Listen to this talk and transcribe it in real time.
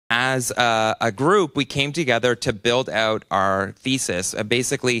as a group, we came together to build out our thesis.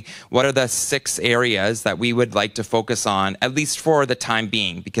 Basically, what are the 6 areas that we would like to focus on, at least for the time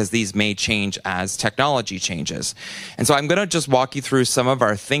being, because these may change as technology changes. And so I'm going to just walk you through some of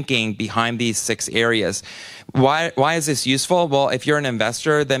our thinking behind these 6 areas. Why is this useful? Well, if you're an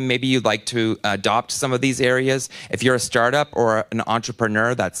investor, then maybe you'd like to adopt some of these areas. If you're a startup or an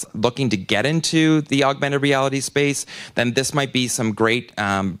entrepreneur that's looking to get into the augmented reality space, then this might be some great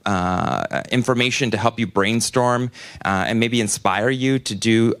information to help you brainstorm and maybe inspire you to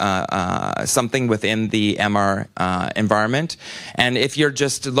do something within the MR environment. And if you're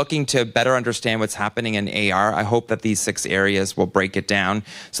just looking to better understand what's happening in AR, I hope that these 6 areas will break it down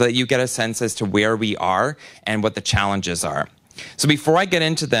so that you get a sense as to where we are and what the challenges are. So before I get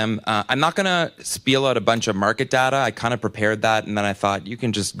into them, I'm not going to spiel out a bunch of market data. I kind of prepared that, and then I thought, you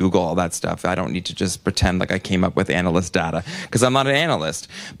can just Google all that stuff. I don't need to just pretend like I came up with analyst data, because I'm not an analyst.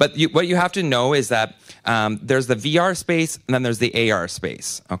 But what you have to know is that there's the VR space, and then there's the AR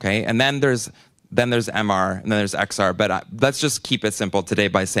space, okay? And then there's MR, and then there's XR, but let's just keep it simple today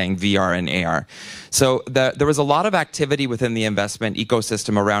by saying VR and AR. So there was a lot of activity within the investment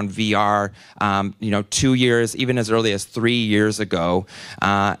ecosystem around VR, 2 years, even as early as 3 years ago.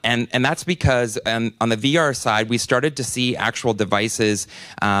 And that's because on the VR side, we started to see actual devices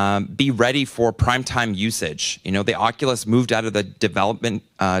be ready for primetime usage. The Oculus moved out of the development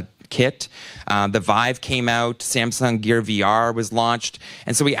kit. The Vive came out. Samsung Gear VR was launched.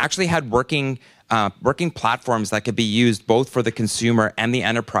 And so we actually had working platforms that could be used both for the consumer and the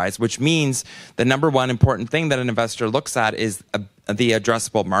enterprise, which means the number one important thing that an investor looks at is the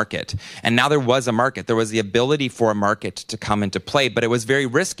addressable market. And now there was a market. There was the ability for a market to come into play, but it was very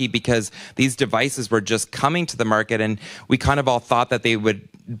risky because these devices were just coming to the market, and we kind of all thought that they would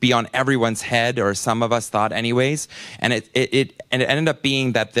be on everyone's head, or some of us thought anyways. And it ended up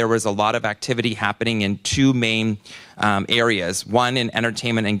being that there was a lot of activity happening in 2 main areas, one in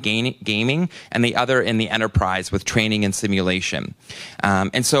entertainment and gaming, and the other in the enterprise with training and simulation.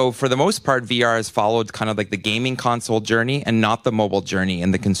 And so for the most part, VR has followed kind of like the gaming console journey and not the mobile journey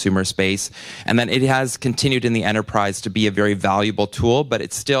in the consumer space. And then it has continued in the enterprise to be a very valuable tool, but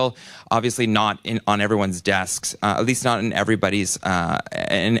it's still obviously not on everyone's desks, at least not in everybody's,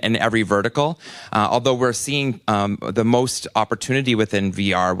 in every vertical. Although we're seeing the most opportunity within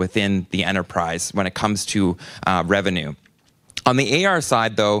VR within the enterprise when it comes to revenue. On the AR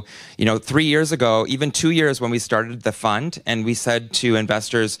side, though, 3 years ago, even 2 years when we started the fund, and we said to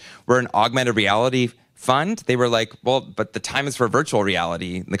investors, we're an augmented reality fund, they were like, well, but the time is for virtual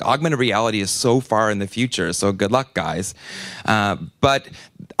reality. Like, augmented reality is so far in the future, so good luck, guys. But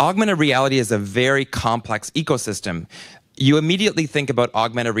augmented reality is a very complex ecosystem. You immediately think about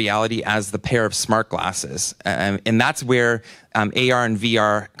augmented reality as the pair of smart glasses. And that's where AR and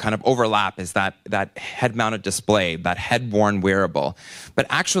VR kind of overlap, is that head-mounted display, that head-worn wearable. But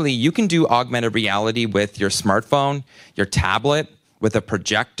actually, you can do augmented reality with your smartphone, your tablet, with a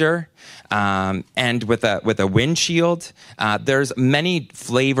projector, and with a windshield. There's many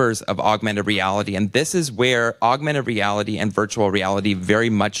flavors of augmented reality, and this is where augmented reality and virtual reality very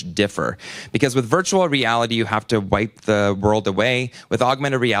much differ. Because with virtual reality, you have to wipe the world away. With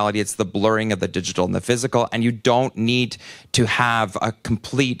augmented reality, it's the blurring of the digital and the physical, and you don't need to have a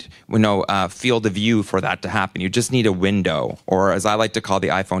complete field of view for that to happen. You just need a window, or as I like to call the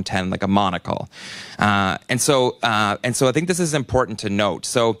iPhone 10, like a monocle. And so I think this is important to note.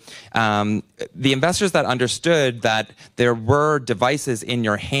 So the investors that understood that there were devices in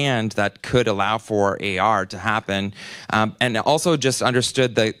your hand that could allow for AR to happen, and also just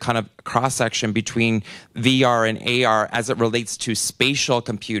understood the kind of cross-section between VR and AR as it relates to spatial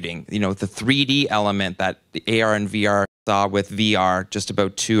computing, the 3D element that the AR and VR saw with VR just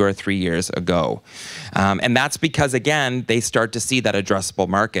about 2 or 3 years ago. And that's because, again, they start to see that addressable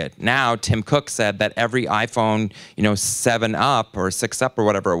market. Now, Tim Cook said that every iPhone, 7 Up or 6 Up or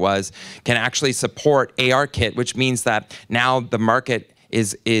whatever it was, can actually support ARKit, which means that now the market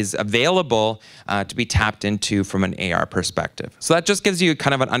is available to be tapped into from an AR perspective. So that just gives you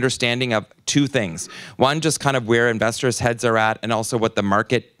kind of an understanding of 2 things. One, just kind of where investors' heads are at, and also what the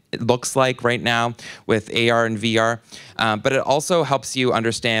market looks like right now with AR and VR. But it also helps you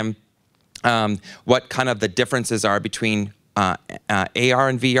understand what kind of the differences are between AR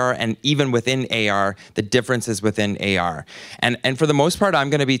and VR, and even within AR, the differences within AR. And for the most part, I'm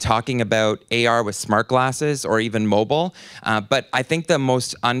going to be talking about AR with smart glasses or even mobile. But I think the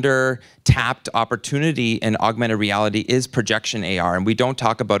most under-tapped opportunity in augmented reality is projection AR, and we don't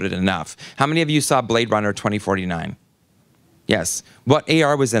talk about it enough. How many of you saw Blade Runner 2049? Yes. What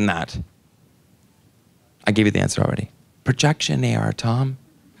AR was in that? I gave you the answer already. Projection AR, Tom.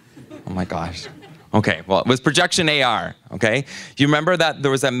 Oh my gosh. Okay, well, it was projection AR, okay? Do you remember that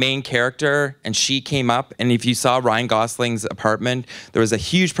there was a main character and she came up, and if you saw Ryan Gosling's apartment, there was a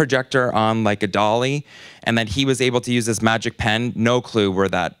huge projector on like a dolly, and then he was able to use this magic pen. No clue where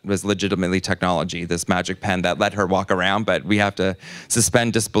that was legitimately technology, this magic pen that let her walk around, but we have to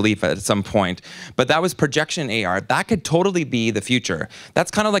suspend disbelief at some point. But that was projection AR. That could totally be the future.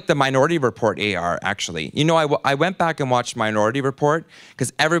 That's kind of like the Minority Report AR, actually. You know, I went back and watched Minority Report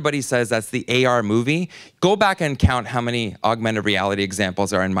because everybody says that's the AR movie. Go back and count how many augmented reality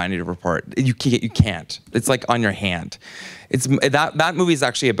examples are in Minority Report. You can't. It's like on your hand. That movie is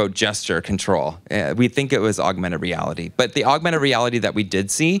actually about gesture control. We think it was augmented reality, but the augmented reality that we did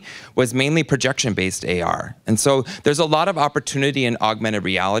see was mainly projection-based AR. And so there's a lot of opportunity in augmented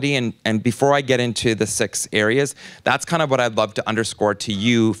reality. And before I get into the 6 areas, that's kind of what I'd love to underscore to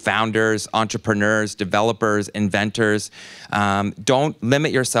you, founders, entrepreneurs, developers, inventors. Don't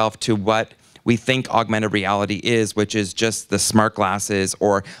limit yourself to what we think augmented reality is, which is just the smart glasses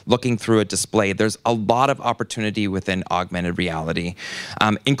or looking through a display. There's a lot of opportunity within augmented reality,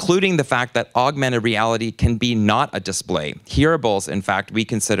 including the fact that augmented reality can be not a display. Hearables, in fact, we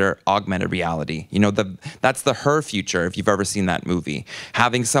consider augmented reality. You know, that's the Her future, if you've ever seen that movie.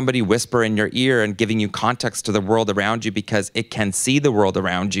 Having somebody whisper in your ear and giving you context to the world around you because it can see the world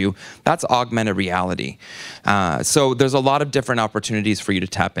around you, that's augmented reality. So there's a lot of different opportunities for you to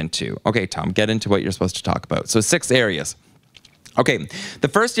tap into. Okay, Tom, get into what you're supposed to talk about. So 6 areas. Okay, the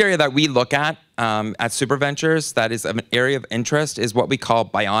first area that we look at SuperVentures that is an area of interest is what we call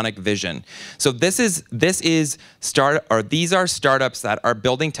bionic vision. So these are startups that are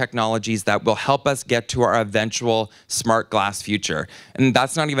building technologies that will help us get to our eventual smart glass future. And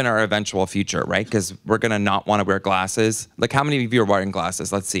that's not even our eventual future, right? Because we're gonna not wanna wear glasses. Like how many of you are wearing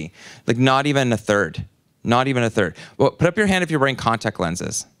glasses? Let's see. Like not even a third. Not even a third. Well, put up your hand if you're wearing contact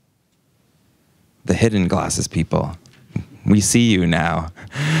lenses. The hidden glasses people. We see you now.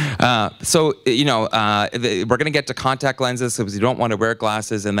 So, you know, we're going to get to contact lenses because you don't want to wear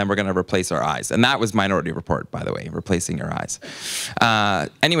glasses, and then we're going to replace our eyes. And that was Minority Report, by the way, replacing your eyes.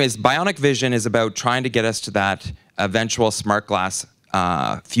 Anyways, bionic vision is about trying to get us to that eventual smart glass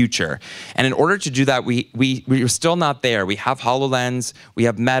future. And in order to do that, we're still not there. We have HoloLens, we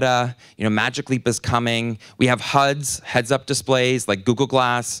have Meta, you know, Magic Leap is coming. We have HUDs, heads-up displays like Google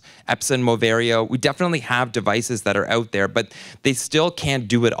Glass, Epson, Moverio. We definitely have devices that are out there, but they still can't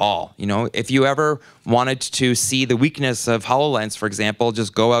do it all. You know, if you ever wanted to see the weakness of HoloLens, for example,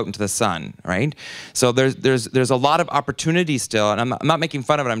 just go out into the sun, right? So there's a lot of opportunity still, and I'm not making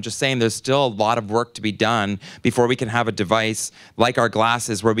fun of it. I'm just saying there's still a lot of work to be done before we can have a device like our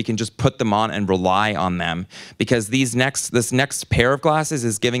glasses where we can just put them on and rely on them, because this next pair of glasses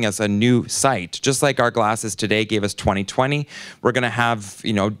is giving us a new sight. Just like our glasses today gave us 20/20, we're going to have,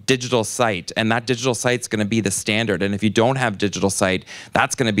 you know, digital sight, and that digital sight's going to be the standard. And if you don't have digital sight,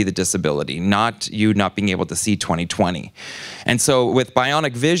 that's going to be the disability, not you not being able to see 20/20. And so with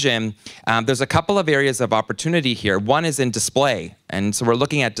bionic vision, there's a couple of areas of opportunity here. One is in display. And so we're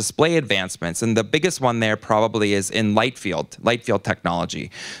looking at display advancements, and the biggest one there probably is in light field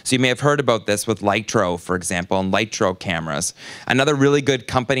technology. So you may have heard about this with Litro, for example, and Litro cameras. Another really good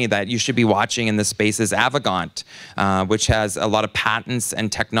company that you should be watching in this space is Avegant, which has a lot of patents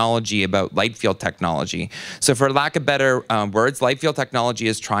and technology about light field technology. So for lack of better words, light field technology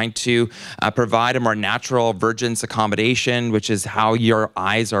is trying to provide a more natural vergence accommodation, which is how your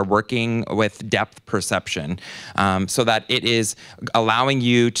eyes are working with depth perception, so that it is allowing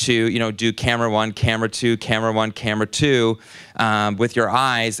you to, you know, do camera 1, camera 2, camera 1, camera 2 with your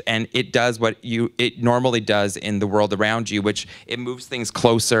eyes, and it does what it normally does in the world around you, which it moves things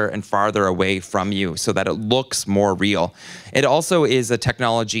closer and farther away from you so that it looks more real. It also is a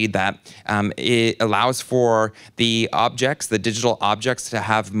technology that it allows for the objects, the digital objects, to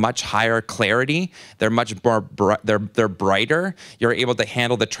have much higher clarity. They're much more they're brighter. You're able to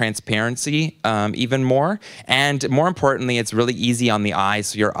handle the transparency even more, and more importantly, it's really easy on the eyes,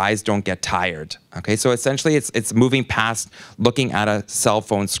 so your eyes don't get tired. Okay, so essentially it's moving past looking at a cell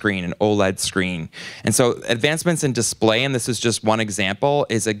phone screen, an OLED screen. And so advancements in display, and this is just one example,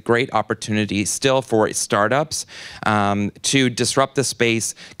 is a great opportunity still for startups to disrupt the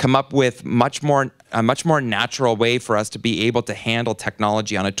space, come up with a much more natural way for us to be able to handle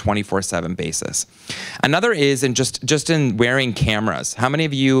technology on a 24/7 basis. Another is in just in wearing cameras. How many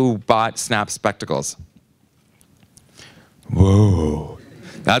of you bought Snap spectacles? Whoa.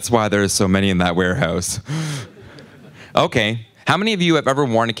 That's why there's so many in that warehouse. Okay. How many of you have ever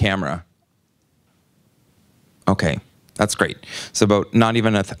worn a camera? Okay. That's great. So about not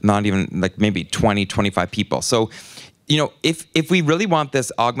even like maybe 20, 25 people. So if we really want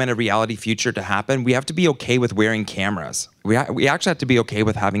this augmented reality future to happen, we have to be okay with wearing cameras. We actually have to be okay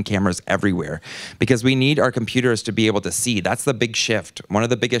with having cameras everywhere because we need our computers to be able to see. That's the big shift. One of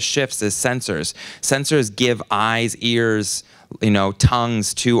the biggest shifts is sensors. Sensors give eyes, ears,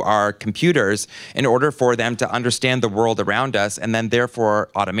 tongues to our computers in order for them to understand the world around us, and then therefore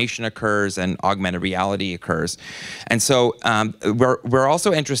automation occurs and augmented reality occurs. And so we're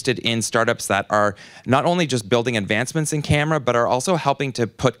also interested in startups that are not only just building advancements in camera, but are also helping to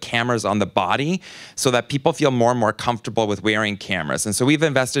put cameras on the body so that people feel more and more comfortable with wearing cameras. And so we've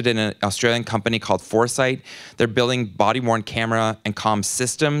invested in an Australian company called Foresight. They're building body-worn camera and comm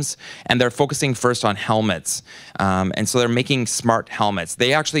systems, and they're focusing first on helmets. And so they're making smart helmets.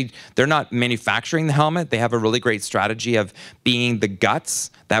 They're not manufacturing the helmet. They have a really great strategy of being the guts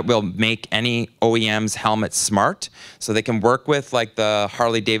that will make any OEM's helmet smart, so they can work with like the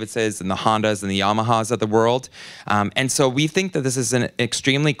Harley Davidsons and the Hondas and the Yamahas of the world. And so we think that this is an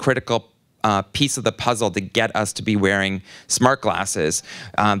extremely critical piece of the puzzle to get us to be wearing smart glasses.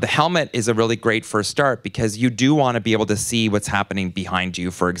 The helmet is a really great first start because you do want to be able to see what's happening behind you,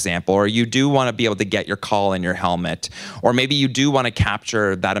 for example, or you do want to be able to get your call in your helmet, or maybe you do want to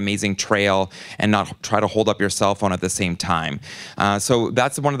capture that amazing trail and not try to hold up your cell phone at the same time. So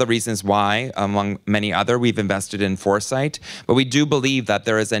that's one of the reasons why, among many other, we've invested in Foresight. But we do believe that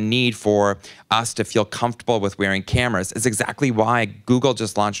there is a need for us to feel comfortable with wearing cameras. It's exactly why Google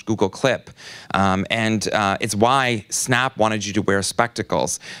just launched Google Clip. And it's why Snap wanted you to wear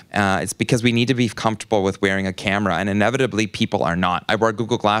spectacles. It's because we need to be comfortable with wearing a camera, and inevitably people are not. I wore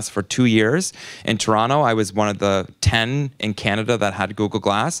Google Glass for 2 years in Toronto. I was one of the 10 in Canada that had Google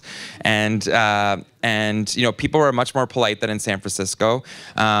Glass, and people were much more polite than in San Francisco,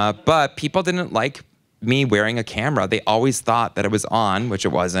 but people didn't like me wearing a camera. They always thought that it was on, which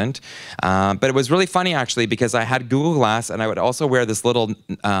it wasn't. But it was really funny, actually, because I had Google Glass, and I would also wear this little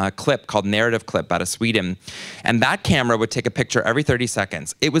clip called Narrative Clip out of Sweden. And that camera would take a picture every 30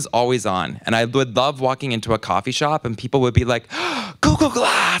 seconds. It was always on. And I would love walking into a coffee shop, and people would be like, Google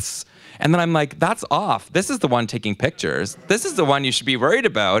Glass! And then I'm like, that's off. This is the one taking pictures. This is the one you should be worried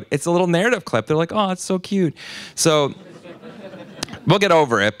about. It's a little narrative clip. They're like, oh, it's so cute. So we'll get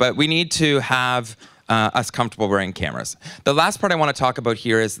over it, but we need to have us comfortable wearing cameras. The last part I want to talk about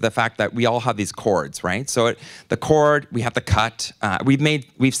here is the fact that we all have these cords, right? So the cord we have to cut.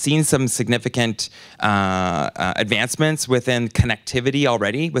 We've seen some significant advancements within connectivity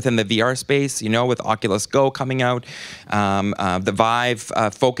already within the VR space. With Oculus Go coming out, the Vive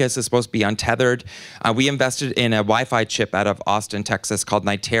Focus is supposed to be untethered. We invested in a Wi-Fi chip out of Austin, Texas, called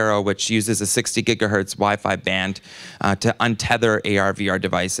Nitero, which uses a 60 gigahertz Wi-Fi band to untether AR/VR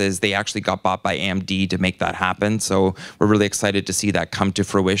devices. They actually got bought by AMD to make that happen. So we're really excited to see that come to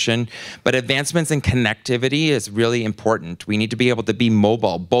fruition. But advancements in connectivity is really important. We need to be able to be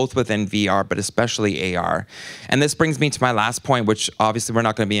mobile, both within VR, but especially AR. And this brings me to my last point, which obviously we're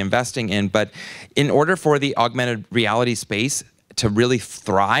not going to be investing in, but in order for the augmented reality space to really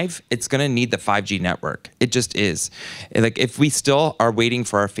thrive, it's going to need the 5G network. It just is. Like, if we still are waiting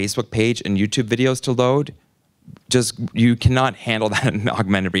for our Facebook page and YouTube videos to load, you cannot handle that in an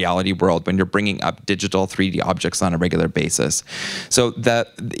augmented reality world when you're bringing up digital 3D objects on a regular basis. So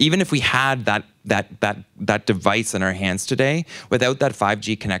even if we had that device in our hands today, without that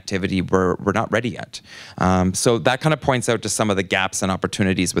 5G connectivity, we're not ready yet. So that kind of points out to some of the gaps and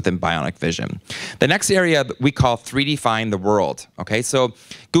opportunities within bionic vision. The next area we call 3D-fine the world. Okay, so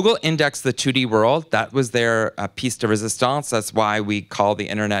Google indexed the 2D world. That was their piece de resistance. That's why we call the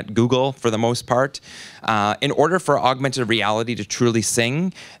internet Google for the most part. In order for augmented reality to truly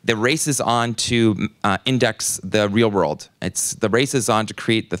sing, the race is on to index the real world. The race is on to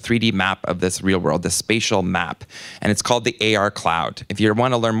create the 3D map of this real world, the spatial map, and it's called the AR cloud. If you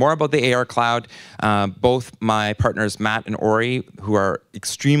want to learn more about the AR cloud, both my partners Matt and Ori, who are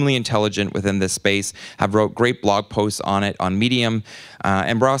extremely intelligent within this space, have wrote great blog posts on it on Medium,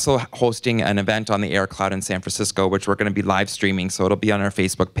 and we're also hosting an event on the AR cloud in San Francisco, which we're going to be live streaming, so it'll be on our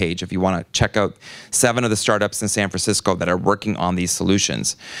Facebook page if you want to check out 7 of the startups in San Francisco that are working on these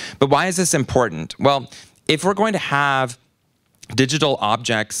solutions. But why is this important? Well, if we're going to have digital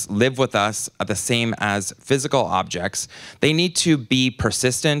objects live with us the same as physical objects, they need to be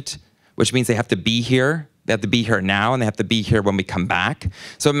persistent, which means they have to be here. They have to be here now, and they have to be here when we come back.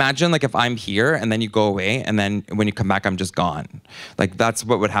 So imagine like if I'm here and then you go away, and then when you come back, I'm just gone. Like that's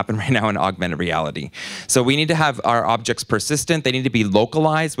what would happen right now in augmented reality. So we need to have our objects persistent. They need to be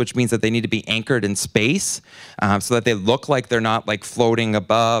localized, which means that they need to be anchored in space so that they look like they're not like floating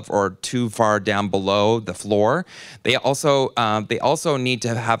above or too far down below the floor. They also need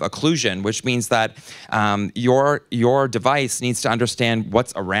to have occlusion, which means that your device needs to understand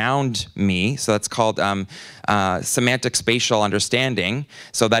what's around me. So that's called semantic spatial understanding,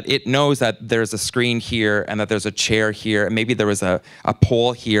 so that it knows that there's a screen here and that there's a chair here, and maybe there was a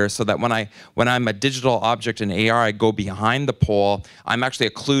pole here, so that when I'm a digital object in AR, I go behind the pole, I'm actually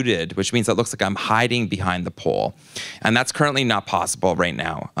occluded, which means it looks like I'm hiding behind the pole. And that's currently not possible right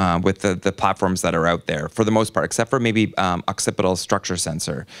now with the platforms that are out there, for the most part, except for maybe occipital structure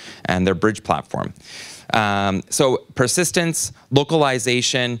sensor and their bridge platform. So persistence,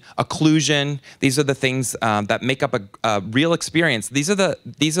 localization, occlusion, these are the things that make up a real experience. These are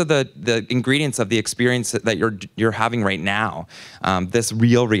the ingredients of the experience that you're having right now. This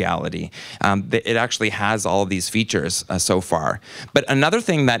real reality. It actually has all of these features so far. But another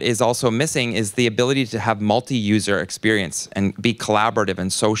thing that is also missing is the ability to have multi-user experience and be collaborative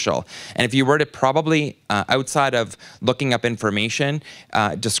and social. And if you were to probably, outside of looking up information,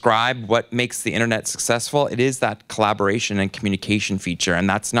 describe what makes the internet successful, it is that collaboration and communication feature, and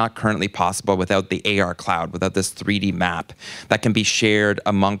that's not currently possible without the AR cloud, without this 3D map that can be shared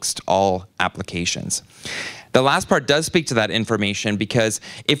amongst all applications. The last part does speak to that information, because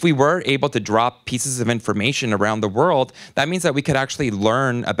if we were able to drop pieces of information around the world, that means that we could actually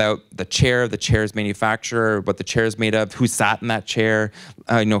learn about the chair's manufacturer, what the chair is made of, who sat in that chair,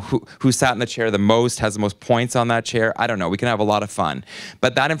 who sat in the chair the most, has the most points on that chair. I don't know. We can have a lot of fun.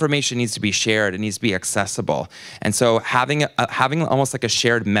 But that information needs to be shared. It needs to be accessible. And so having almost like a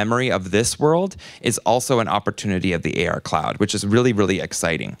shared memory of this world is also an opportunity of the AR cloud, which is really, really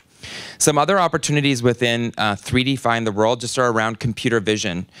exciting. Some other opportunities within 3D Find the World just are around computer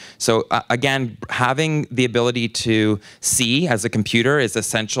vision. So again, having the ability to see as a computer is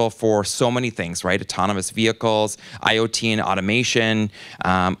essential for so many things, right? Autonomous vehicles, IoT and automation,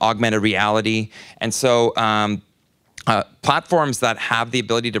 augmented reality. And so platforms that have the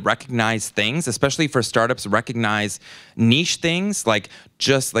ability to recognize things, especially for startups, recognize niche things, like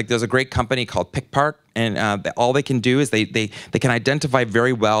there's a great company called Pique, and all they can do is they can identify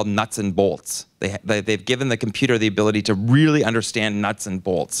very well nuts and bolts. They've given the computer the ability to really understand nuts and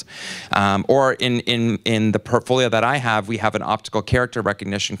bolts. Or in the portfolio that I have, we have an optical character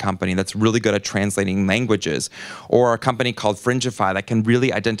recognition company that's really good at translating languages, or a company called Fringify that can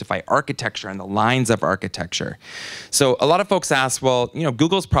really identify architecture and the lines of architecture. So a lot of folks ask, well,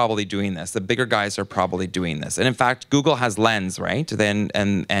 Google's probably doing this. The bigger guys are probably doing this. And in fact, Google has Lens, right?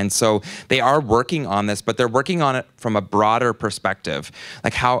 And so they are working on this, but they're working on it from a broader perspective,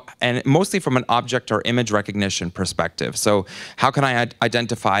 and mostly from an object or image recognition perspective. So how can I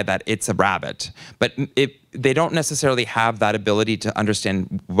identify that it's a rabbit? But they don't necessarily have that ability to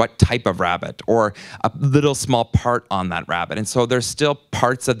understand what type of rabbit or a little small part on that rabbit. And so there's still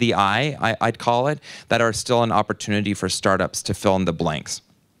parts of the eye, I'd call it, that are still an opportunity for startups to fill in the blanks.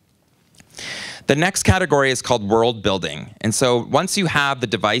 The next category is called world building. And so once you have the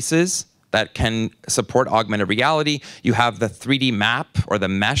devices that can support augmented reality, you have the 3D map or the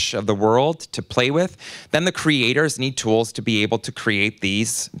mesh of the world to play with, then the creators need tools to be able to create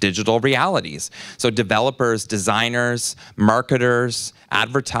these digital realities. So developers, designers, marketers,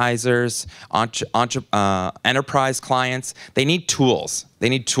 advertisers, enterprise clients, they need tools. They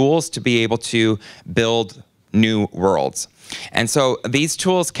need tools to be able to build new worlds. And so these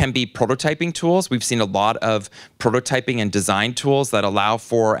tools can be prototyping tools. We've seen a lot of prototyping and design tools that allow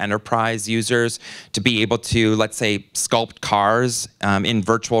for enterprise users to be able to, let's say, sculpt cars in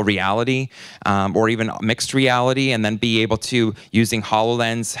virtual reality or even mixed reality, and then be able to, using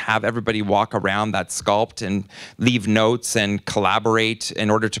HoloLens, have everybody walk around that sculpt and leave notes and collaborate in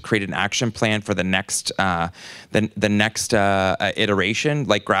order to create an action plan for the next iteration,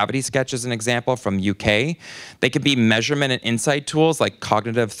 like Gravity Sketch is an example from UK. They can be measurement and insight tools like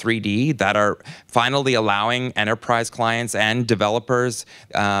Cognitive 3D that are finally allowing enterprise clients and developers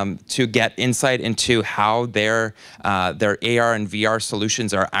to get insight into how their AR and VR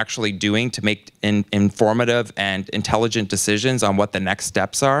solutions are actually doing to make informative and intelligent decisions on what the next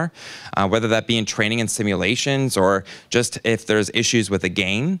steps are, whether that be in training and simulations or just if there's issues with a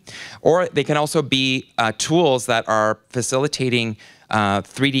game. Or they can also be tools that are facilitating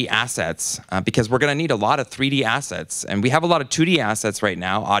 3D assets, because we're going to need a lot of 3D assets. And we have a lot of 2D assets right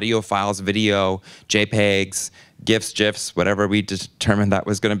now, audio files, video, JPEGs, GIFs, GIFs, whatever we determined that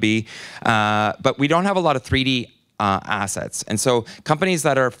was going to be. But we don't have a lot of 3D assets. And so companies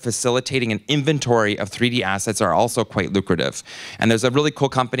that are facilitating an inventory of 3D assets are also quite lucrative. And there's a really cool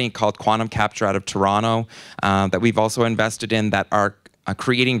company called Quantum Capture out of Toronto that we've also invested in that are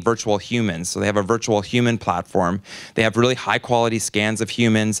creating virtual humans. So they have a virtual human platform. They have really high quality scans of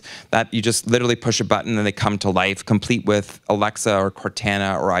humans that you just literally push a button and they come to life, complete with Alexa or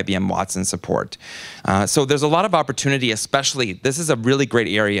Cortana or IBM Watson support. So there's a lot of opportunity, especially, this is a really great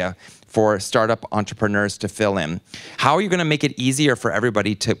area for startup entrepreneurs to fill in. How are you going to make it easier for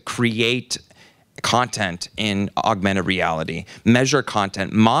everybody to create content in augmented reality, measure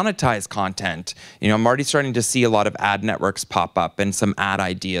content, monetize content? You know, I'm already starting to see a lot of ad networks pop up and some ad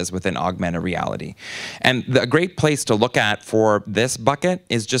ideas within augmented reality. And the great place to look at for this bucket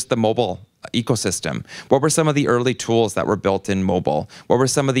is just the mobile ecosystem. What were some of the early tools that were built in mobile? What were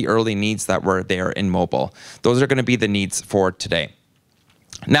some of the early needs that were there in mobile? Those are going to be the needs for today.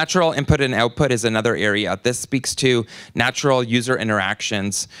 Natural input and output is another area. This speaks to natural user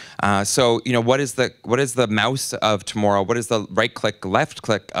interactions. So, you know, what is the mouse of tomorrow? What is the right click, left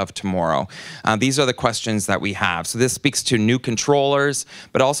click of tomorrow? These are the questions that we have. So this speaks to new controllers,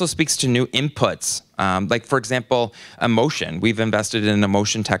 but also speaks to new inputs. Like, for example, emotion. We've invested in a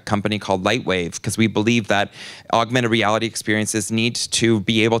motion tech company called Lightwave because we believe that augmented reality experiences need to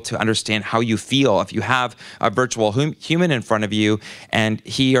be able to understand how you feel. If you have a virtual human in front of you and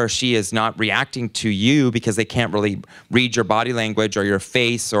he or she is not reacting to you because they can't really read your body language or your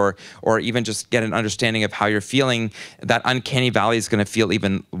face or even just get an understanding of how you're feeling, that uncanny valley is going to feel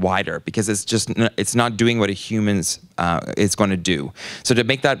even wider because it's not doing what a human's is going to do. So to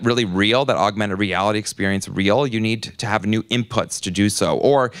make that really real, that augmented reality experience real, you need to have new inputs to do so,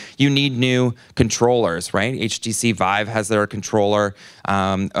 or you need new controllers, right? HTC Vive has their controller.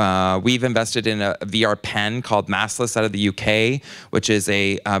 We've invested in a VR pen called Massless out of the UK, which is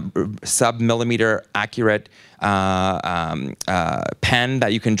a sub-millimeter accurate pen that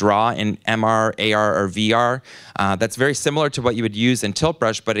you can draw in MR, AR, or VR. That's very similar to what you would use in Tilt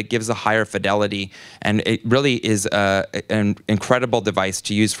Brush, but it gives a higher fidelity, and it really is an incredible device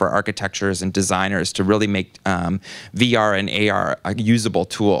to use for architectures and designers to really make VR and AR a usable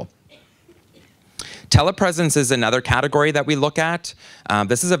tool. Telepresence is another category that we look at.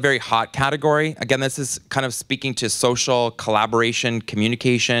 This is a very hot category. Again, this is kind of speaking to social collaboration,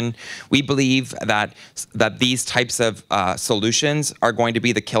 communication. We believe that these types of solutions are going to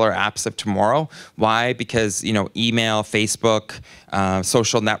be the killer apps of tomorrow. Why? Because, you know, email, Facebook,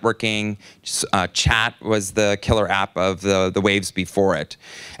 social networking, chat was the killer app of the waves before it.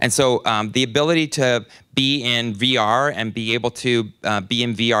 And so the ability to be in VR and be able to be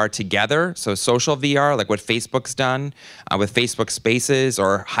in VR together, so social VR, like what Facebook's done with Facebook Spaces,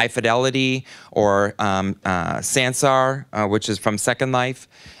 or High Fidelity, or Sansar, which is from Second Life,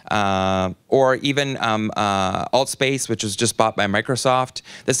 or even AltSpace, which was just bought by Microsoft.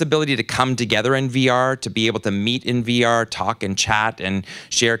 This ability to come together in VR, to be able to meet in VR, talk and chat and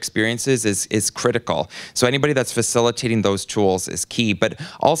share experiences is critical. So anybody that's facilitating those tools is key. But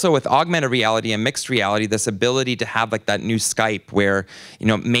also with augmented reality and mixed reality, this ability to have like that new Skype where, you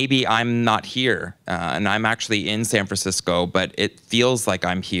know, maybe I'm not here and I'm actually in San Francisco, but it feels like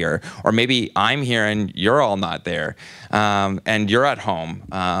I'm here. Or maybe I'm here and you're all not there and you're at home.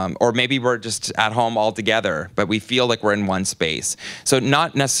 Or maybe we're just at home all together, but we feel like we're in one space. So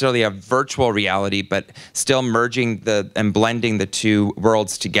not necessarily a virtual reality, but still merging and blending the two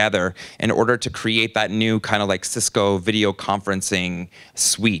worlds together in order to create that new kind of like Cisco video conferencing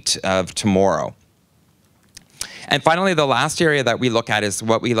suite of tomorrow. And finally, the last area that we look at is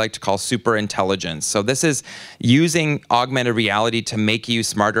what we like to call super intelligence. So this is using augmented reality to make you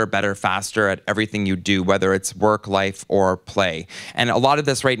smarter, better, faster at everything you do, whether it's work, life, or play. And a lot of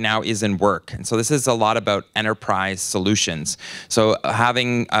this right now is in work. And so this is a lot about enterprise solutions. So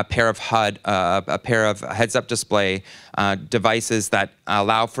having a pair of heads-up display devices that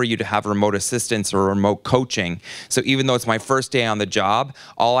allow for you to have remote assistance or remote coaching. So even though it's my first day on the job,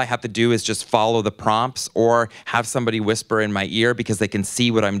 all I have to do is just follow the prompts or have somebody whisper in my ear because they can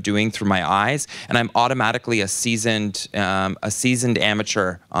see what I'm doing through my eyes, and I'm automatically a seasoned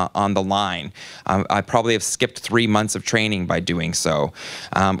amateur on the line. I probably have skipped 3 months of training by doing so.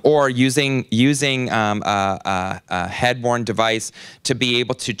 Or using a head-worn device to be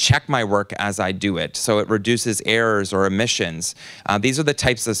able to check my work as I do it. So it reduces errors or emissions. These are the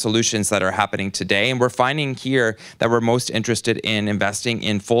types of solutions that are happening today. And we're finding here that we're most interested in investing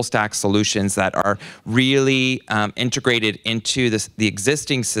in full stack solutions that are really integrated into the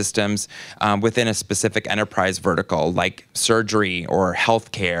existing systems within a specific enterprise vertical, like surgery or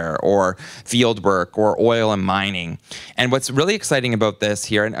healthcare or field work or oil and mining. And what's really exciting about this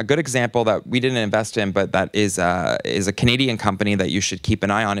here, and a good example that we didn't invest in, but that is a Canadian company that you should keep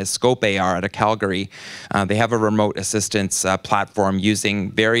an eye on, is Scope AR out of Calgary. They have a remote assistance platform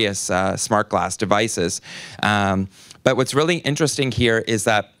using various smart glass devices. But what's really interesting here is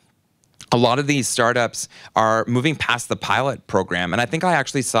that a lot of these startups are moving past the pilot program. And I think I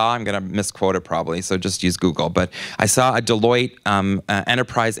actually saw, I'm going to misquote it probably, so just use Google, but I saw a Deloitte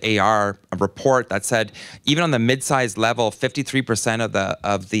Enterprise AR report that said even on the mid-sized level, 53%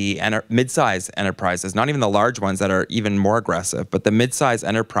 of the mid-sized enterprises, not even the large ones that are even more aggressive, but the mid-sized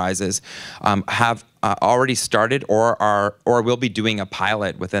enterprises have already started or will be doing a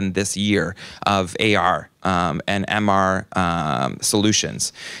pilot within this year of AR and MR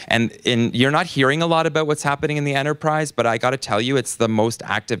solutions. And you're not hearing a lot about what's happening in the enterprise, but I got to tell you, it's the most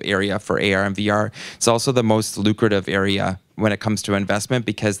active area for AR and VR. It's also the most lucrative area when it comes to investment,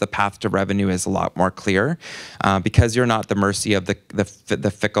 because the path to revenue is a lot more clear, because you're not the mercy of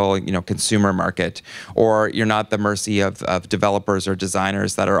the fickle consumer market, or you're not the mercy of developers or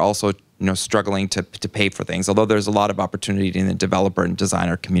designers that are also struggling to pay for things, although there's a lot of opportunity in the developer and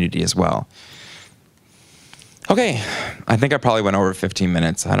designer community as well. Okay, I think I probably went over 15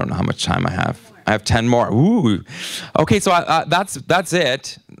 minutes. I don't know how much time I have. I have 10 more. Ooh. Okay, so that's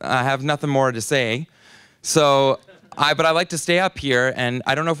it. I have nothing more to say. So, but I like to stay up here, and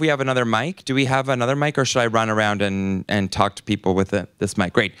I don't know if we have another mic. Do we have another mic, or should I run around and talk to people with this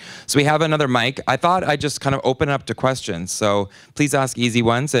mic? Great. So we have another mic. I thought I'd just kind of open it up to questions. So please ask easy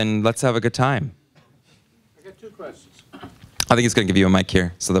ones, and let's have a good time. I got 2 questions. I think he's going to give you a mic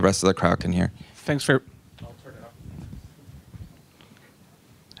here, so the rest of the crowd can hear. Thanks for... I'll turn it up.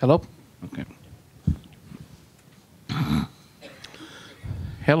 Hello? Okay.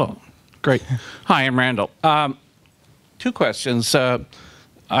 Hello. Great. Hi, I'm Randall. 2 questions.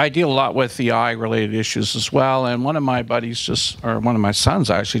 I deal a lot with the eye-related issues as well, and one of my buddies one of my sons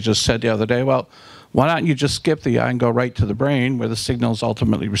actually just said the other day, well, why don't you just skip the eye and go right to the brain where the signal is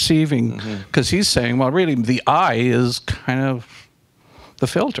ultimately receiving? Because he's saying, well, really, the eye is kind of the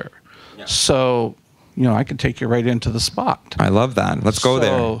filter. Yeah. So, I can take you right into the spot. I love that. Let's go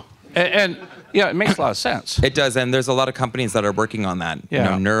there. And yeah, it makes a lot of sense. It does, and there's a lot of companies that are working on that.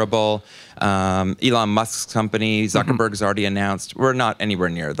 Yeah. Neurable, Elon Musk's company, Zuckerberg's already announced. We're not anywhere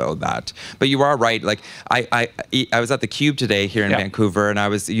near though that. But you are right. Like I was at the Cube today here in Vancouver, and I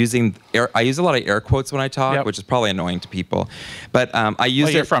was using I use a lot of air quotes when I talk, which is probably annoying to people. But I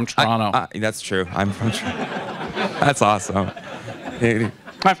use you're from Toronto. That's true. I'm from Toronto. That's awesome.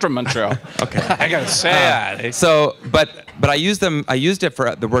 I'm from Montreal. Okay, I gotta say that. So, but I used it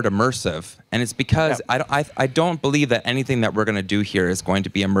for the word immersive, and it's because I don't believe that anything that we're going to do here is going to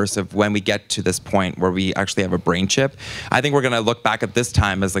be immersive when we get to this point where we actually have a brain chip. I think we're going to look back at this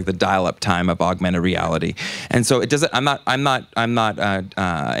time as like the dial-up time of augmented reality, and so it doesn't. I'm not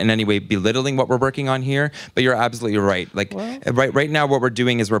in any way belittling what we're working on here, but you're absolutely right. Like right now, what we're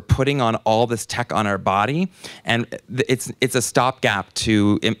doing is we're putting on all this tech on our body, and it's a stopgap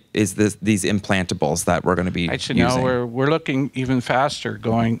to these implantables that we're going to be using. No, we're looking even faster,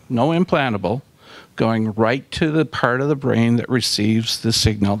 going no implantable, going right to the part of the brain that receives the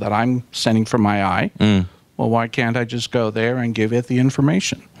signal that I'm sending from my eye. Well, why can't I just go there and give it the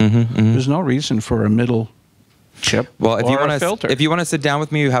information? There's no reason for a middle chip or a filter. If you want to sit down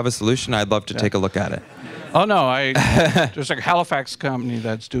with me, you have a solution, I'd love to take a look at it. Oh, no. There's a Halifax company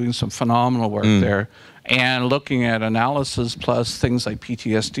that's doing some phenomenal work there and looking at analysis plus things like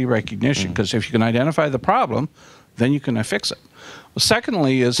PTSD recognition, because if you can identify the problem, then you can fix it. Well,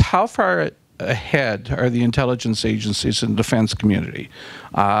 secondly is how far ahead are the intelligence agencies in the defense community?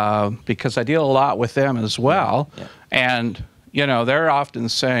 Because I deal a lot with them as well. And, they're often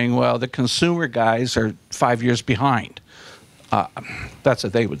saying, well, the consumer guys are 5 years behind. That's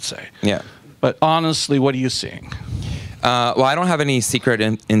what they would say. Yeah. But honestly, what are you seeing? Well, I don't have any secret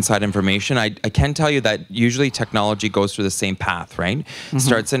inside information. I can tell you that usually technology goes through the same path, right?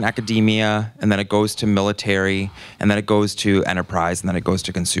 Starts in academia, and then it goes to military, and then it goes to enterprise, and then it goes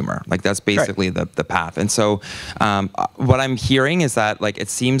to consumer. Like that's basically the path. And so what I'm hearing is that like it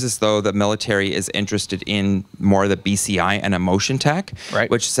seems as though the military is interested in more the BCI and emotion tech,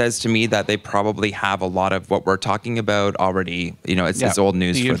 which says to me that they probably have a lot of what we're talking about already. It's old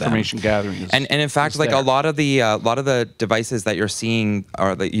news for them. The information gathering and in fact, like a lot of the devices that you're seeing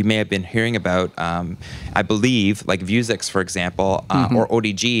or that you may have been hearing about, I believe, like Vuzix, for example, or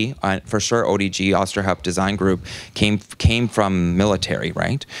ODG, for sure ODG, Osterhout Design Group, came from military,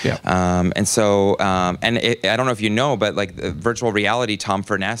 right? Yeah. And so, I don't know if you know, but like virtual reality, Tom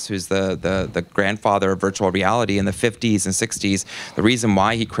Furness, who's the grandfather of virtual reality in the 50s and 60s, the reason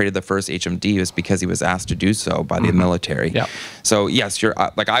why he created the first HMD was because he was asked to do so by the military. Yeah. So yes, you're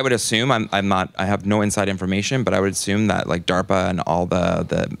like, I would assume, I have no inside information, but I would assume that like DARPA and all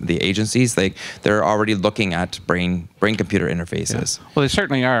the agencies, they're already looking at brain computer interfaces. Yeah. Well, they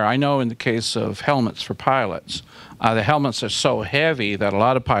certainly are. I know in the case of helmets for pilots, the helmets are so heavy that a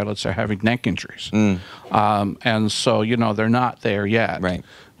lot of pilots are having neck injuries. And so, they're not there yet. Right.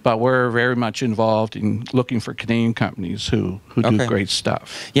 But we're very much involved in looking for Canadian companies who do great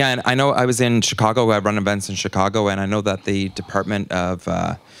stuff. Yeah, and I know I was in Chicago. I run events in Chicago, and I know that the Department of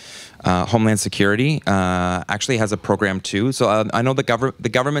Homeland Security actually has a program too. So I know the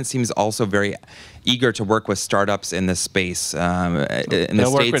government seems also very eager to work with startups in this space, in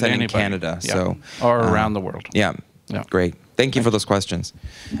the States and in Canada. Yeah. So or around the world. Yeah. Great. Thank you for those questions.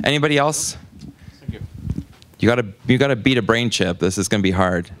 Anybody else? Thank you. You gotta beat a brain chip. This is gonna be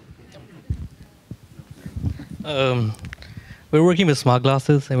hard. We're working with smart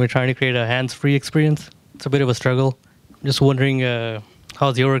glasses, and we're trying to create a hands-free experience. It's a bit of a struggle. Just wondering,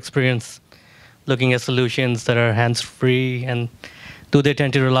 how's your experience looking at solutions that are hands-free, and do they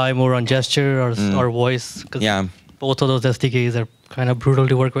tend to rely more on gesture or voice? 'Cause both of those SDKs are kind of brutal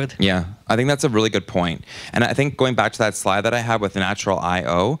to work with. Yeah, I think that's a really good point. And I think going back to that slide that I have with Natural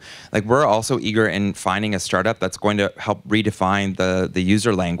I/O, like we're also eager in finding a startup that's going to help redefine the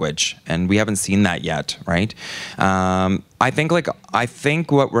user language, and we haven't seen that yet, right? I think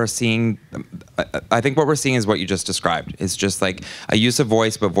what we're seeing is what you just described. It's just like a use of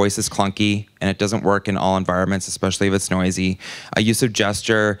voice, but voice is clunky and it doesn't work in all environments, especially if it's noisy. A use of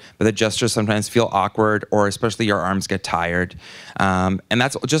gesture, but the gestures sometimes feel awkward, or especially your arms get tired. And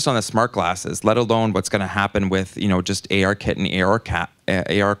that's just on the smart glasses, let alone what's going to happen with just ARKit and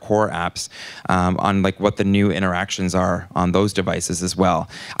AR Core apps on like what the new interactions are on those devices as well.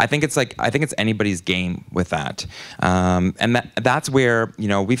 I think it's anybody's game with that, and that's where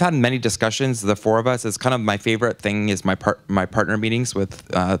we've had many discussions. The four of us. It's kind of my favorite thing is my partner meetings with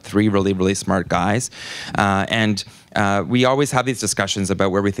three really smart guys, and we always have these discussions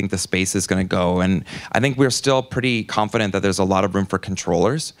about where we think the space is going to go, and I think we're still pretty confident that there's a lot of room for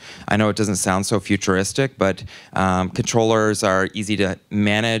controllers. I know it doesn't sound so futuristic, but controllers are easy to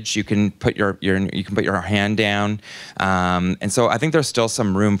manage. You can put your hand down, and so I think there's still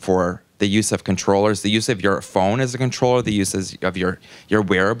some room for the use of controllers, the use of your phone as a controller, the use of your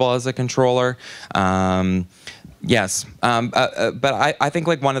wearable as a controller. Yes, but I think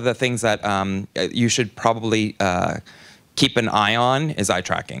like one of the things that you should probably keep an eye on is eye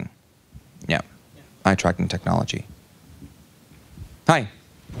tracking. Yeah, eye tracking technology. Hi.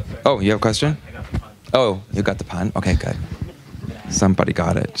 Oh, you have a question? I got the pun. Oh, you got the pun? Okay, good. Somebody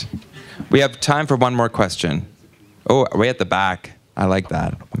got it. We have time for one more question. Oh, way at the back. I like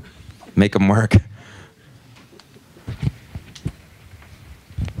that. Make them work.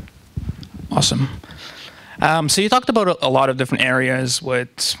 Awesome. So you talked about a lot of different areas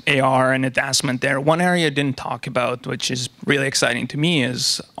with AR and advancement there. One area I didn't talk about, which is really exciting to me,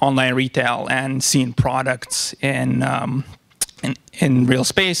 is online retail and seeing products in real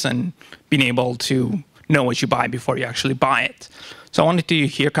space and being able to know what you buy before you actually buy it. So I wanted to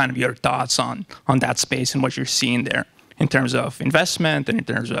hear kind of your thoughts on that space and what you're seeing there in terms of investment and in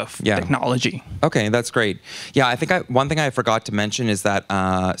terms of technology. Okay, that's great. Yeah, I think one thing I forgot to mention is that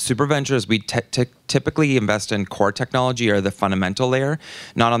Super Ventures, we typically invest in core technology or the fundamental layer,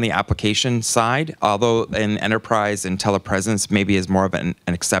 not on the application side, although in enterprise and telepresence maybe is more of an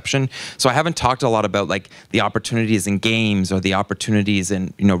exception. So I haven't talked a lot about like the opportunities in games or the opportunities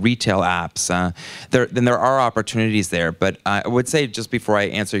in retail apps. There are opportunities there, but I would say just before I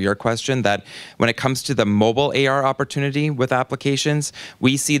answer your question that when it comes to the mobile AR opportunity with applications,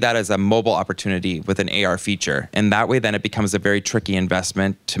 we see that as a mobile opportunity with an AR feature. And that way then it becomes a very tricky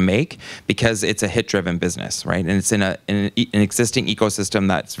investment to make because it's a hit-driven business, right? And it's in an existing ecosystem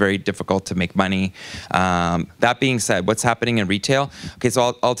that's very difficult to make money. That being said, what's happening in retail? Okay,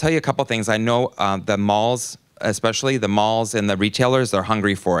 so I'll tell you a couple things. I know the malls especially the malls and the retailers, they're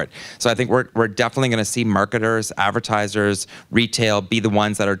hungry for it. So I think we're definitely going to see marketers, advertisers, retail be the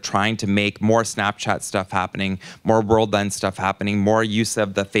ones that are trying to make more Snapchat stuff happening, more World Lens stuff happening, more use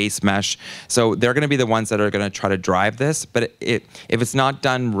of the face mesh. So they're going to be the ones that are going to try to drive this. But if it's not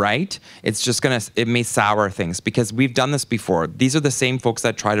done right, it's just it may sour things, because we've done this before. These are the same folks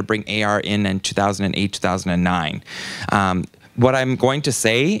that try to bring AR in 2008, 2009. What I'm going to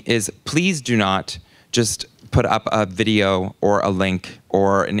say is, please do not just put up a video or a link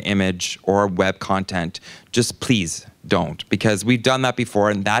or an image or web content. Just please don't, because we've done that before,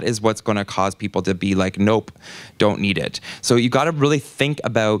 and that is what's going to cause people to be like, nope, don't need it. So you got to really think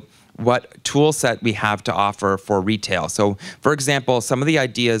about what tool set we have to offer for retail. So, for example, some of the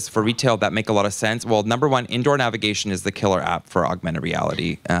ideas for retail that make a lot of sense. Well, number one, indoor navigation is the killer app for augmented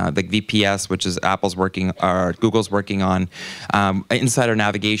reality. The VPS, which is Google's working on. Insider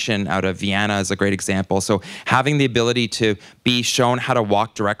navigation out of Vienna is a great example. So having the ability to be shown how to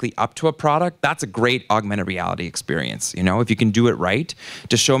walk directly up to a product, that's a great augmented reality experience. You know, if you can do it right,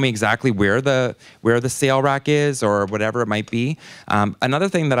 to show me exactly where the sale rack is or whatever it might be. Another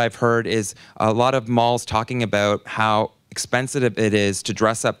thing that I've heard is a lot of malls talking about how expensive it is to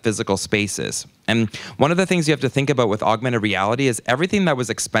dress up physical spaces. And one of the things you have to think about with augmented reality is everything that was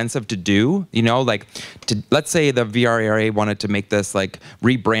expensive to do, you know, like let's say the VRARA wanted to make this like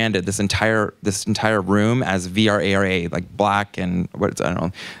rebranded this entire room as VRARA, like black and I don't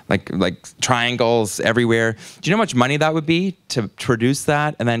know, like triangles everywhere. Do you know how much money that would be to produce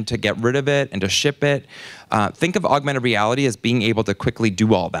that and then to get rid of it and to ship it? Think of augmented reality as being able to quickly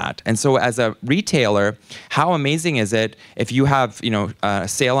do all that. And so as a retailer, how amazing is it if you have, you know, a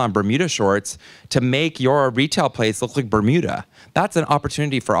sale on Bermuda shorts to make your retail place look like Bermuda? That's an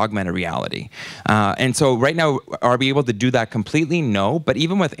opportunity for augmented reality. And so right now, are we able to do that completely? No. But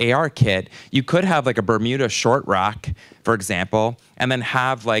even with AR Kit, you could have like a Bermuda short rack, for example, and then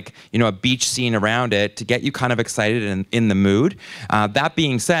have like, you know, a beach scene around it to get you kind of excited and in the mood. That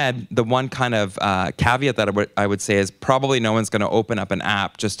being said, the one kind of caveat that I would say is probably no one's going to open up an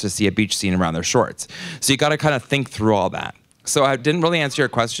app just to see a beach scene around their shorts. So you got to kind of think through all that. So I didn't really answer your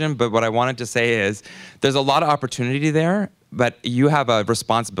question, but what I wanted to say is there's a lot of opportunity there, but you have a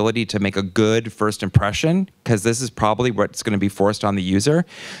responsibility to make a good first impression, because this is probably what's going to be forced on the user.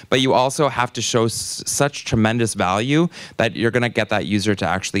 But you also have to show such tremendous value that you're going to get that user to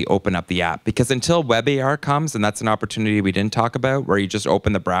actually open up the app. Because until web AR comes, and that's an opportunity we didn't talk about, where you just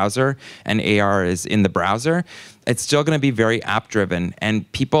open the browser and AR is in the browser, it's still going to be very app driven.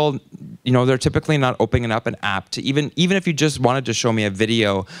 And people, you know, they're typically not opening up an app to even if you just wanted to show me a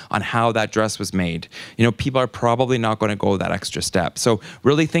video on how that dress was made, you know, people are probably not going to go that extra step. So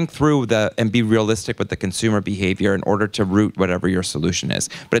really think through and be realistic with the consumer behavior in order to root whatever your solution is.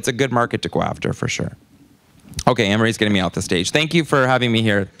 But it's a good market to go after for sure. Okay, Emery's getting me off the stage. Thank you for having me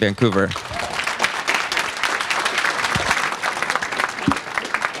here, Vancouver.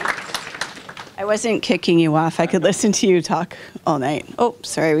 I wasn't kicking you off. I could listen to you talk all night. Oh,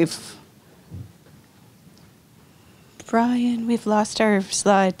 sorry, Brian, we've lost our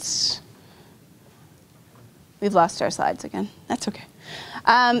slides. We've lost our slides again. That's okay.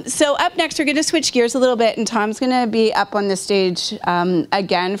 So up next, we're going to switch gears a little bit, and Tom's going to be up on the stage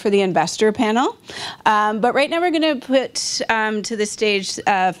again for the investor panel. But right now, we're going to put to the stage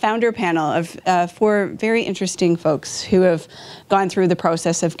a founder panel of 4 very interesting folks who have gone through the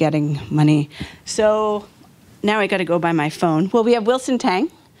process of getting money. So now I got to go by my phone. Well, we have Wilson Tang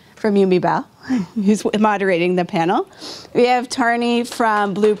from YumeBau, who's moderating the panel. We have Tarrnie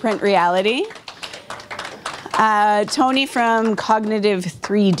from Blueprint Reality. Tony from Cognitive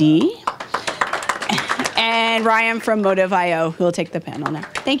 3D, and Ryan from Motive.io, who will take the panel now.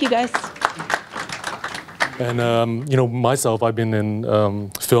 Thank you, guys. And you know, myself, I've been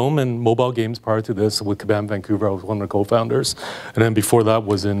in film and mobile games prior to this with Chapman Vancouver. I was one of the co-founders, and then before that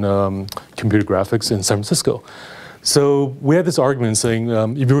was in computer graphics in San Francisco. So we had this argument saying,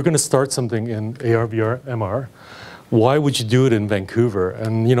 if you were going to start something in AR, VR, MR, why would you do it in Vancouver?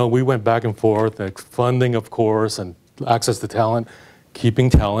 And you know, we went back and forth, like funding, of course, and access to talent. Keeping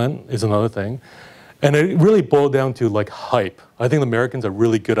talent is another thing. And it really boiled down to like hype. I think the Americans are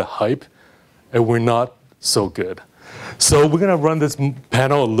really good at hype, and we're not so good. So we're gonna run this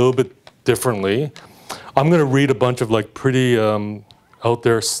panel a little bit differently. I'm gonna read a bunch of like pretty out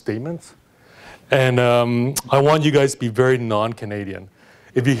there statements. And I want you guys to be very non-Canadian.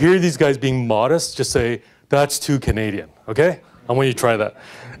 If you hear these guys being modest, just say, that's too Canadian, okay? I want you to try that.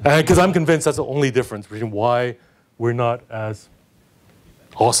 Because I'm convinced that's the only difference between why we're not as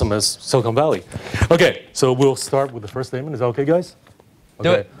awesome as Silicon Valley. Okay, so we'll start with the first statement. Is that okay, guys?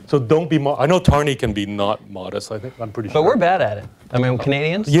 Do it. So don't be. I know Tarrnie can be not modest. I think I'm pretty sure. But we're bad at it. I mean,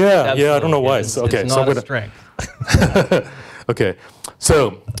 Canadians. Yeah, yeah. I don't know why. It's Okay, not so a strength. Okay,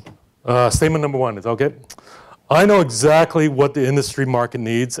 so statement number one is okay. I know exactly what the industry market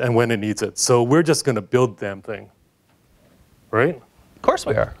needs and when it needs it. So we're just going to build the damn thing, right? Of course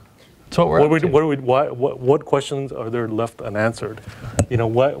we are. That's what we're up to. What questions are there left unanswered? You know,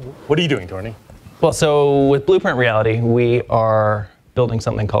 what are you doing, Tarrnie? Well, so with Blueprint Reality, we are building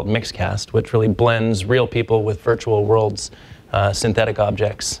something called Mixcast, which really blends real people with virtual worlds, synthetic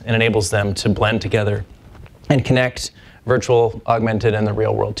objects, and enables them to blend together and connect virtual, augmented, and the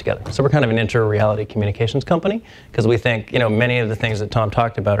real world together. So we're kind of an inter-reality communications company because we think, you know, many of the things that Tom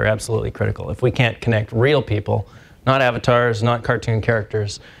talked about are absolutely critical. If we can't connect real people, not avatars, not cartoon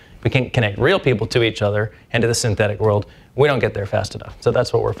characters, we can't connect real people to each other and to the synthetic world, we don't get there fast enough. So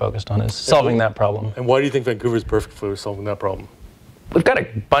that's what we're focused on, is solving that problem. And why do you think Vancouver is perfect for solving that problem? We've got a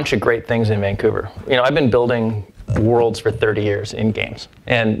bunch of great things in Vancouver. You know, I've been building worlds for 30 years in games,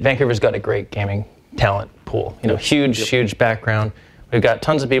 and Vancouver's got a great gaming talent pool. You know, huge background. We've got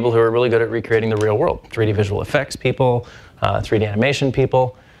tons of people who are really good at recreating the real world. 3D visual effects people, 3D animation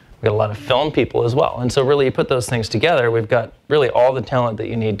people. We've got a lot of film people as well. And so really you put those things together, we've got really all the talent that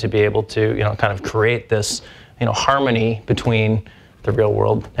you need to be able to, you know, kind of create this, you know, harmony between the real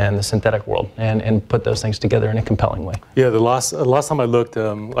world and the synthetic world, and put those things together in a compelling way. Yeah, the last time I looked,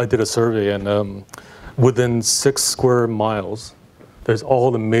 I did a survey, and within 6 square miles, there's all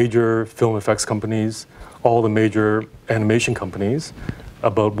the major film effects companies, all the major animation companies,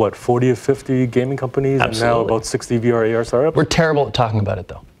 about what, 40 or 50 gaming companies, Absolutely. And now about 60 VR AR startups. We're terrible at talking about it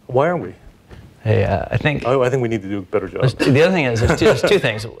though. Why aren't we? Hey, I think we need to do a better job. the other thing is there's two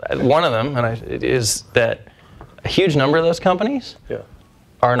things. One of them, is that a huge number of those companies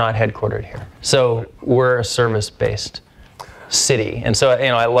are not headquartered here. So we're a service-based city, and so, you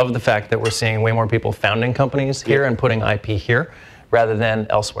know, I love the fact that we're seeing way more people founding companies here and putting IP here rather than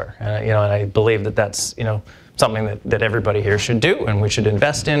elsewhere. You know, and I believe that that's, you know, something that everybody here should do, and we should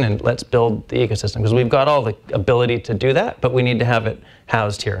invest in, and let's build the ecosystem, because we've got all the ability to do that, but we need to have it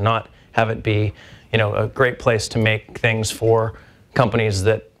housed here, not have it be, you know, a great place to make things for companies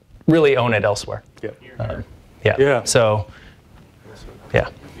that really own it elsewhere. Yeah. So, yeah.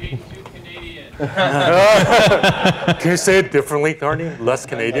 Can you say it differently, Tarrnie? Less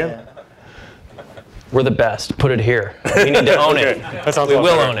Canadian? We're the best. Put it here. We need to own it. That sounds we will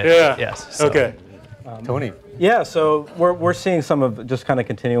better. own it. Yeah. Yes. So. Okay. Tony. Yeah, so we're seeing some of, just kind of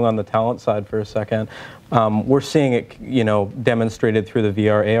continuing on the talent side for a second, we're seeing it, you know, demonstrated through the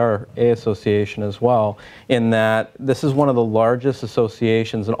VRARA Association as well, in that this is one of the largest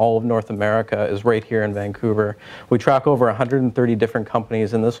associations in all of North America, is right here in Vancouver. We track over 130 different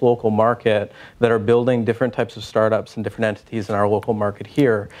companies in this local market that are building different types of startups and different entities in our local market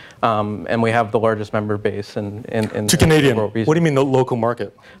here, and we have the largest member base in To Canadian, what do you mean the local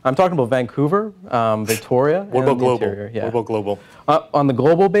market? I'm talking about Vancouver, Victoria. What about global? Yeah. What about global? On the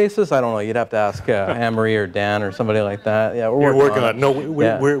global basis, I don't know. You'd have to ask Anne-Marie or Dan or somebody like that. Yeah, We're working on it. No,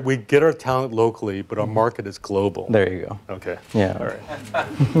 Yeah. we get our talent locally, but our market is global. There you go. Okay. Yeah. All right.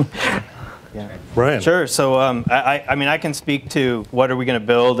 Brian. Sure. So I mean, I can speak to what are we going to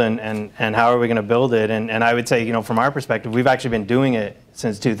build and how are we going to build it. And I would say, you know, from our perspective, we've actually been doing it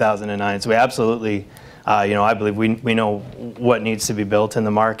since 2009. So we absolutely, you know, I believe we know what needs to be built in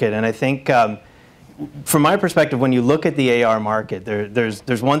the market. And I think from my perspective, when you look at the AR market,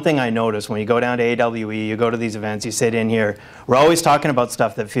 there's one thing I notice when you go down to AWE, you go to these events, you sit in here, we're always talking about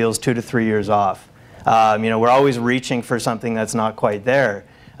stuff that feels 2 to 3 years off. You know, we're always reaching for something that's not quite there.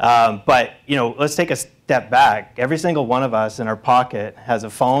 But, you know, let's take a step back. Every single one of us in our pocket has a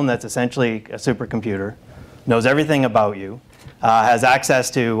phone that's essentially a supercomputer, knows everything about you, has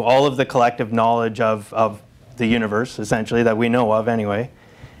access to all of the collective knowledge of the universe, essentially, that we know of anyway.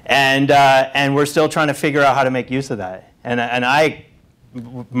 And we're still trying to figure out how to make use of that. And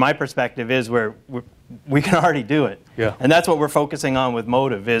my perspective is we can already do it. Yeah. And that's what we're focusing on with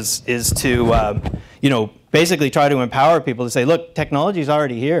Motive is to, you know, basically try to empower people to say, look, technology is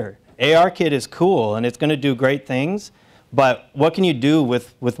already here. ARKit is cool and it's going to do great things, but what can you do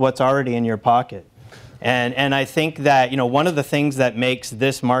with what's already in your pocket? And I think that, you know, one of the things that makes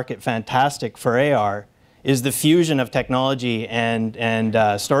this market fantastic for AR is the fusion of technology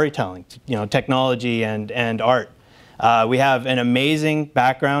and storytelling, you know, technology and art. We have an amazing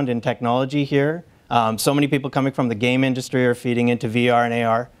background in technology here. So many people coming from the game industry are feeding into VR and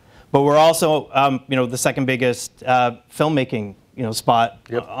AR. But we're also, you know, the second biggest filmmaking, you know, spot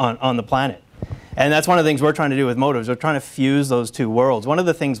on the planet. And that's one of the things we're trying to do with Motives. We're trying to fuse those two worlds. One of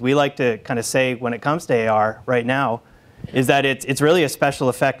the things we like to kind of say when it comes to AR right now is that it's really a special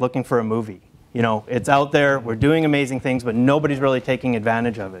effect looking for a movie. You know, it's out there, we're doing amazing things, but nobody's really taking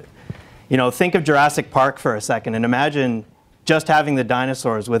advantage of it. You know, think of Jurassic Park for a second and imagine just having the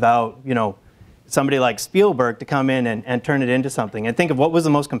dinosaurs without, you know, somebody like Spielberg to come in and turn it into something. And think of what was the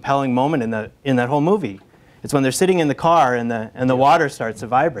most compelling moment in that whole movie. It's when they're sitting in the car and the water starts to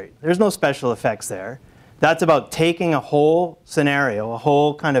vibrate. There's no special effects there. That's about taking a whole scenario, a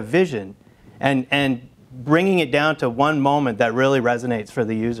whole kind of vision, and bringing it down to one moment that really resonates for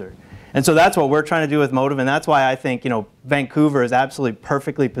the user. And so that's what we're trying to do with Motive, and that's why I think, you know, Vancouver is absolutely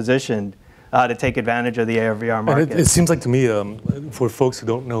perfectly positioned to take advantage of the AR/VR market. And it seems like to me, for folks who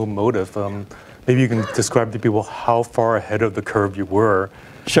don't know Motive, maybe you can describe to people how far ahead of the curve you were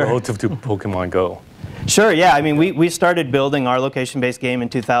relative to Pokemon Go. Sure, yeah. I mean, we started building our location-based game in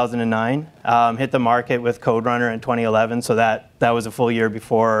 2009, hit the market with Code Runner in 2011, so that was a full year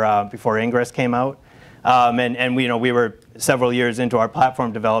before Ingress came out. And we, you know, we were several years into our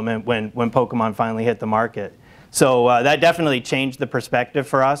platform development when Pokemon finally hit the market. So that definitely changed the perspective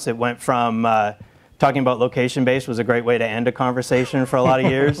for us. It went from talking about location-based was a great way to end a conversation for a lot of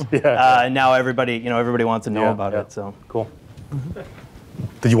years. And now everybody wants to know about it. So cool.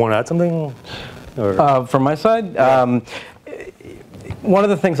 Did you want to add something? From my side, one of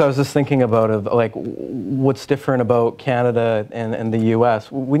the things I was just thinking about of like what's different about Canada and the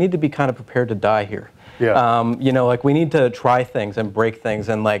U.S. We need to be kind of prepared to die here. Yeah. You know, like we need to try things and break things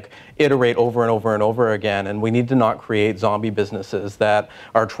and like iterate over and over and over again. And we need to not create zombie businesses that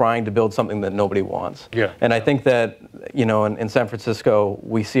are trying to build something that nobody wants. Yeah. And I think that, you know, in San Francisco,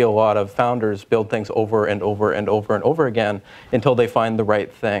 we see a lot of founders build things over and over and over and over again until they find the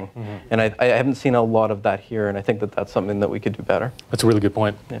right thing. Mm-hmm. And I haven't seen a lot of that here. And I think that that's something that we could do better. That's a really good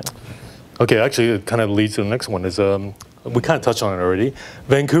point. Yeah. Okay, actually, it kind of leads to the next one. Is we kind of touched on it already.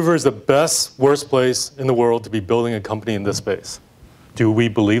 Vancouver is the worst place in the world to be building a company in this space. Do we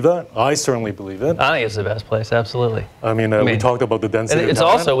believe that? I certainly believe it. I think it's the best place, absolutely. I mean, we talked about the density. It's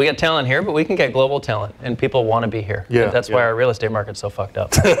also, we get talent here, but we can get global talent, and people want to be here. Yeah, and that's why our real estate market's so fucked up.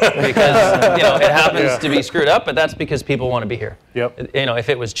 Because you know, it happens to be screwed up, but that's because people want to be here. Yep. You know, if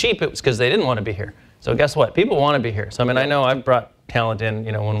it was cheap, it was because they didn't want to be here. So guess what? People want to be here. So I mean, I know I've brought talent in.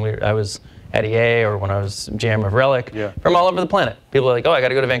 You know, when I was at EA or when I was GM of Relic, from all over the planet. People are like, oh, I got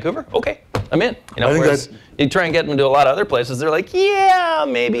to go to Vancouver? Okay, I'm in. You know, whereas you try and get them to a lot of other places, they're like, yeah,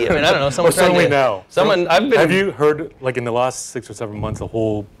 maybe. I mean, I don't know. Someone certainly now. Have you heard, like in the last 6 or 7 months, the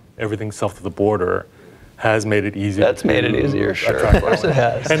whole everything south of the border has made it easier? That's made it easier, sure. Of course it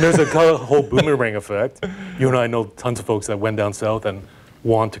has. And there's a whole boomerang effect. You and I know tons of folks that went down south and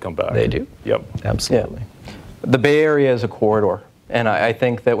want to come back. They do? Yep. Absolutely. Yeah. The Bay Area is a corridor. And I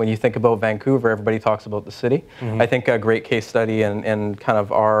think that when you think about Vancouver, everybody talks about the city. Mm-hmm. I think a great case study and kind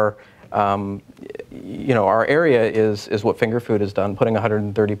of our, you know, our area is what Finger Food has done, putting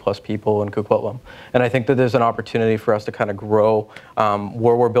 130 plus people in Coquitlam. And I think that there's an opportunity for us to kind of grow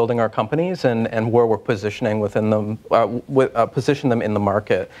where we're building our companies and where we're positioning within them, position them in the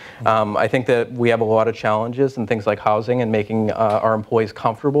market. I think that we have a lot of challenges in things like housing and making our employees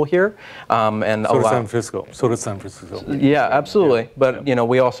comfortable here. And so does San Francisco. So does San Francisco. Yeah, absolutely. Yeah. But you know,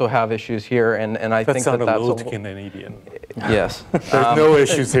 we also have issues here, and I think that's a little Canadian. Yes. There's no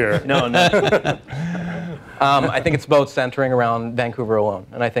issues here. No. I think it's about centering around Vancouver alone.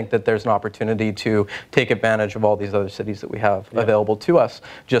 And I think that there's an opportunity to take advantage of all these other cities that we have available to us,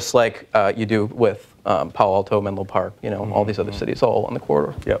 just like you do with Palo Alto, Menlo Park, you know, all these other cities all on the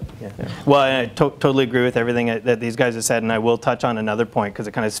corridor. Yep. Yeah. Well, I totally agree with everything that these guys have said, and I will touch on another point because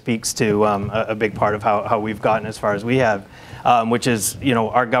it kind of speaks to a big part of how we've gotten as far as we have. Which is, you know,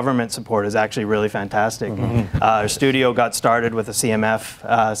 our government support is actually really fantastic. Mm-hmm. Our studio got started with a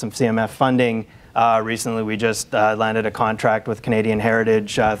CMF, some CMF funding. Recently, we just landed a contract with Canadian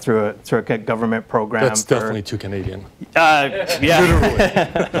Heritage through a government program. That's definitely too Canadian. Yeah,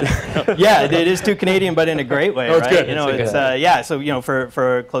 yeah, it is too Canadian, but in a great way, right? Good. You know, it's yeah. So you know,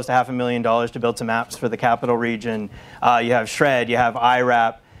 for close to $500,000 to build some apps for the capital region, you have Shred, you have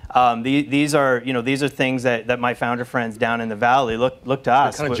IRAP. These are things that my founder friends down in the valley look to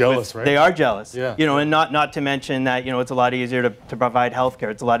us. They're kind of jealous, right? They are jealous. Yeah. You know, and not to mention that, you know, it's a lot easier to provide healthcare.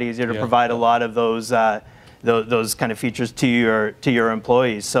 It's a lot easier to provide a lot of those kind of features to your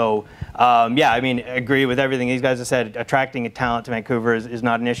employees. So yeah, I mean, agree with everything these guys have said. Attracting a talent to Vancouver is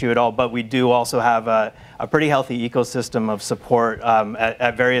not an issue at all. But we do also have a pretty healthy ecosystem of support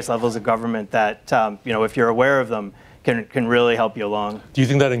at various levels of government that you know, if you're aware of them, can really help you along. Do you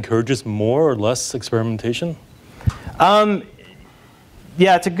think that encourages more or less experimentation?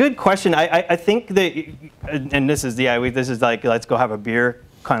 Yeah, it's a good question. I think that, and this is like let's go have a beer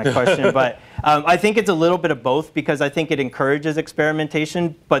kind of question, but I think it's a little bit of both because I think it encourages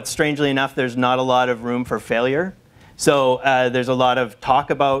experimentation, but strangely enough, there's not a lot of room for failure. So there's a lot of talk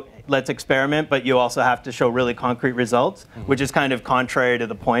about let's experiment, but you also have to show really concrete results, which is kind of contrary to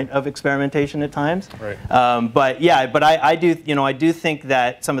the point of experimentation at times. Right. But yeah, but I do think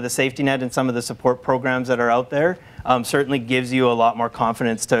that some of the safety net and some of the support programs that are out there certainly gives you a lot more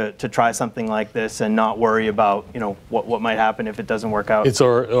confidence to try something like this and not worry about what might happen if it doesn't work out. It's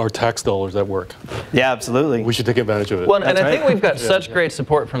our tax dollars at work. Yeah, absolutely. We should take advantage of it. Well, and I think we've got such great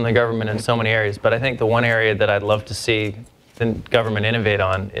support from the government in so many areas, but I think the one area that I'd love to see the government innovate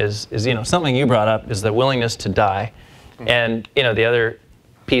on is something you brought up, is the willingness to die. And the other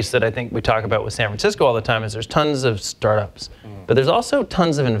piece that I think we talk about with San Francisco all the time is there's tons of startups, but there's also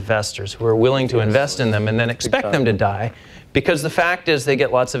tons of investors who are willing to invest in them and then expect them to die, because the fact is they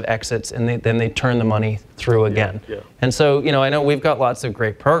get lots of exits and then they turn the money through again. And so I know we've got lots of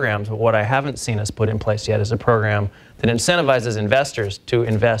great programs, but what I haven't seen us put in place yet is a program that incentivizes investors to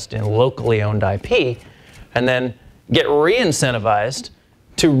invest in locally owned IP and then get re-incentivized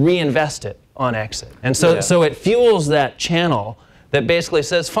to reinvest it on exit. And so it fuels that channel that basically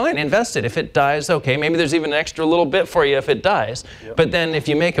says, fine, invest it. If it dies, okay, maybe there's even an extra little bit for you if it dies. But then if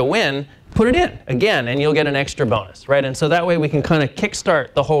you make a win, put it in again and you'll get an extra bonus, right? And so that way we can kind of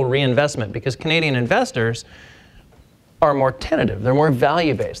kickstart the whole reinvestment, because Canadian investors are more tentative. They're more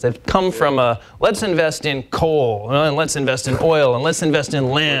value-based. They've come from let's invest in coal, and let's invest in oil, and let's invest in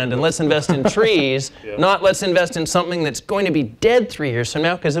land, and let's invest in trees, not let's invest in something that's going to be dead 3 years from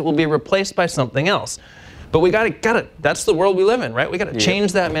now because it will be replaced by something else. But we gotta, that's the world we live in, right? We gotta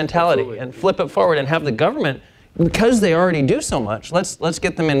change that mentality and flip it forward and have the government, because they already do so much, let's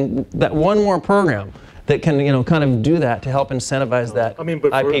get them in that one more program that can, kind of do that to help incentivize that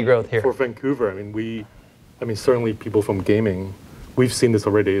IP growth here. For Vancouver, certainly people from gaming, we've seen this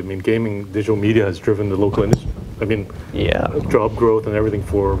already. Gaming, digital media has driven the local industry. Job growth and everything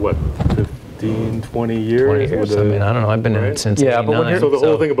for what, 15, 20 years? 20 years. I don't know. I've been in it since 89. So the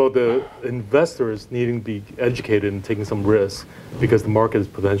whole thing about the investors needing to be educated and taking some risks because the market is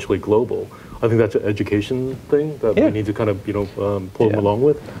potentially global, I think that's an education thing that we need to kind of, pull them along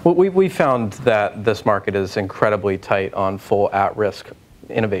with. Well, we found that this market is incredibly tight on full at-risk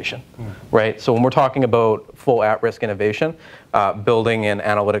innovation, right? So when we're talking about full at-risk innovation, building an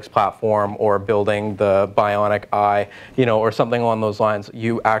analytics platform or building the bionic eye, or something along those lines,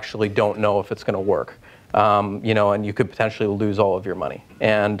 you actually don't know if it's going to work. And you could potentially lose all of your money.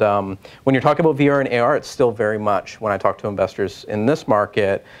 And when you're talking about VR and AR, it's still very much, when I talk to investors in this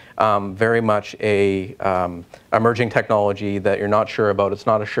market, very much a emerging technology that you're not sure about. It's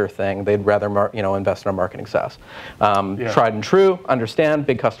not a sure thing. They'd rather invest in a marketing SaaS. Tried and true, understand,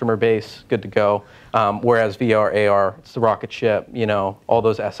 big customer base, good to go. Whereas VR, AR, it's the rocket ship, all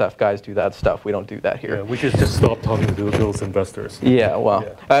those SF guys do that stuff. We don't do that here. Yeah, we should just stop talking to those investors. Yeah, well,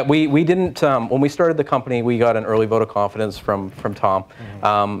 we didn't, when we started the company, we got an early vote of confidence from Tom,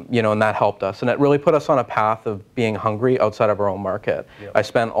 and that helped us. And it really put us on a path of being hungry outside of our own market. I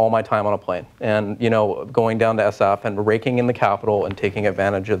spent all my time on a plane and, going down to SF and raking in the capital and taking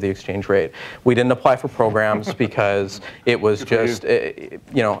advantage of the exchange rate. We didn't apply for programs because it was just,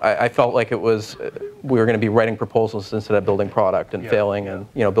 I felt like it was, we were going to be writing proposals instead of building product and failing and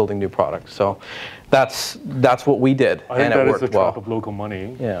building new products. So that's what we did. I think and that it is the worked well. trap of local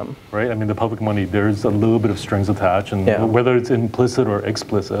money. Yeah. Right. The public money. There's a little bit of strings attached, and whether it's implicit or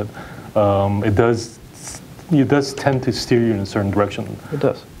explicit, it does tend to steer you in a certain direction. It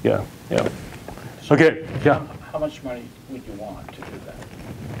does. Yeah. Okay. Yeah. How much money would you want to do that?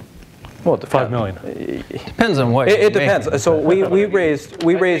 Well, $5 million. Depends on what. It depends. So we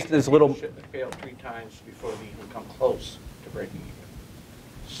raised as little. Ship that failed 3 times before they even come close to breaking even.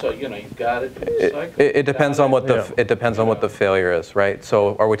 So you've got to do the cycle. It depends on what the failure is, right?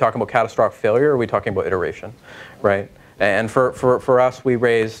 So are we talking about catastrophic failure, or are we talking about iteration, right? And for us, we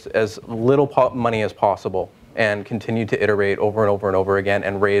raised as little money as possible and continued to iterate over and over and over again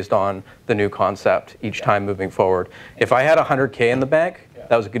and raised on the new concept each time moving forward. If I had $100K in the bank,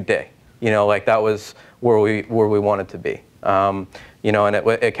 that was a good day. That was where we wanted to be. And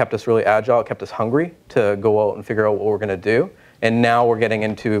it kept us really agile. It kept us hungry to go out and figure out what we're going to do. And now we're getting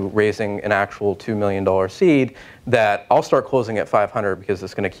into raising an actual $2 million seed that I'll start closing at 500 because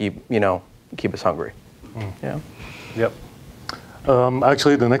it's going to keep us hungry. Yeah. Yep.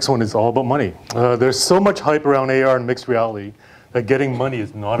 Actually, the next one is all about money. There's so much hype around AR and mixed reality that getting money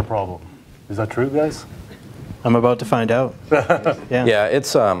is not a problem. Is that true, guys? I'm about to find out. Yeah,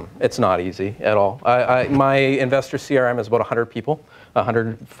 it's not easy at all. My investor CRM is about 100 people,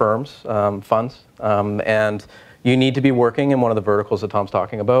 100 firms, funds, and You need to be working in one of the verticals that Tom's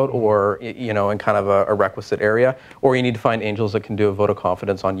talking about, or in kind of a requisite area, or you need to find angels that can do a vote of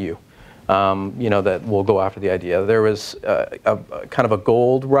confidence on you. That will go after the idea. There was a kind of a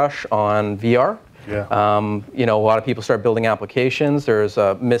gold rush on VR. Yeah. A lot of people start building applications. There's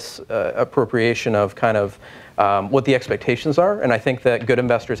a misappropriation of kind of what the expectations are, and I think that good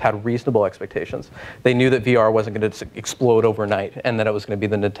investors had reasonable expectations. They knew that VR wasn't going to explode overnight, and that it was going to be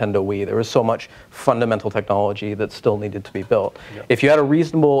the Nintendo Wii. There was so much fundamental technology that still needed to be built. Yep. If you had a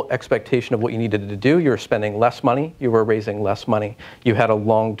reasonable expectation of what you needed to do, you were spending less money, you were raising less money, you had a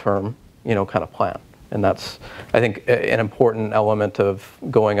long-term, kind of plan. And that's, I think, an important element of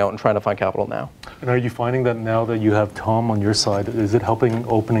going out and trying to find capital now. And are you finding that now that you have Tom on your side, is it helping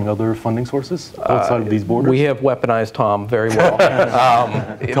opening other funding sources outside of these borders? We have weaponized Tom very well. Tom,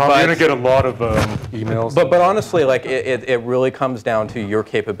 you're going to get a lot of emails. But honestly, like it really comes down to your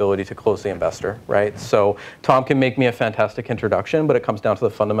capability to close the investor, right? So Tom can make me a fantastic introduction, but it comes down to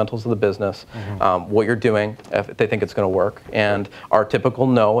the fundamentals of the business, what you're doing, if they think it's going to work, and our typical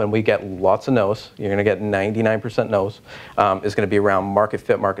no, and we get lots of no's. You're going to get 99% no's, is going to be around market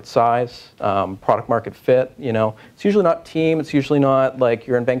fit, market size, product market fit. It's usually not team. It's usually not like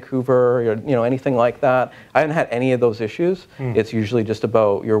you're in Vancouver, or, anything like that. I haven't had any of those issues. It's usually just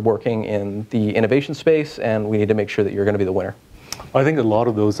about you're working in the innovation space, and we need to make sure that you're going to be the winner. I think a lot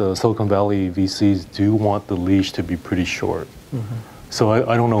of those Silicon Valley VCs do want the leash to be pretty short. So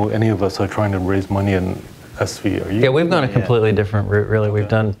I don't know any of us are trying to raise money in SV. Are you? Yeah, we've gone a completely different route, really. We've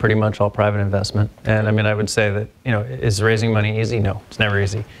done pretty much all private investment. And I mean, I would say that, is raising money easy? No, it's never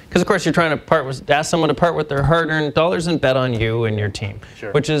easy. Because of course you're trying to ask someone to part with their hard-earned dollars and bet on you and your team,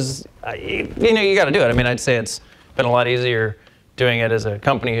 which is, you got to do it. I mean, I'd say it's been a lot easier doing it as a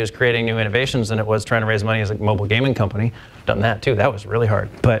company who's creating new innovations than it was trying to raise money as a mobile gaming company. Done that too. That was really hard.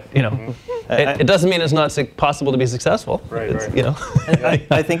 But, it doesn't mean it's not possible to be successful. Right.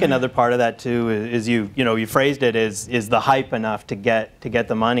 I think another part of that too is you phrased it is the hype enough to get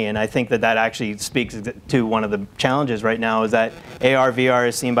the money, and I think that actually speaks to one of the challenges right now is that AR VR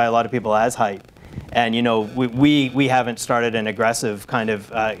is seen by a lot of people as hype. And we haven't started an aggressive kind of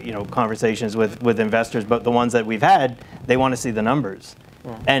conversations with investors, but the ones that we've had, they want to see the numbers.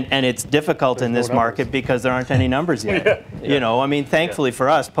 And it's difficult in this market because there aren't any numbers yet. I mean, thankfully for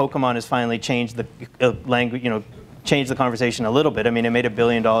us, Pokemon has finally changed the language, changed the conversation a little bit. I mean, it made $1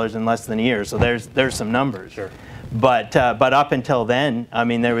 billion in less than a year, so there's some numbers. Sure. But up until then, I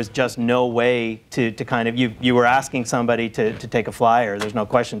mean, there was just no way to kind of you were asking somebody to take a flyer. There's no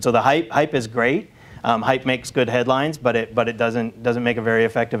question. So the hype is great. Hype makes good headlines, but it doesn't make a very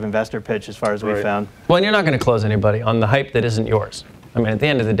effective investor pitch as far as we've found. Well, and you're not going to close anybody on the hype that isn't yours. I mean, at the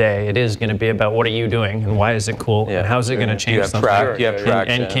end of the day, it is going to be about what are you doing and why is it cool and how is it going to change something.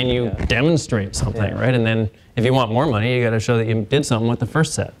 And can you demonstrate something, right? And then if you want more money, you got to show that you did something with the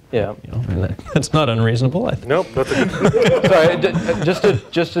first set. Yeah. And that's not unreasonable, I think. Nope. That's a good Sorry,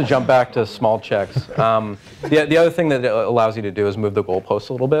 just to jump back to small checks. The other thing that it allows you to do is move the goalposts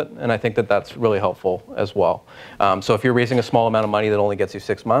a little bit, and I think that that's really helpful as well. So if you're raising a small amount of money that only gets you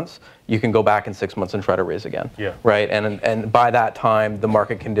 6 months, you can go back in 6 months and try to raise again. Yeah. Right. And by that time, the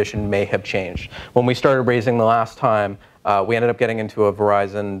market condition may have changed. When we started raising the last time, we ended up getting into a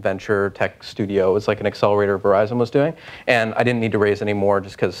Verizon venture tech studio. It was like an accelerator Verizon was doing. And I didn't need to raise any more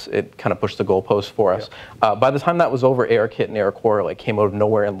just because it kind of pushed the goalposts for us. By the time that was over, ARKit and ARCore came out of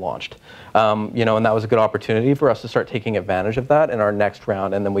nowhere and launched. And that was a good opportunity for us to start taking advantage of that in our next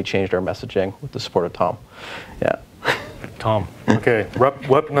round. And then we changed our messaging with the support of Tom. Yeah. Tom. Okay.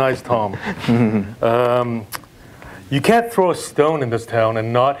 Weaponize Tom. You can't throw a stone in this town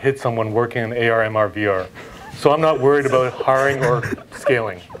and not hit someone working in AR, MR, VR. So I'm not worried about hiring or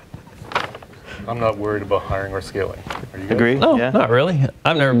scaling. I'm not worried about hiring or scaling. Are you guys? Agree? No, not really.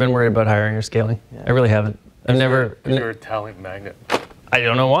 I've never been worried about hiring or scaling. I really haven't. I've never. You're a talent magnet. I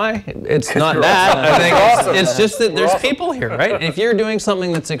don't know why. It's not that. I think it's just that there's people here, right? And if you're doing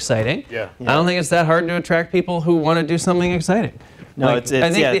something that's exciting, I don't think it's that hard to attract people who want to do something exciting. No, I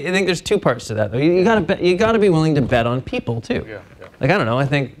think there's two parts to that though. You gotta be willing to bet on people too. Like I don't know. I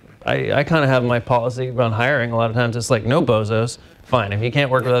think I kind of have my policy around hiring. A lot of times it's like no bozos. Fine. If you can't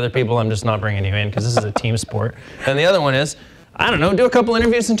work with other people, I'm just not bringing you in because this is a team sport. And the other one is, I don't know, do a couple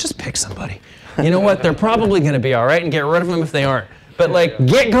interviews and just pick somebody. You know what? They're probably going to be all right, and get rid of them if they aren't. But like,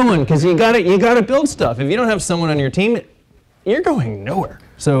 get going because you gotta build stuff. If you don't have someone on your team, you're going nowhere.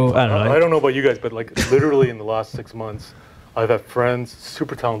 So I don't know. I don't know about you guys, but like literally in the last 6 months, I've had friends,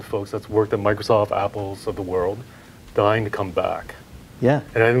 super talented folks that's worked at Microsoft, Apples of the world, dying to come back. Yeah.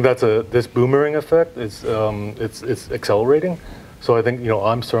 And I think that's this boomerang effect is it's accelerating. So I think,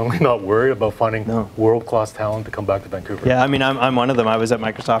 I'm certainly not worried about finding world-class talent to come back to Vancouver. Yeah, I mean, I'm one of them. I was at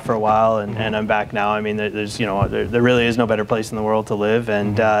Microsoft for a while, and I'm back now. I mean, there's, there really is no better place in the world to live.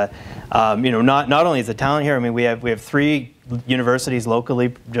 And, not only is the talent here, I mean, we have 3 universities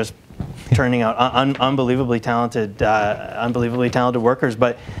locally just turning out unbelievably talented workers.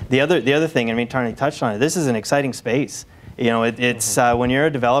 But the other thing, I mean, Tarrnie touched on it, this is an exciting space. It's when you're a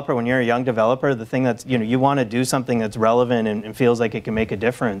developer, when you're a young developer, the thing that's, you want to do something that's relevant and feels like it can make a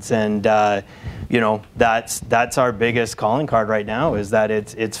difference. And, that's our biggest calling card right now, is that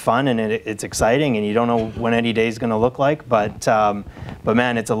it's fun and it's exciting, and you don't know when any day is going to look like. But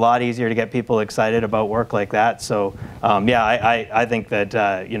man, it's a lot easier to get people excited about work like that. So I think that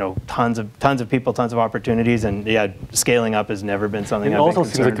tons of people, tons of opportunities, and scaling up has never been something. It also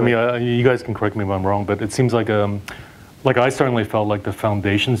seems like to me, you guys can correct me if I'm wrong, but it seems like I certainly felt like the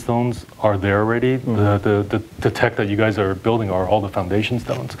foundation stones are there already. The tech that you guys are building are all the foundation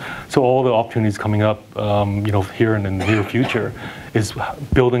stones. So all the opportunities coming up, here and in the near future, is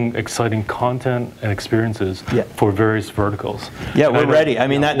building exciting content and experiences for various verticals. Yeah, we're ready. I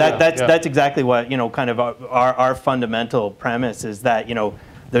mean, that's exactly what kind of our fundamental premise is that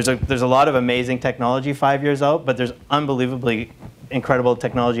there's a lot of amazing technology 5 years out, but there's unbelievably incredible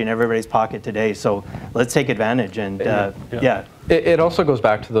technology in everybody's pocket today. So let's take advantage. And It also goes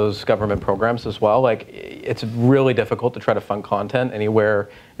back to those government programs as well. Like, it's really difficult to try to fund content anywhere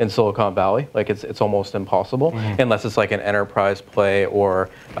in Silicon Valley. Like, it's almost impossible unless it's like an enterprise play or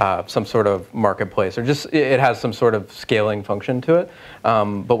some sort of marketplace, or just it has some sort of scaling function to it.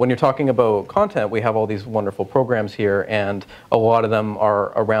 But when you're talking about content, we have all these wonderful programs here, and a lot of them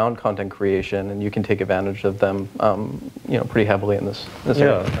are around content creation, and you can take advantage of them, pretty heavily in this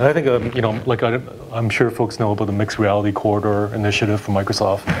area. And I think, I'm sure folks know about the mixed reality corridor initiative from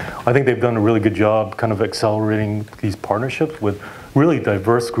Microsoft. I think they've done a really good job kind of accelerating these partnerships with really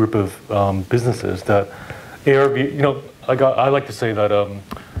diverse group of businesses that I like to say that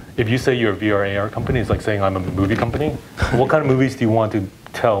if you say you're a VR AR company, it's like saying I'm a movie company. What kind of movies do you want to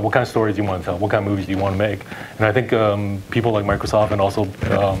tell? What kind of stories do you want to tell? What kind of movies do you want to make? And I think people like Microsoft and also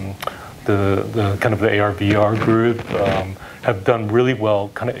the kind of the AR VR group have done really well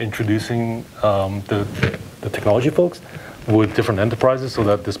kind of introducing the technology folks with different enterprises, so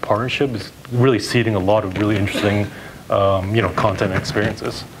that this partnership is really seeding a lot of really interesting content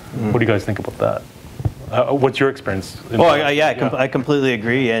experiences. What do you guys think about that? What's your experience? I completely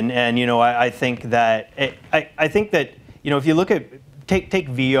agree, and I think that if you look at take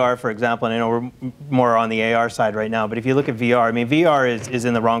VR for example, and I know we're more on the AR side right now, but if you look at VR, I mean, VR is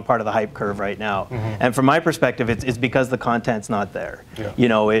in the wrong part of the hype curve right now, and from my perspective, it's because the content's not there.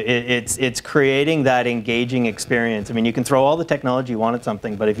 It's creating that engaging experience. I mean, you can throw all the technology you want at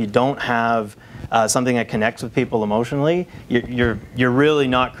something, but if you don't have something that connects with people emotionally, you're really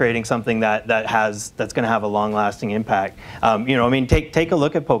not creating something that's going to have a long-lasting impact. I mean, take a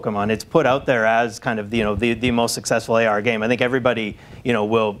look at Pokemon. It's put out there as kind of the most successful AR game. I think everybody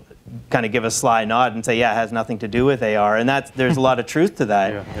will kind of give a sly nod and say, yeah, it has nothing to do with AR, and there's a lot of truth to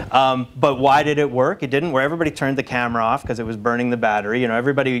that. But why did it work? It didn't. Where everybody turned the camera off because it was burning the battery.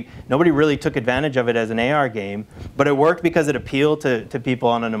 Nobody really took advantage of it as an AR game, but it worked because it appealed to people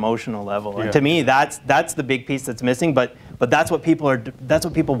on an emotional level. And to me, that's the big piece that's missing. But that's what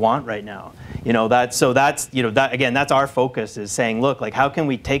people want right now. That's our focus, is saying, look, like, how can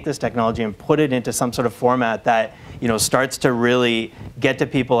we take this technology and put it into some sort of format that starts to really get to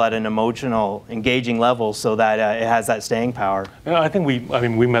people at an emotional, engaging level, so that it has that staying power. Yeah, I think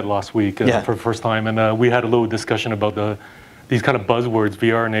we met last week for the first time, and we had a little discussion about these kind of buzzwords,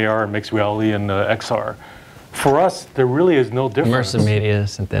 VR and AR, mixed reality, and XR. For us, there really is no difference. Immersive media,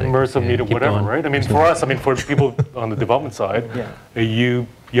 synthetic. Immersive media, whatever, going. Right? I mean, for us, for people on the development side, you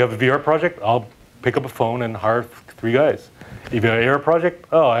have a VR project, I'll pick up a phone and hire 3 guys. If you have an AR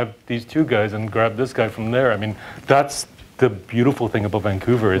project, I have these 2 guys and grab this guy from there. I mean, that's the beautiful thing about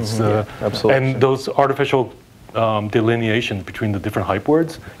Vancouver. It's absolutely. And those artificial delineations between the different hype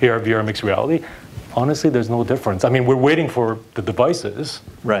words, AR, VR, mixed reality. Honestly, there's no difference. I mean, we're waiting for the devices,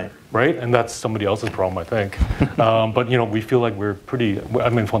 right? And that's somebody else's problem, I think. But we feel like we're pretty. I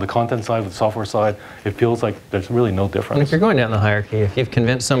mean, from the content side, the software side, it feels like there's really no difference. And if you're going down the hierarchy, if you've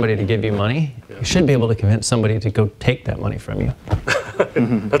convinced somebody to give you money, you should be able to convince somebody to go take that money from you.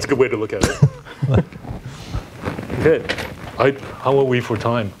 That's a good way to look at it. Good. How are we for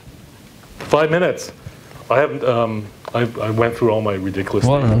time? 5 minutes. I haven't. I went through all my ridiculous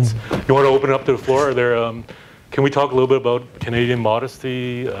statements. You want to open it up to the floor? Are there? Can we talk a little bit about Canadian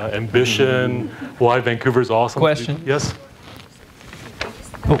modesty, ambition, why Vancouver's awesome? Question. Yes.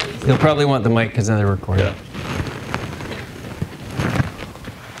 Oh, you'll probably want the mic because then they're recording.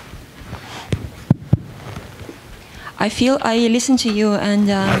 I feel I listen to you, and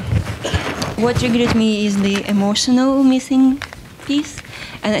what triggered me is the emotional missing piece.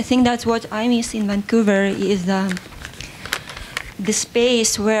 And I think that's what I miss in Vancouver is the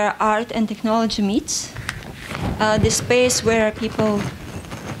space where art and technology meets, the space where people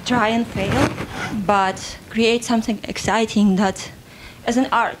try and fail, but create something exciting that, as an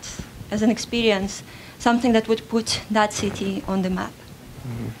art, as an experience, something that would put that city on the map.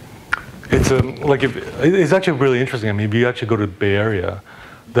 It's it's actually really interesting. I mean, if you actually go to the Bay Area,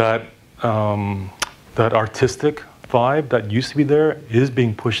 that that artistic vibe that used to be there is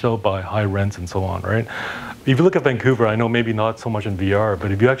being pushed out by high rents and so on, right? If you look at Vancouver, I know maybe not so much in VR,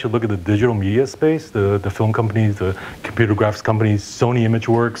 but if you actually look at the digital media space, the film companies, the computer graphics companies, Sony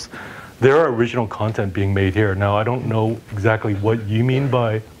ImageWorks, there are original content being made here. Now, I don't know exactly what you mean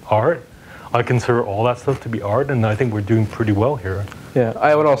by art. I consider all that stuff to be art, and I think we're doing pretty well here. Yeah,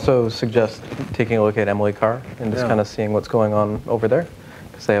 I would also suggest taking a look at Emily Carr and just kind of seeing what's going on over there,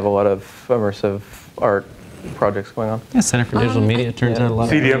 because they have a lot of immersive art projects going on. Yeah, Center for Digital Media turns out a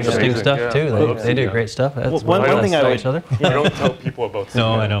lot of interesting stuff too. They do great stuff. That's one thing I would I don't tell people about.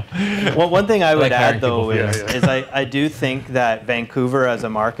 No, I know. Well, one thing I would add though people. is I do think that Vancouver as a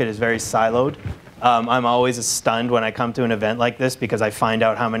market is very siloed. I'm always stunned when I come to an event like this because I find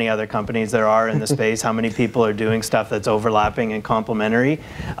out how many other companies there are in the space, how many people are doing stuff that's overlapping and complementary.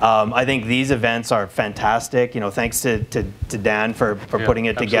 I think these events are fantastic. You know, thanks to Dan for putting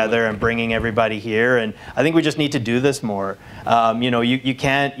it together and bringing everybody here. And I think we just need to do this more. You know, you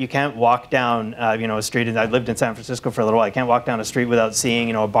can't walk down you know, a street. And I lived in San Francisco for a little while. I can't walk down a street without seeing,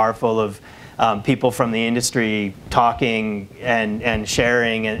 you know, a bar full of people from the industry talking and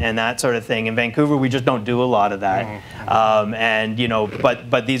sharing and that sort of thing. In Vancouver, we just don't do a lot of that. And you know,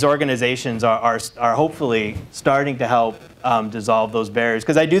 but these organizations are hopefully starting to help dissolve those barriers.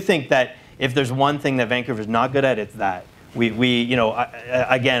 Because I do think that if there's one thing that Vancouver's not good at, it's that. We you know,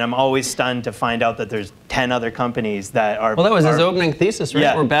 again, I'm always stunned to find out that there's 10 other companies that are. Well, that was his opening thesis, right?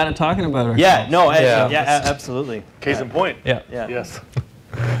 Yeah. We're bad at talking about ourselves. Yeah, no, yeah, absolutely. Case in point. Yeah. Yes.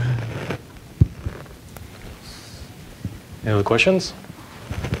 Any other questions?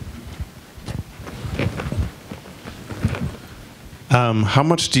 How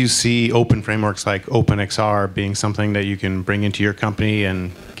much do you see open frameworks like OpenXR being something that you can bring into your company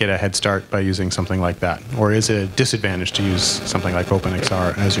and get a head start by using something like that? Or is it a disadvantage to use something like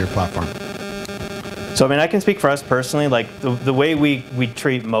OpenXR as your platform? So I mean, I can speak for us personally. Like the way we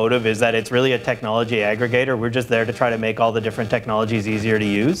treat Motive is that it's really a technology aggregator. We're just there to try to make all the different technologies easier to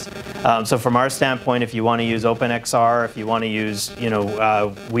use. So from our standpoint, if you want to use OpenXR, if you want to use, you know,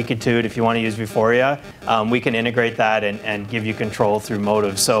 Wikitude, if you want to use Vuforia, we can integrate that and give you control through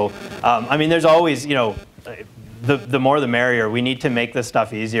Motive. So I mean, there's always, you know, the more the merrier. We need to make this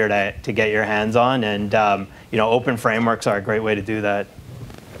stuff easier to get your hands on, and you know, open frameworks are a great way to do that.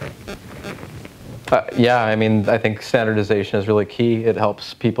 Yeah, I mean, I think standardization is really key. It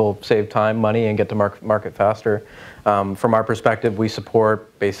helps people save time, money, and get to market faster. From our perspective, we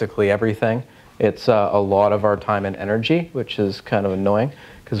support basically everything. It's a lot of our time and energy, which is kind of annoying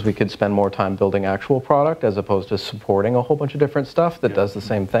because we could spend more time building actual product as opposed to supporting a whole bunch of different stuff that does the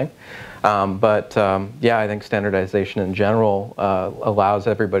same thing. Yeah, I think standardization in general allows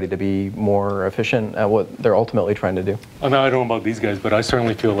everybody to be more efficient at what they're ultimately trying to do. I mean, I don't know about these guys, but I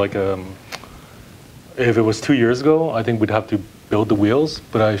certainly feel like if it was 2 years ago, I think we'd have to build the wheels,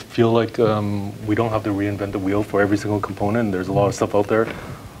 but I feel like we don't have to reinvent the wheel for every single component. There's a lot of stuff out there.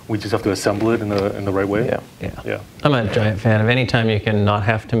 We just have to assemble it in the right way. Yeah. I'm a giant fan of any time you can not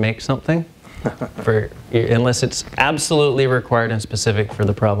have to make something, unless it's absolutely required and specific for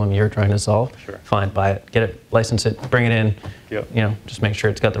the problem you're trying to solve. Sure. Fine, buy it, get it, license it, bring it in. Yep. You know, just make sure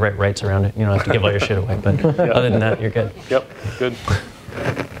it's got the right rights around it. You don't have to give all your shit away, but other than that, you're good. Yep, good.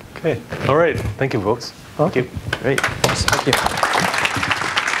 Okay, all right. Thank you, folks. Thank you. Great. Thank you.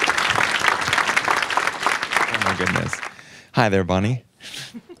 Oh my goodness. Hi there, Bonnie.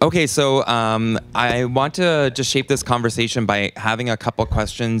 Okay, so I want to just shape this conversation by having a couple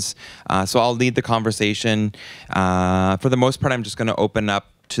questions. So I'll lead the conversation. For the most part, I'm just going to open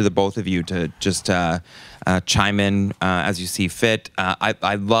up to the both of you to just chime in as you see fit.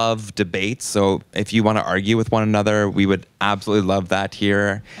 I love debates, so if you want to argue with one another, we would absolutely love that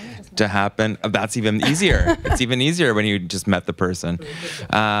here to happen. That's even easier. It's even easier when you just met the person.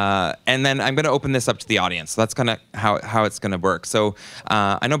 And then I'm going to open this up to the audience. So that's kind of how it's going to work. So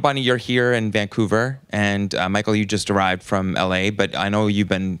I know, Bonnie, you're here in Vancouver, and Michael, you just arrived from LA, but I know you've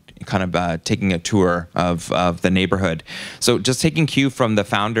been kind of taking a tour of the neighborhood. So just taking cue from the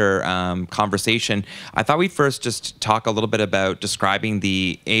founder conversation, I thought thought we'd first just talk a little bit about describing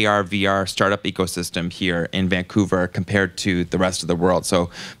the AR, VR startup ecosystem here in Vancouver compared to the rest of the world. So,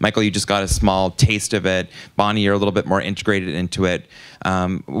 Michael, you just got a small taste of it. Bonnie, you're a little bit more integrated into it.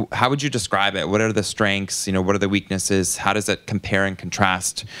 How would you describe it? What are the strengths? What are the weaknesses? How does it compare and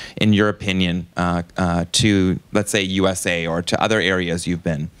contrast, in your opinion, to, let's say, USA or to other areas you've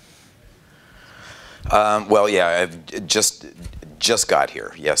been? Well, yeah, I've just got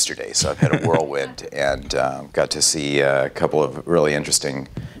here yesterday, so I've had a whirlwind and got to see a couple of really interesting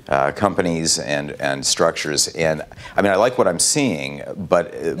companies and structures. And I mean, I like what I'm seeing,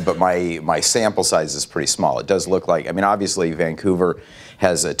 but my sample size is pretty small. It does look like, I mean, obviously Vancouver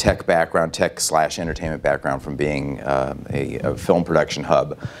has a tech background, tech/entertainment background from being a film production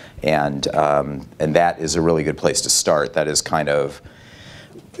hub, and that is a really good place to start. That is kind of,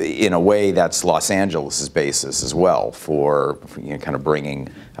 in a way, that's Los Angeles' basis as well for kind of bringing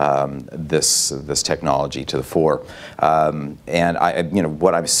this technology to the fore. And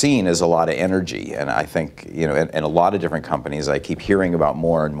what I've seen is a lot of energy, and I think in a lot of different companies, I keep hearing about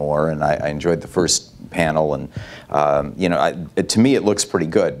more and more. And I enjoyed the first panel, and to me it looks pretty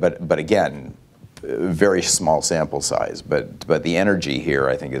good. But again, very small sample size. But the energy here,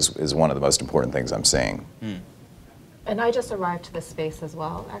 I think, is one of the most important things I'm seeing. And I just arrived to this space as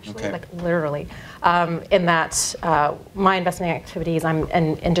well, actually, like literally, in that my investment activities, I'm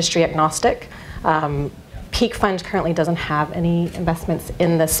an industry agnostic. Pique Fund currently doesn't have any investments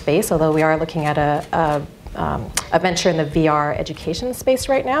in this space, although we are looking at a venture in the VR education space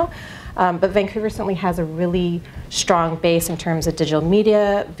right now. But Vancouver certainly has a really strong base in terms of digital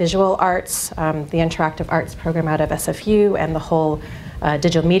media, visual arts, the interactive arts program out of SFU, and the whole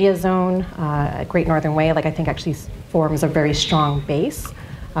digital media zone, Great Northern Way, I think actually forms a very strong base. So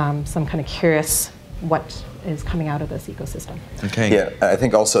I'm kind of curious what is coming out of this ecosystem. Okay. Yeah, I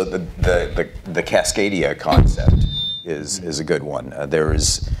think also the Cascadia concept is a good one.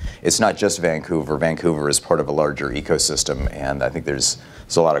 It's not just Vancouver. Vancouver is part of a larger ecosystem, and I think there's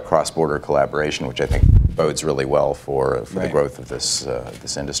a lot of cross-border collaboration, which I think bodes really well for the growth of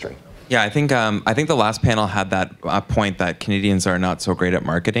this industry. Yeah, I think the last panel had that point that Canadians are not so great at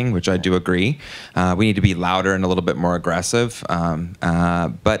marketing, which I do agree. We need to be louder and a little bit more aggressive.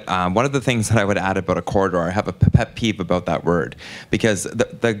 But one of the things that I would add about a corridor, I have a pet peeve about that word, because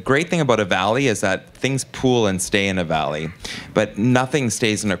the great thing about a valley is that things pool and stay in a valley, but nothing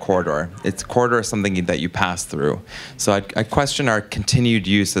stays in a corridor. It's corridor is something that you pass through. So I question our continued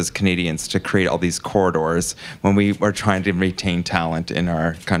use as Canadians to create all these corridors when we are trying to retain talent in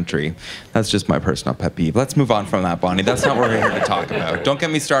our country. That's just my personal pet peeve. Let's move on from that, Bonnie. That's not what we're here to talk about. Don't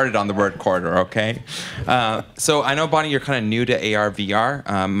get me started on the word corridor, okay? So I know, Bonnie, you're kind of new to AR,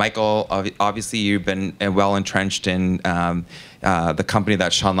 VR. Michael, obviously you've been well entrenched in the company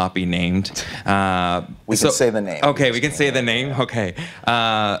that shall not be named. We can say the name. Okay, we can say the name. Okay,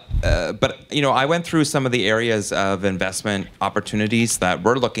 but I went through some of the areas of investment opportunities that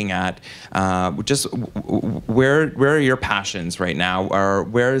we're looking at. Just where are your passions right now, or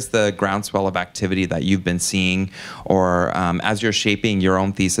where is the groundswell of activity that you've been seeing, or as you're shaping your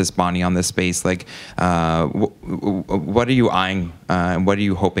own thesis, Bonnie, on this space, what are you eyeing, and what are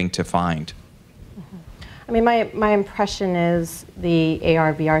you hoping to find? I mean, my impression is the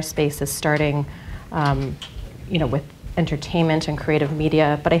AR, VR space is starting, with entertainment and creative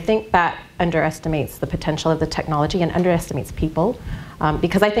media, but I think that underestimates the potential of the technology and underestimates people,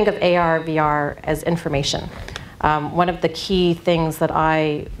 because I think of AR, VR as information. One of the key things that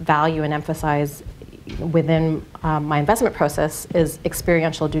I value and emphasize within my investment process is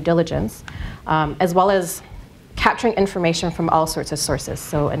experiential due diligence, as well as capturing information from all sorts of sources.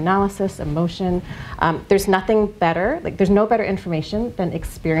 So analysis, emotion. There's nothing better, there's no better information than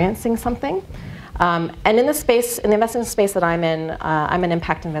experiencing something. And in the space, in the investment space that I'm in, I'm an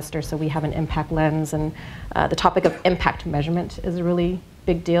impact investor, so we have an impact lens, and the topic of impact measurement is a really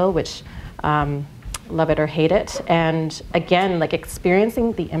big deal, which love it or hate it. And again,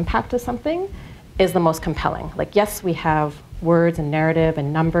 experiencing the impact of something is the most compelling. Yes, we have words and narrative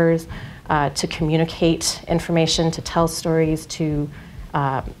and numbers to communicate information, to tell stories, to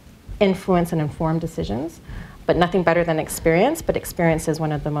influence and inform decisions, but nothing better than experience. But experience is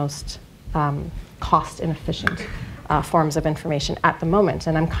one of the most cost inefficient forms of information at the moment.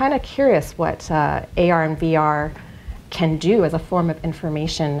 And I'm kind of curious what AR and VR can do as a form of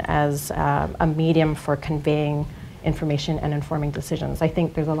information, as a medium for conveying information and informing decisions. I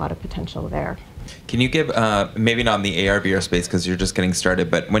think there's a lot of potential there. Can you give, maybe not in the AR, VR space because you're just getting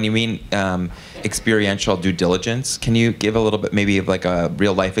started, but when you mean experiential due diligence, can you give a little bit maybe of a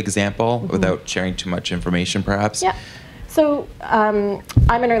real life example without sharing too much information perhaps? Yeah. So I'm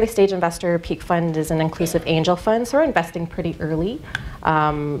an early stage investor. Pique Fund is an inclusive angel fund, so we're investing pretty early.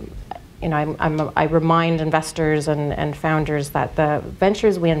 You know, I remind investors and founders that the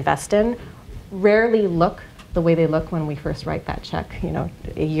ventures we invest in rarely look the way they look when we first write that check, you know,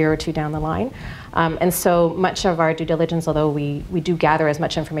 a year or two down the line. And so much of our due diligence, although we do gather as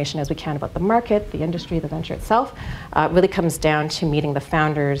much information as we can about the market, the industry, the venture itself, really comes down to meeting the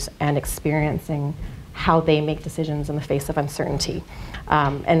founders and experiencing how they make decisions in the face of uncertainty.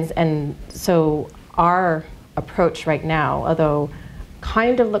 And so our approach right now, although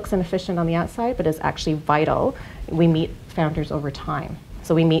kind of looks inefficient on the outside, but is actually vital, we meet founders over time.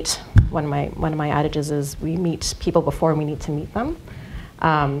 So we meet, one of my adages is we meet people before we need to meet them.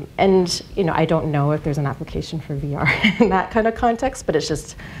 And you know, I don't know if there's an application for VR in that kind of context, but it's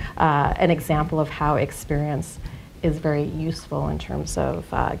just an example of how experience is very useful in terms of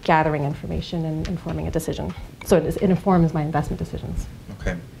gathering information and informing a decision. So it informs my investment decisions.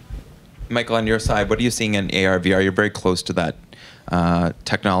 Okay. Michael, on your side, what are you seeing in AR, VR? You're very close to that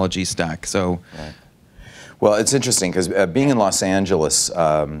technology stack. So. Right. Well, it's interesting because being in Los Angeles,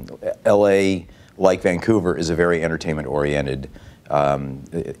 LA, like Vancouver, is a very entertainment-oriented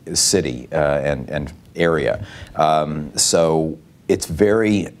city and area. So it's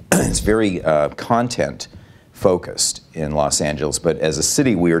very content focused in Los Angeles, but as a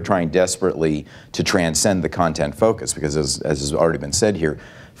city we are trying desperately to transcend the content focus because as has already been said here,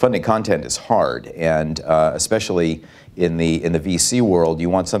 funding content is hard, and especially in the VC world,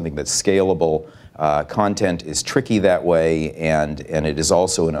 you want something that's scalable. Content is tricky that way, and it is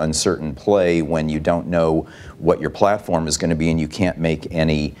also an uncertain play when you don't know what your platform is going to be and you can't make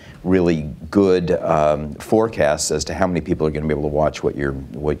any really good forecasts as to how many people are going to be able to watch what you're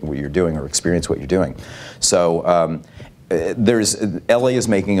doing or experience what you're doing. So LA is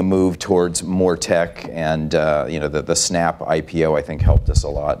making a move towards more tech, and you know, the Snap IPO I think helped us a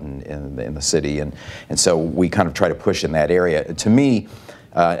lot in the city, and so we kind of try to push in that area. To me,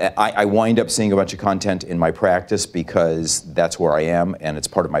 I wind up seeing a bunch of content in my practice because that's where I am and it's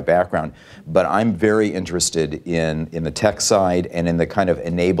part of my background. But I'm very interested in the tech side and in the kind of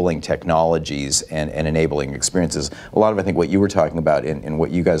enabling technologies and enabling experiences. A lot of, I think, what you were talking about and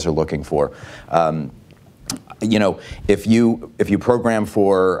what you guys are looking for. You know, if you program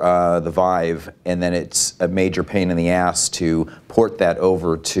for the Vive and then it's a major pain in the ass to port that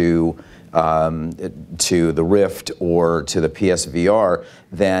over to the Rift or to the PSVR,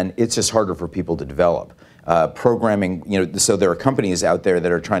 then it's just harder for people to develop. Programming, you know, so there are companies out there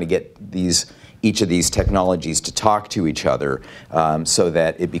that are trying to get each of these technologies to talk to each other so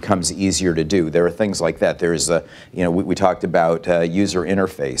that it becomes easier to do. There are things like that. There's you know, we talked about user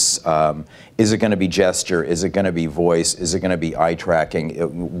interface. Is it going to be gesture? Is it going to be voice? Is it going to be eye tracking?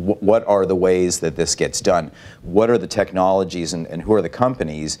 What are the ways that this gets done? What are the technologies and who are the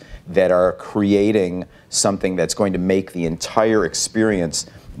companies that are creating something that's going to make the entire experience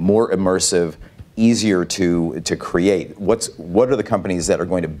more immersive, easier to create? What are the companies that are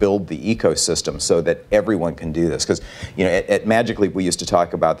going to build the ecosystem so that everyone can do this? Because you know, at Magic Leap we used to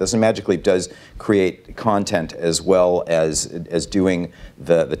talk about this, and Magic Leap does create content as well as doing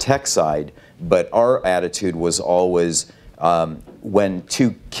the tech side. But our attitude was always when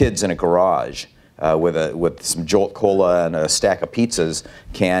two kids in a garage with some Jolt Cola and a stack of pizzas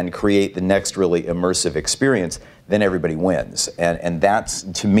can create the next really immersive experience, then everybody wins. And that's,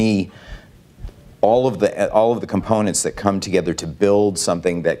 to me, all of the components that come together to build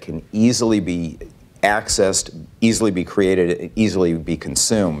something that can easily be accessed, easily be created, easily be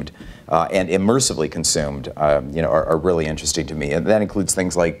consumed, and immersively consumed, you know, are really interesting to me. And that includes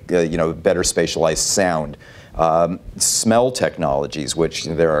things like you know, better spatialized sound, smell technologies, which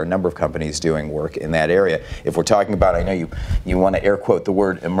there are a number of companies doing work in that area. If we're talking about, I know you want to air quote the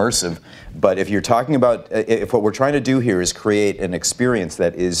word immersive, but if you're talking about, if what we're trying to do here is create an experience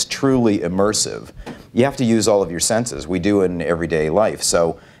that is truly immersive, you have to use all of your senses. We do in everyday life.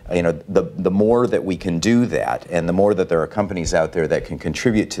 So you know, the more that we can do that, and the more that there are companies out there that can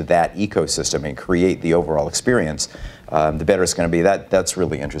contribute to that ecosystem and create the overall experience, the better it's going to be. That's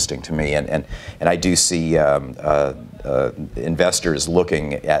really interesting to me, and I do see investors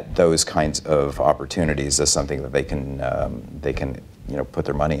looking at those kinds of opportunities as something that they can you know, put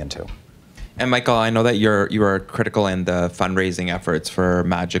their money into. And Michael, I know that you are critical in the fundraising efforts for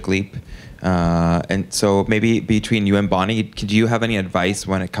Magic Leap. And so maybe between you and Bonnie, do you have any advice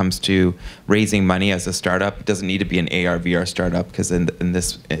when it comes to raising money as a startup? It doesn't need to be an AR, VR startup, because in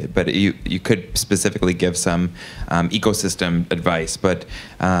this, but you could specifically give some ecosystem advice. But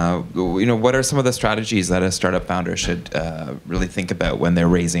you know, what are some of the strategies that a startup founder should really think about when they're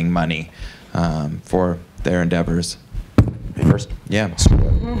raising money for their endeavors? Me first? Yeah.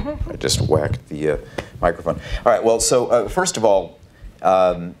 I just whacked the microphone. All right, well, so first of all,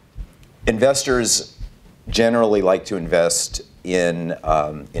 investors generally like to invest in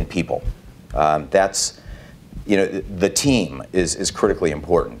people. That's, the team is critically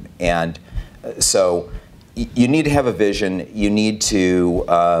important. And so you need to have a vision, you need to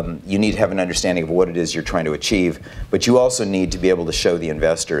have an understanding of what it is you're trying to achieve, but you also need to be able to show the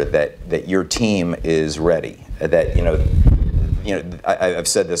investor that your team is ready. That, I've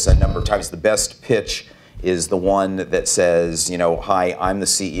said this a number of times, the best pitch is the one that says, hi, I'm the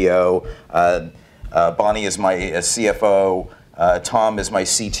CEO, Bonnie is my CFO, Tom is my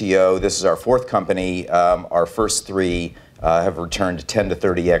CTO, this is our fourth company, our first three have returned 10 to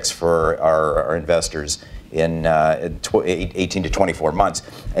 30x for our investors in 18 to 24 months.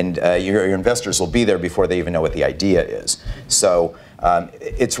 And your investors will be there before they even know what the idea is. So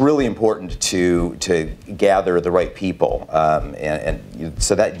it's really important to gather the right people. And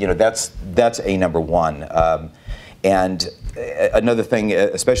so that, that's a number one. And another thing,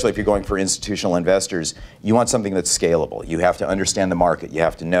 especially if you're going for institutional investors, you want something that's scalable. You have to understand the market. You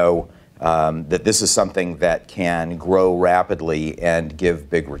have to know that this is something that can grow rapidly and give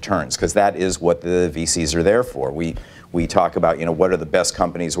big returns, because that is what the VCs are there for. We talk about, what are the best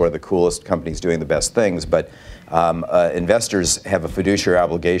companies, what are the coolest companies doing the best things, but investors have a fiduciary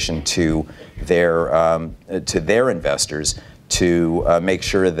obligation to their investors to make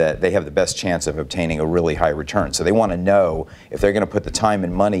sure that they have the best chance of obtaining a really high return. So they want to know, if they're going to put the time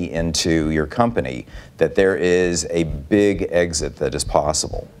and money into your company, that there is a big exit that is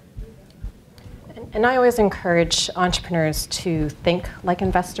possible. And I always encourage entrepreneurs to think like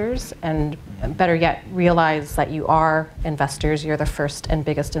investors, and better yet, realize that you are investors. You're the first and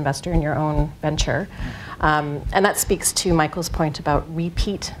biggest investor in your own venture. And that speaks to Michael's point about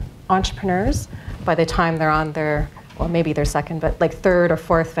repeat entrepreneurs. By the time they're on their, well, maybe their second, but like third or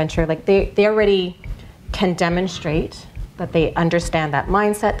fourth venture, like they already can demonstrate that they understand that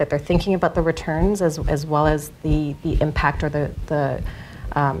mindset, that they're thinking about the returns as well as the impact or the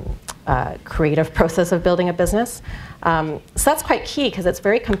creative process of building a business. So that's quite key, because it's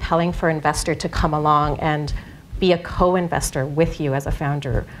very compelling for an investor to come along and be a co-investor with you as a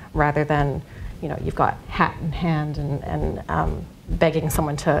founder, rather than, you've got hat in hand and begging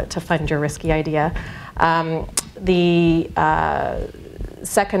someone to fund your risky idea. The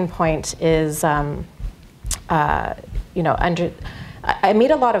second point is, I meet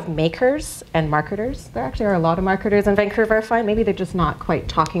a lot of makers and marketers. There actually are a lot of marketers in Vancouver, I find. Maybe they're just not quite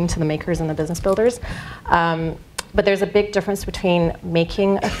talking to the makers and the business builders. But there's a big difference between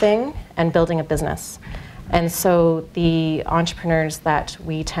making a thing and building a business. And so the entrepreneurs that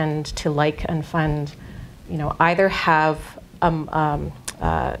we tend to like and fund, either have kind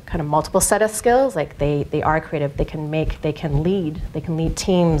of multiple set of skills, like they are creative, they can make, they can lead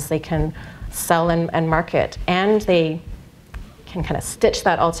teams, they can sell and market, and they can kind of stitch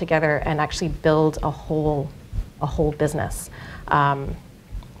that all together and actually build a whole business,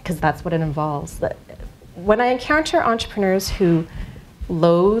 because that's what it involves. When I encounter entrepreneurs who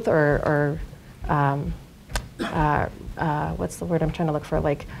loathe or what's the word I'm trying to look for,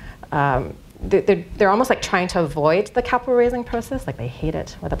 like they're almost like trying to avoid the capital raising process, like they hate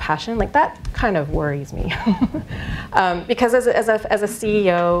it with a passion, like that kind of worries me. Because as a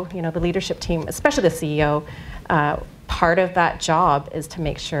CEO, the leadership team, especially the CEO, part of that job is to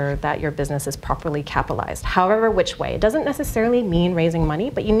make sure that your business is properly capitalized, however which way. It doesn't necessarily mean raising money,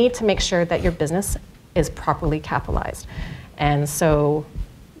 but you need to make sure that your business is properly capitalized. And so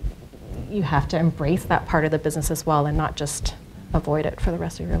you have to embrace that part of the business as well, and not just avoid it for the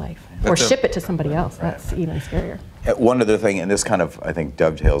rest of your life. Or ship it to somebody else. That's even scarier. One other thing, and this kind of, I think,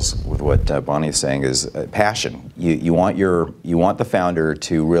 dovetails with what Bonnie is saying, is passion. You want the founder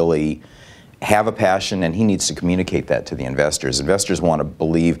to really have a passion, and he needs to communicate that to the investors. Investors want to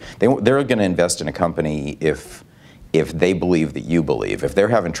believe, they're going to invest in a company if they believe that you believe. If they're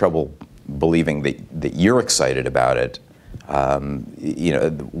having trouble believing that you're excited about it,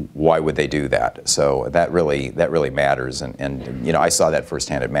 why would they do that? So that really matters, and I saw that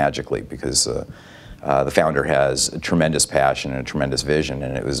firsthand at Magically, because the founder has a tremendous passion and a tremendous vision,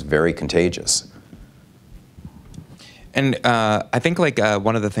 and it was very contagious. And I think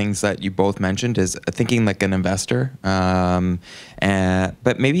one of the things that you both mentioned is thinking like an investor,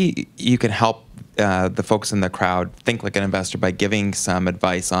 but maybe you can help the folks in the crowd think like an investor by giving some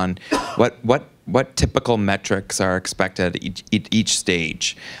advice on what what typical metrics are expected at each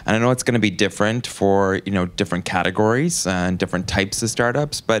stage. And I know it's going to be different for different categories and different types of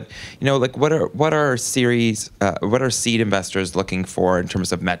startups. But like what are seed investors looking for in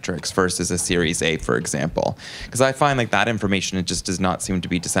terms of metrics versus a Series A, for example? Because I find like that information, it just does not seem to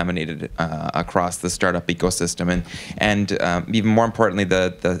be disseminated across the startup ecosystem, and even more importantly,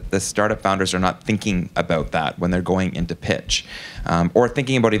 the startup founders are not thinking about that when they're going into pitch, or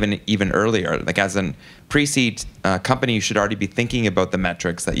thinking about even earlier. Like as a pre-seed company, you should already be thinking about the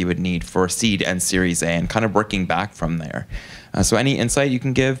metrics that you would need for seed and Series A, and kind of working back from there. So any insight you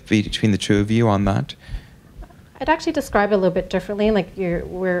can give between the two of you on that? I'd actually describe it a little bit differently. Like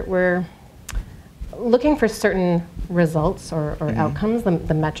we're looking for certain results or outcomes.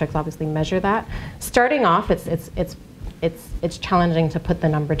 The metrics obviously measure that. Starting off, it's challenging to put the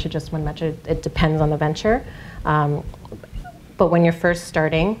number to just one metric. It depends on the venture. But when you're first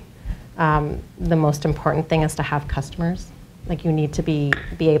starting, the most important thing is to have customers. Like you need to be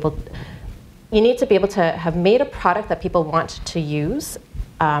able to have made a product that people want to use,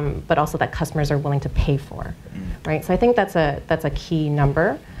 but also that customers are willing to pay for, right? So I think that's a key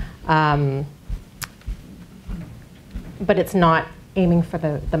number. But it's not aiming for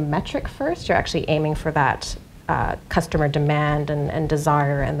the metric first. You're actually aiming for that customer demand and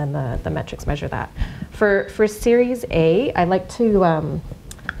desire, and then the metrics measure that. For Series A, I like to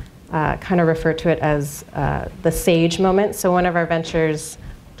kind of refer to it as the sage moment. So one of our ventures,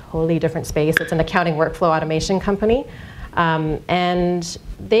 totally different space. It's an accounting workflow automation company. And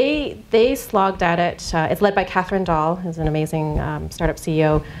they slogged at it. It's led by Catherine Dahl, who's an amazing startup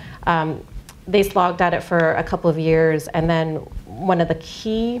CEO. They slogged at it for a couple of years, and then one of the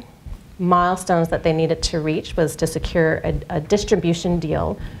key milestones that they needed to reach was to secure a distribution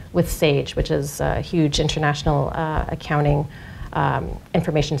deal with Sage, which is a huge international accounting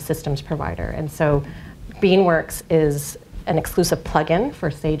information systems provider. And so Beanworks is an exclusive plugin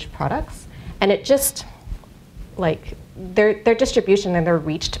for Sage products, and it just, like, their distribution and their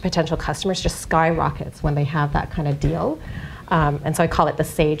reach to potential customers just skyrockets when they have that kind of deal. And so I call it the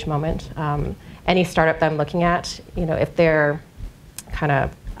Sage moment. Any startup that I'm looking at, if they're kind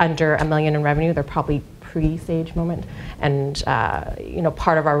of under $1 million in revenue, they're probably pre-Sage moment. And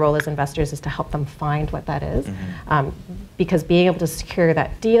part of our role as investors is to help them find what that is. Because being able to secure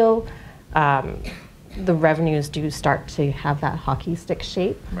that deal, the revenues do start to have that hockey stick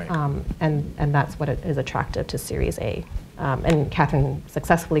shape. Right. And that's what is attractive to Series A. And Catherine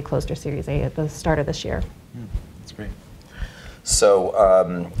successfully closed her Series A at the start of this year. That's great. So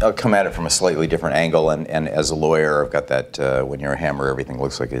I'll come at it from a slightly different angle, and as a lawyer, I've got that when you're a hammer, everything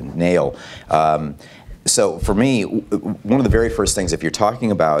looks like a nail. So for me, one of the very first things, if you're talking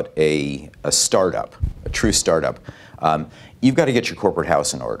about a startup, a true startup, you've got to get your corporate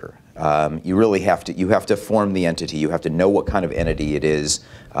house in order. You really have to form the entity. You have to know what kind of entity it is.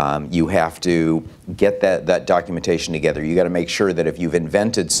 You have to get that documentation together. You got to make sure that if you've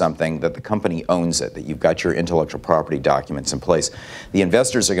invented something, that the company owns it, that you've got your intellectual property documents in place. The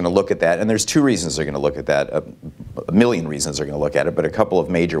investors are going to look at that, and there's two reasons they're going to look at that. A million reasons they're going to look at it, but a couple of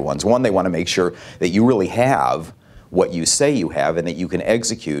major ones. One, they want to make sure that you really have what you say you have, and that you can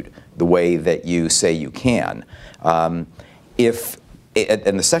execute the way that you say you can. And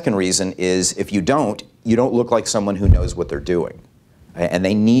the second reason is, if you don't look like someone who knows what they're doing. And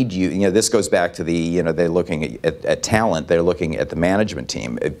they need you. This goes back to they're looking at talent. They're looking at the management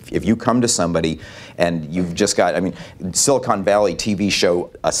team. If you come to somebody and you've just got, Silicon Valley TV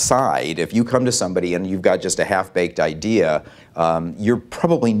show aside, if you come to somebody and you've got just a half-baked idea, you're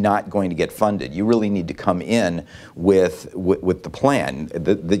probably not going to get funded. You really need to come in with the plan.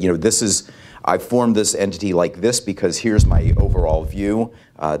 This is, I formed this entity like this because here's my overall view.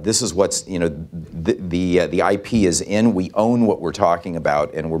 This is what's, the IP is in. We own what we're talking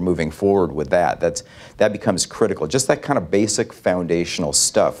about, and we're moving forward with that. That becomes critical. Just that kind of basic foundational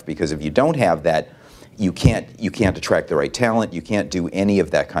stuff. Because if you don't have that, you can't attract the right talent. You can't do any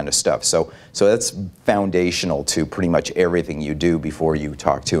of that kind of stuff. So that's foundational to pretty much everything you do before you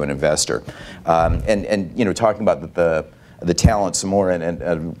talk to an investor. And talking about the talent some more,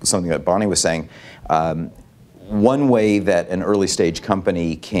 and something that Bonnie was saying, one way that an early stage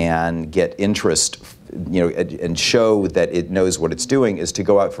company can get interest, and show that it knows what it's doing, is to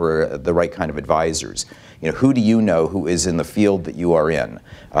go out for the right kind of advisors. Who do you know who is in the field that you are in?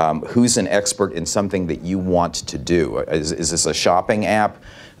 Who's an expert in something that you want to do? Is this a shopping app?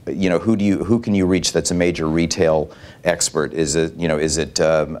 Who can you reach that's a major retail expert? Is it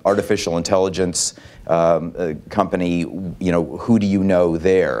artificial intelligence company? Who do you know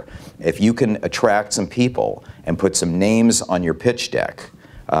there? If you can attract some people and put some names on your pitch deck,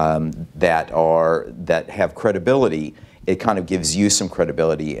 that have credibility, it kind of gives you some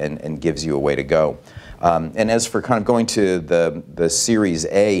credibility and gives you a way to go. And as for kind of going to the Series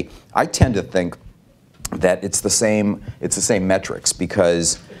A, I tend to think that it's the same metrics,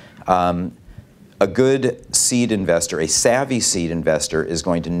 because a good seed investor, a savvy seed investor, is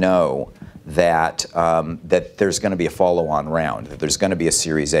going to know that that there's going to be a follow-on round, that there's going to be a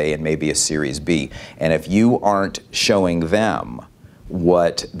Series A and maybe a Series B. And if you aren't showing them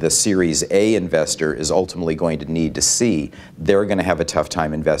what the Series A investor is ultimately going to need to see, they're going to have a tough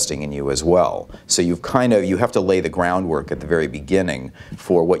time investing in you as well. So you have to lay the groundwork at the very beginning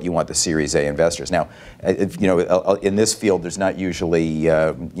for what you want the Series A investors. Now, in this field, there's not usually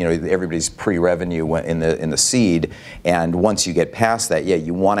everybody's pre-revenue in the seed, and once you get past that, yeah,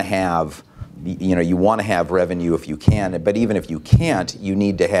 you want to have revenue if you can, but even if you can't,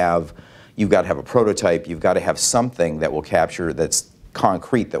 you've got to have a prototype. You've got to have something that will capture, that's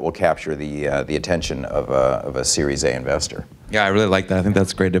concrete, that will capture the attention of a Series A investor. Yeah, I really like that. I think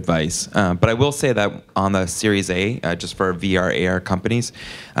that's great advice. But I will say that on the Series A, just for VR AR companies,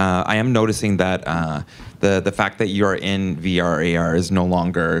 I am noticing that the fact that you're in VR AR is no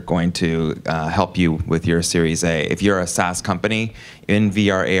longer going to help you with your Series A. If you're a SaaS company in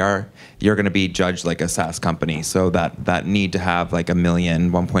VR AR, you're going to be judged like a SaaS company. So that need to have like 1 million,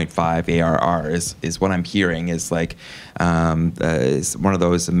 1.5 ARR is what I'm hearing is like is one of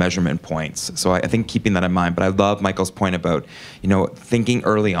those measurement points. So I think keeping that in mind. But I love Michael's point about thinking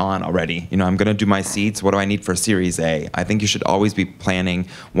early on already. I'm going to do my seeds. What do I need for Series A? I think you should always be planning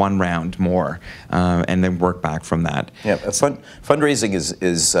one round more and then work back from that. Yeah, fundraising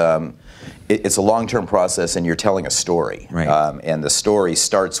is it's a long-term process, and you're telling a story. Right. And the story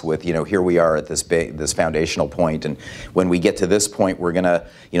starts with, here we are at this foundational point, and when we get to this point, we're going to,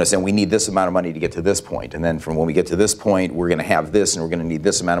 say we need this amount of money to get to this point, and then from when we get to this point, we're going to have this, and we're going to need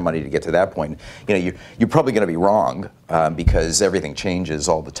this amount of money to get to that point. You're probably going to be wrong because everything changes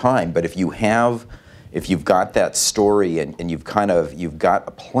all the time. But if you've got that story and you've got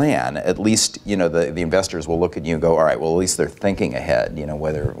a plan, at least the investors will look at you and go, all right, well, at least they're thinking ahead.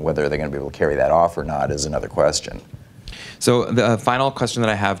 Whether they're going to be able to carry that off or not is another question. So the final question that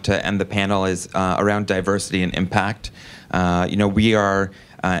I have to end the panel is around diversity and impact. We are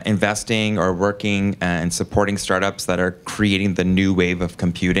investing or working and supporting startups that are creating the new wave of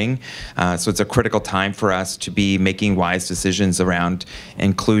computing. So it's a critical time for us to be making wise decisions around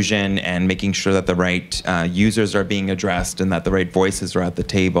inclusion and making sure that the right users are being addressed and that the right voices are at the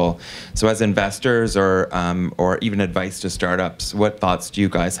table. So as investors or even advice to startups, what thoughts do you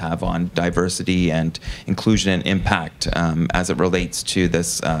guys have on diversity and inclusion and impact as it relates to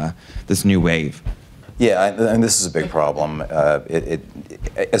this new wave? Yeah, and this is a big problem,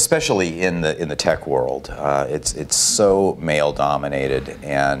 especially in the tech world. It's so male dominated,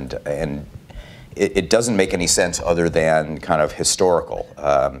 and it doesn't make any sense other than kind of historical.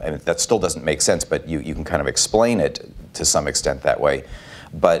 And that still doesn't make sense, but you can kind of explain it to some extent that way.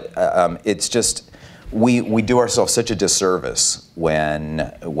 But it's just we do ourselves such a disservice when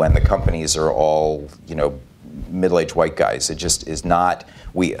the companies are all middle-aged white guys. It just is not.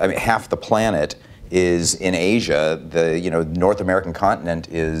 Half the planet is in Asia. The North American continent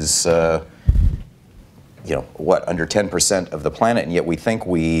is under 10% of the planet, and yet we think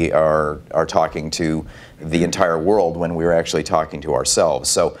we are talking to the entire world when we're actually talking to ourselves.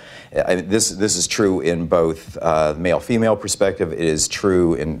 So this is true in both male-female perspective. It is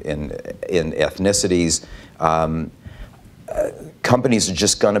true in ethnicities. Companies are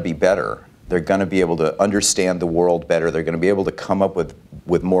just going to be better. They're going to be able to understand the world better. They're going to be able to come up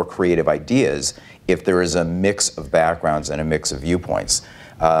with more creative ideas if there is a mix of backgrounds and a mix of viewpoints.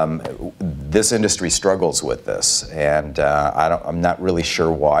 This industry struggles with this, and I'm not really sure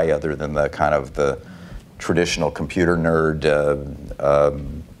why, other than the kind of the traditional computer nerd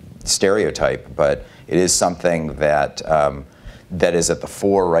stereotype. But it is something that that is at the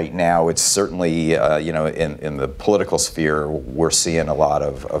fore right now. It's certainly in the political sphere, we're seeing a lot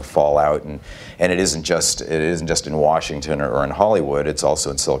of fallout, and it isn't just in Washington or in Hollywood. It's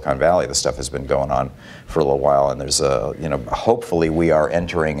also in Silicon Valley. The stuff has been going on for a little while, and there's hopefully we are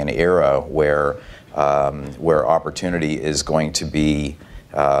entering an era where opportunity is going to be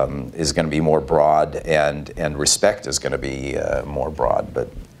more broad, and respect is going to be more broad. But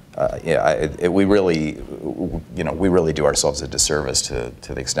we really do ourselves a disservice to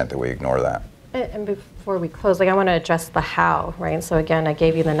the extent that we ignore that. And before we close, I want to address the how, right? So again, I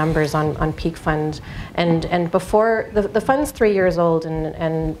gave you the numbers on Pique Fund, and before the fund's 3 years old,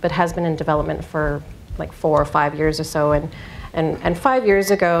 but has been in development for like 4 or 5 years or so, and 5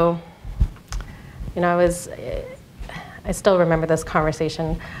 years ago, I still remember this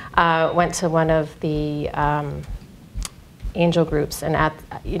conversation. Went to one of the angel groups, and I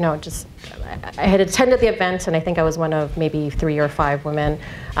had attended the event, and I think I was one of maybe 3 or 5 women.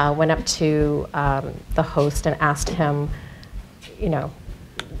 Went up to the host and asked him,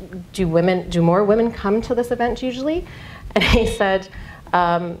 do more women come to this event usually? And he said,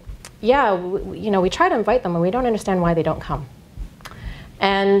 yeah, we try to invite them, and we don't understand why they don't come.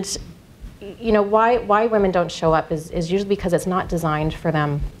 And why women don't show up is usually because it's not designed for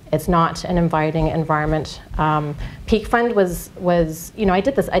them. It's not an inviting environment. Pique Fund was I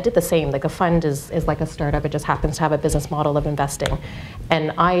did the same. Like, a fund is like a startup. It just happens to have a business model of investing,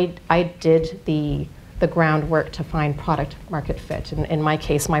 and I did the groundwork to find product market fit. And in my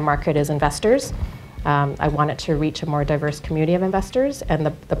case, my market is investors. I wanted to reach a more diverse community of investors, and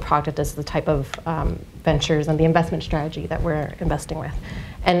the product is the type of ventures and the investment strategy that we're investing with.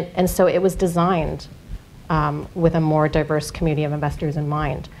 And so it was designed with a more diverse community of investors in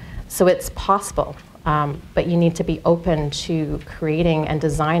mind. So it's possible, but you need to be open to creating and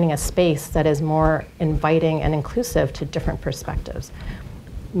designing a space that is more inviting and inclusive to different perspectives.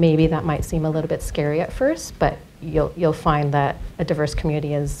 Maybe that might seem a little bit scary at first, but you'll find that a diverse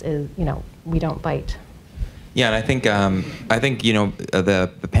community is we don't bite. Yeah, and I think the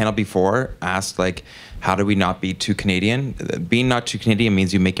panel before asked, like, how do we not be too Canadian? Being not too Canadian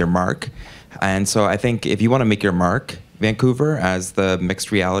means you make your mark, and so I think if you want to make your mark, Vancouver, as the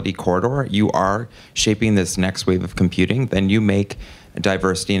mixed reality corridor, you are shaping this next wave of computing. Then you make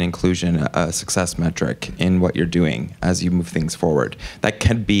diversity and inclusion a success metric in what you're doing as you move things forward. That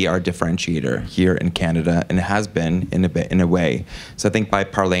can be our differentiator here in Canada, and it has been in a way. So I think by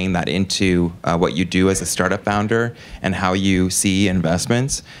parlaying that into what you do as a startup founder and how you see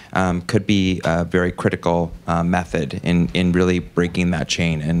investments could be a very critical method in really breaking that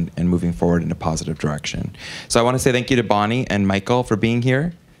chain and moving forward in a positive direction. So I want to say thank you to Bonnie and Michael for being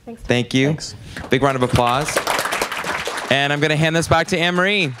here. Thanks. Thank you. Thanks. Big round of applause. And I'm going to hand this back to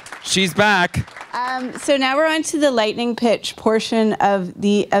Anne-Marie. She's back. So now we're on to the lightning pitch portion of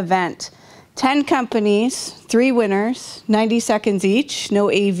the event. 10 companies, 3 winners, 90 seconds each, no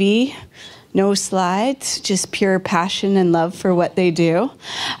AV, no slides, just pure passion and love for what they do.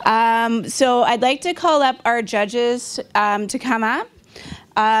 So I'd like to call up our judges to come up.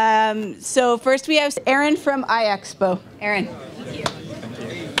 So first we have Aaron from iExpo. Aaron. Thank you.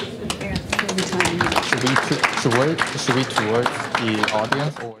 Should we towards the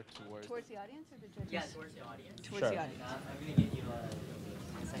audience or towards the audience or the judges? Yeah, towards the audience. Towards the audience. I'm going to get you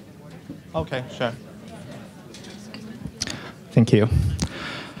a second order. Okay, sure. Thank you.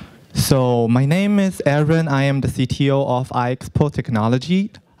 So my name is Aaron. I am the CTO of iExpo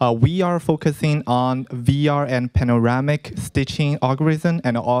Technology. We are focusing on VR and panoramic stitching algorithm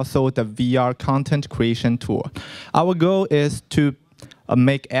and also the VR content creation tool. Our goal is to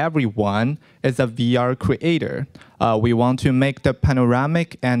make everyone is a VR creator. We want to make the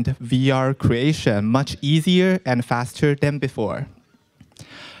panoramic and VR creation much easier and faster than before.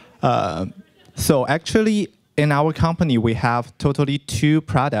 So actually, in our company, we have totally 2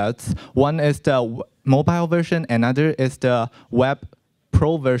 products. One is the mobile version, another is the web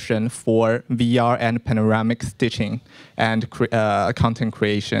pro version for VR and panoramic stitching and content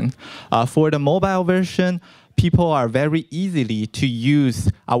creation. For the mobile version, people are very easily to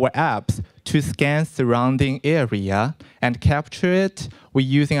use our apps to scan surrounding area and capture it. We're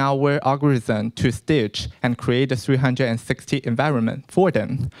using our algorithm to stitch and create a 360 environment for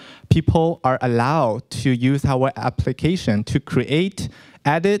them. People are allowed to use our application to create,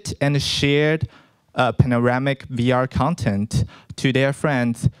 edit, and share panoramic VR content to their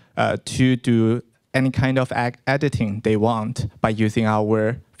friends to do any kind of editing they want by using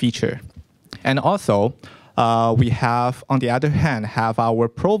our feature. And also, we have, on the other hand, have our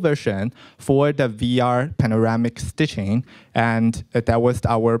pro version for the VR panoramic stitching, and that was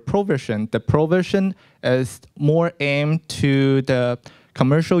our pro version. The pro version is more aimed to the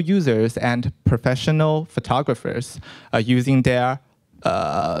commercial users and professional photographers using their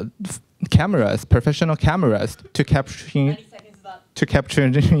cameras, professional cameras, to capturing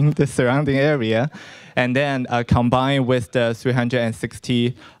the surrounding area, and then combine with the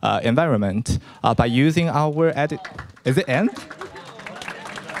 360 environment by using our edit. Is it end?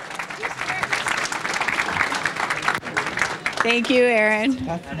 Thank you, Aaron.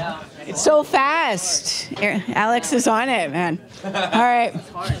 It's so fast. Alex is on it, man. All right.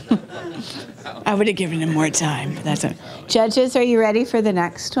 I would have given him more time, but that's it. Judges, are you ready for the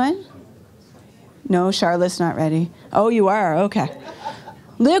next one? No, Charlotte's not ready. Oh, you are? Okay.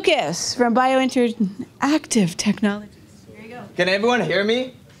 Lucas from Biointeractive Technologies. Here you go. Can everyone hear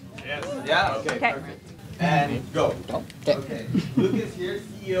me? Yes. Yeah? Okay. Perfect. And go. Okay. Lucas here,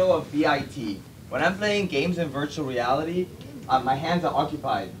 CEO of BIT. When I'm playing games in virtual reality, my hands are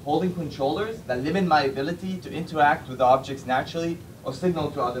occupied, holding controllers that limit my ability to interact with objects naturally or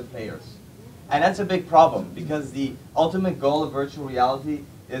signal to other players. And that's a big problem because the ultimate goal of virtual reality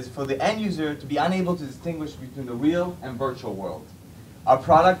is for the end user to be unable to distinguish between the real and virtual world. Our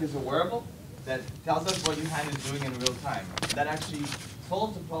product is a wearable that tells us what your hand is doing in real time. That actually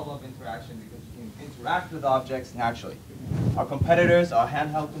solves the problem of interaction because you can interact with objects naturally. Our competitors are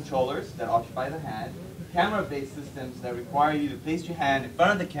handheld controllers that occupy the hand, camera-based systems that require you to place your hand in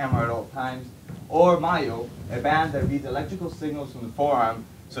front of the camera at all times, or Mayo, a band that reads electrical signals from the forearm,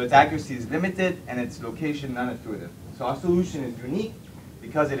 so its accuracy is limited and its location non-intuitive. So our solution is unique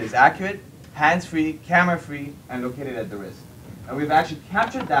because it is accurate, hands-free, camera-free, and located at the wrist. And we've actually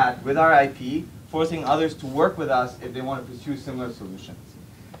captured that with our IP, forcing others to work with us if they want to pursue similar solutions.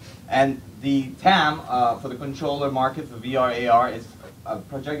 And the TAM for the controller market for VR AR is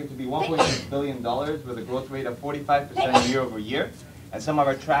projected to be $1.6 billion with a growth rate of 45% year over year. And some of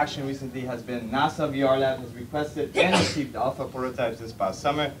our traction recently has been NASA VR Lab has requested and received alpha prototypes this past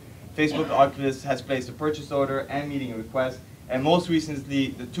summer. Facebook Oculus has placed a purchase order and meeting request. And most recently,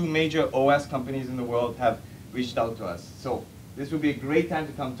 the two major OS companies in the world have reached out to us. So this would be a great time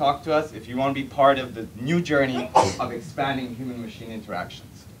to come talk to us if you want to be part of the new journey of expanding human-machine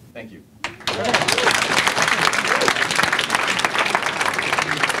interactions. Thank you.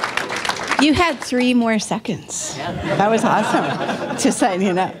 You had 3 more seconds. That was awesome. Just letting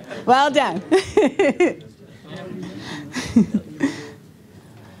you know. Well done.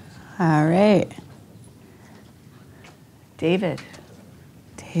 All right. David.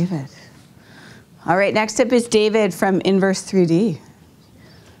 All right, next up is David from Inverse 3D.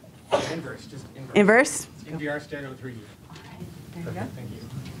 Inverse, just inverse. Inverse? In VR stereo 3D. There you go. Thank you.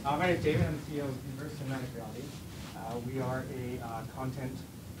 My name is David. I'm the CEO of Inverse Cinematic Reality. We are a content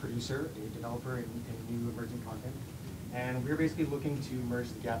producer, a developer in new emerging content. And we're basically looking to merge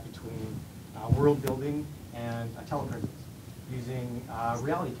the gap between world building and telepresence using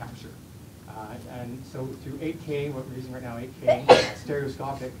reality capture. And so through 8K, what we're using right now, 8K,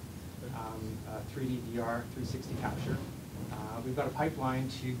 stereoscopic 3D VR 360 capture. We've got a pipeline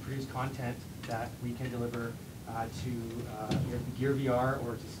to produce content that we can deliver to Gear VR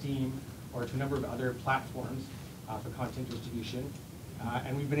or to Steam or to a number of other platforms for content distribution.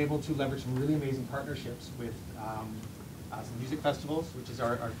 And we've been able to leverage some really amazing partnerships with some music festivals, which is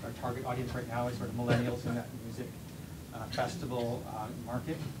our target audience right now is sort of millennials in that music festival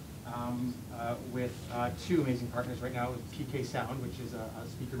market. With 2 amazing partners right now with Pique Sound, which is a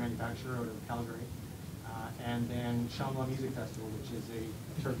speaker manufacturer out of Calgary, and then Shambhala Music Festival, which is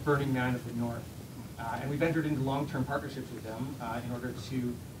a sort of Burning Man of the North. And we've entered into long-term partnerships with them in order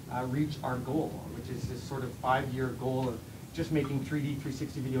to reach our goal, which is this sort of 5-year goal of just making 3D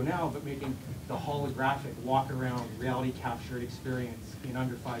 360 video now, but making the holographic walk-around reality captured experience in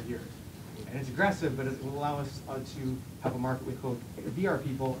under 5 years. And it's aggressive, but it will allow us to have a market with both VR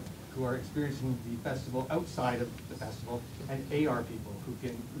people who are experiencing the festival outside of the festival, and AR people who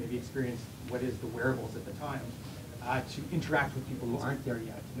can maybe experience what is the wearables at the time, to interact with people who aren't there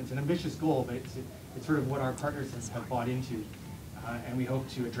yet. And it's an ambitious goal, but it's sort of what our partners have bought into, and we hope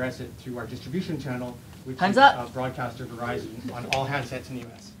to address it through our distribution channel, which is broadcaster Verizon on all handsets in the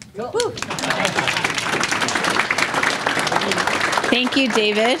US. Thank you,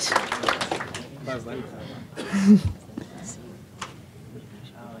 David.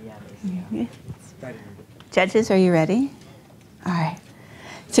 Judges, are you ready? All right.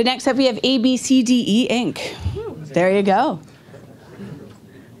 So next up we have ABCDE Inc. There you go.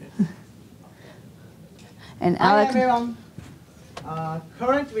 And Hi Alex. everyone.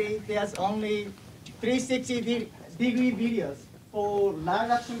 Currently, there's only 360-degree videos for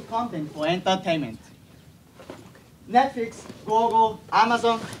live action content for entertainment. Netflix, Google,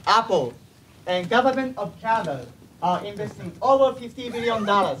 Amazon, Apple, and government of Canada are investing over $50 billion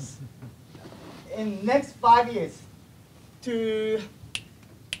in next 5 years to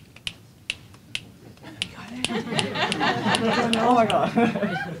oh my god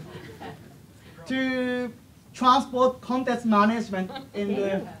to transport content management in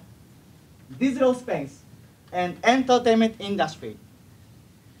the digital space and entertainment industry.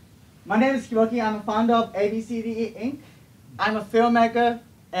 My name is Hiroki. I'm a founder of ABCDE Inc. I'm a filmmaker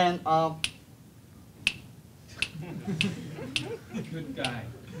and Good guy.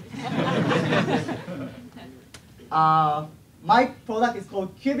 My product is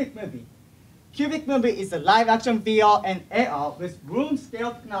called Cubic Movie. Cubic Movie is a live-action VR and AR with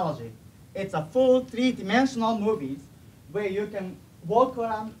room-scale technology. It's a full 3-dimensional movie where you can walk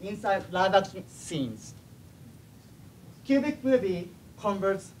around inside live-action scenes. Cubic Movie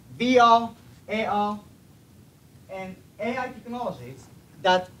converts VR, AR, and AI technologies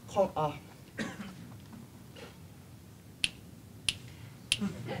that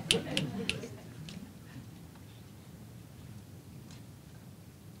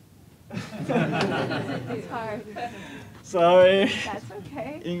It's hard. Sorry. That's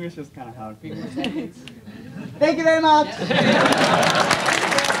okay. English is kind of hard. Thank you very much.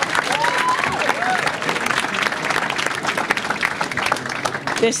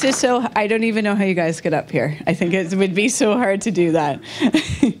 This is so, I don't even know how you guys get up here. I think it would be so hard to do that.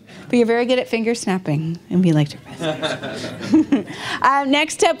 But you're very good at finger snapping, and we like your presentation.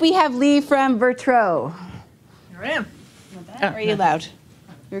 Next up, we have Lee from Vertro. Here I am. Are you loud?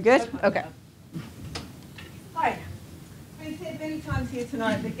 You're good? Okay. Hi. We've said many times here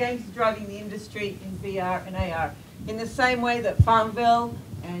tonight that games are driving the industry in VR and AR. In the same way that Farmville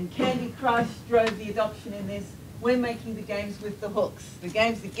and Candy Crush drove the adoption in this, we're making the games with the hooks, the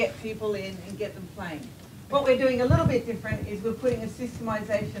games that get people in and get them playing. What we're doing a little bit different is we're putting a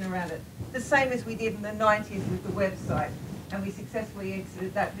systemization around it, the same as we did in the 90s with the website, and we successfully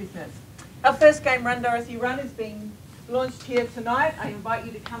exited that business. Our first game, Run Dorothy Run, is being launched here tonight. I invite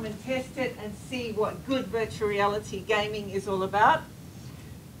you to come and test it and see what good virtual reality gaming is all about.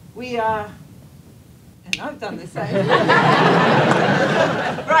 We are, and I've done the same.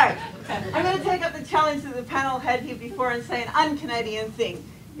 Right, I'm going to take up the challenge that the panel had here before and say an un-Canadian thing.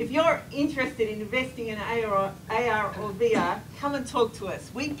 If you're interested in investing in AR or VR, come and talk to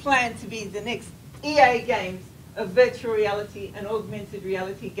us. We plan to be the next EA Games of virtual reality and augmented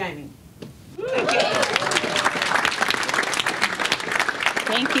reality gaming. Thank you.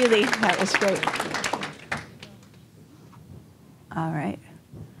 Thank you, Lee. That was great. All right.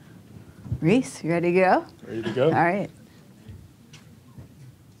 Reese, you ready to go? Ready to go. All right.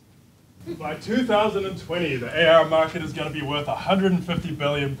 By 2020, the AR market is going to be worth $150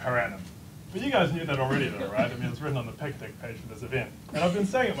 billion per annum. But you guys knew that already, though, right? I mean, it's written on the Pique page for this event. And I've been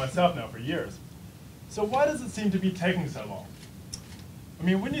saying it myself now for years. So why does it seem to be taking so long? I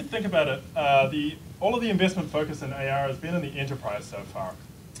mean, when you think about it, all of the investment focus in AR has been in the enterprise so far.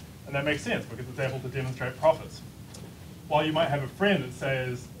 And that makes sense because it's able to demonstrate profits. While you might have a friend that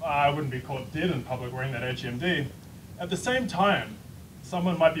says, I wouldn't be caught dead in public wearing that HMD, at the same time,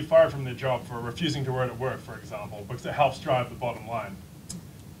 someone might be fired from their job for refusing to wear it at work, for example, because it helps drive the bottom line.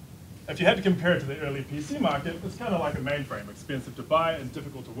 If you had to compare it to the early PC market, it's kind of like a mainframe, expensive to buy and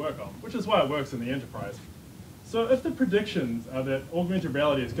difficult to work on, which is why it works in the enterprise. So if the predictions are that augmented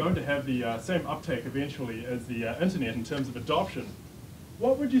reality is going to have the same uptake eventually as the internet in terms of adoption,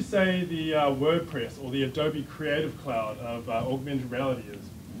 what would you say the WordPress or the Adobe Creative Cloud of augmented reality is?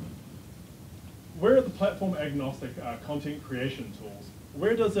 Where are the platform agnostic content creation tools?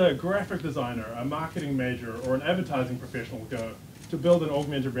 Where does a graphic designer, a marketing major, or an advertising professional go to build an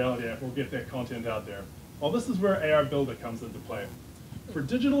augmented reality app or get their content out there? Well, this is where AR Builder comes into play. For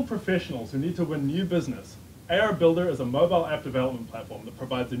digital professionals who need to win new business, AR Builder is a mobile app development platform that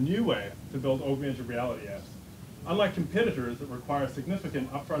provides a new way to build augmented reality apps. Unlike competitors that require significant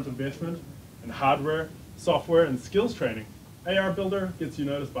upfront investment in hardware, software, and skills training, AR Builder gets you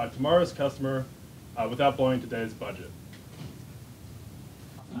noticed by tomorrow's customer without blowing today's budget.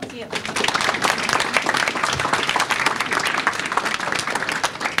 Thank you.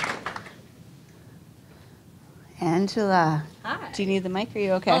 Angela. Hi. Do you need the mic? Are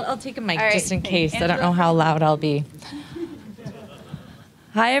you okay? I'll take a mic All right. just in case. Angela. I don't know how loud I'll be.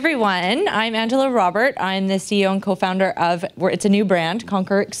 Hi, everyone. I'm Angela Robert. I'm the CEO and co-founder of, it's a new brand,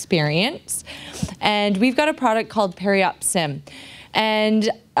 Conquer Experience. And we've got a product called Periop Sim. And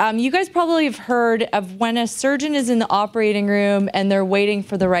you guys probably have heard of when a surgeon is in the operating room and they're waiting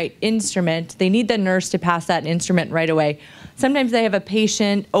for the right instrument, they need the nurse to pass that instrument right away. Sometimes they have a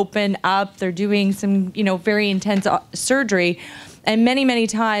patient open up, they're doing some, very intense surgery, and many, many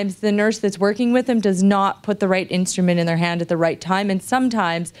times the nurse that's working with them does not put the right instrument in their hand at the right time, and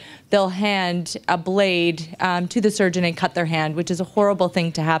sometimes they'll hand a blade to the surgeon and cut their hand, which is a horrible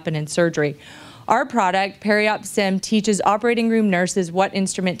thing to happen in surgery. Our product, Periop Sim, teaches operating room nurses what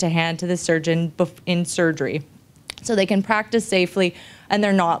instrument to hand to the surgeon in surgery, so they can practice safely and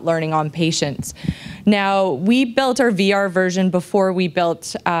they're not learning on patients. Now, we built our VR version before we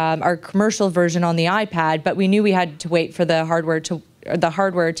built our commercial version on the iPad, but we knew we had to wait for the hardware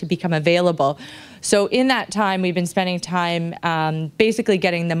to become available. So in that time, we've been spending time basically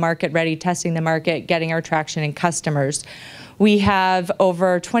getting the market ready, testing the market, getting our traction and customers. We have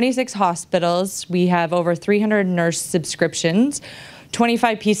over 26 hospitals. We have over 300 nurse subscriptions,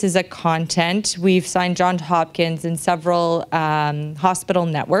 25 pieces of content. We've signed Johns Hopkins and several hospital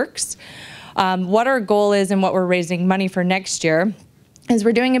networks. What our goal is and what we're raising money for next year is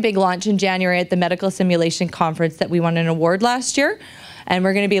we're doing a big launch in January at the Medical Simulation Conference that we won an award last year. And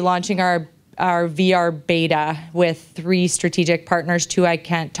we're going to be launching our VR beta with 3 strategic partners, 2 I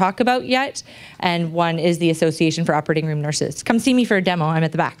can't talk about yet, and 1 is the Association for Operating Room Nurses. Come see me for a demo. I'm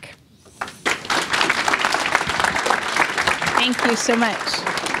at the back. Thank you so much.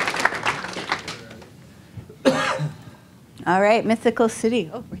 All right, Mythical City.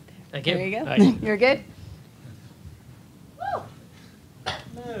 Oh, right there. Thank you. There you go. Hi. You're good?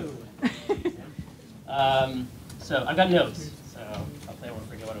 Hello. So I've got notes, so hopefully I won't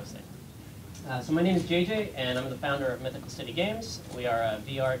forget what I was saying. So my name is JJ, and I'm the founder of Mythical City Games. We are a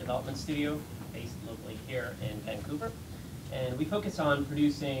VR development studio based locally here in Vancouver. And we focus on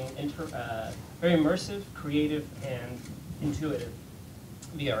producing very immersive, creative, and intuitive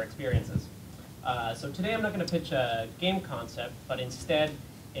VR experiences. So today I'm not going to pitch a game concept, but instead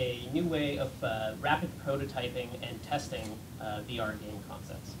a new way of rapid prototyping and testing VR game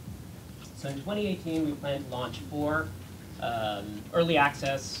concepts. So in 2018, we plan to launch 4 early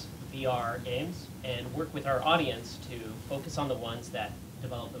access VR games and work with our audience to focus on the ones that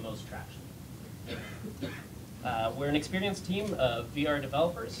develop the most traction. We're an experienced team of VR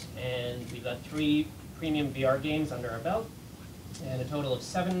developers, and we've got 3 premium VR games under our belt, and a total of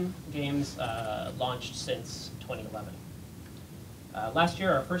 7 games launched since 2011. Last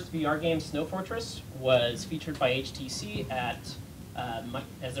year, our first VR game, Snow Fortress, was featured by HTC as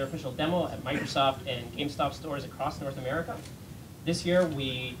their official demo at Microsoft and GameStop stores across North America. This year,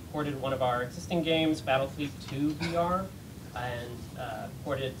 we ported one of our existing games, Battlefleet 2 VR, and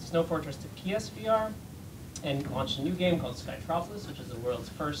ported Snow Fortress to PSVR, and launched a new game called Skytropolis, which is the world's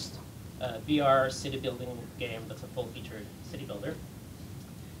first VR city building game that's a full-featured city builder.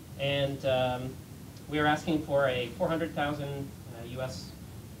 And we are asking for a $400,000 US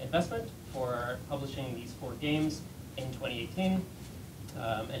investment for publishing these 4 games in 2018,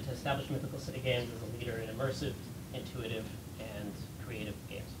 and to establish Mythical City Games as a leader in immersive, intuitive, and creative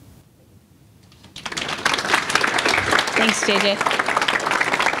games. Thanks, JJ.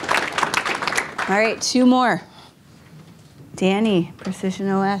 All right, 2 more. Danny, Precision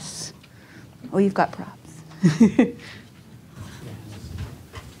OS. Oh, you've got props.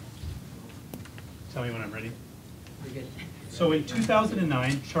 Tell me when I'm ready. So in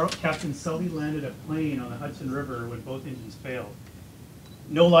 2009, Captain Sully landed a plane on the Hudson River when both engines failed.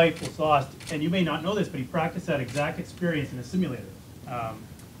 No life was lost, and you may not know this, but he practiced that exact experience in a simulator. I'm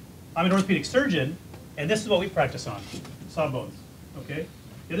an orthopedic surgeon, and this is what we practice on, sawbones, okay?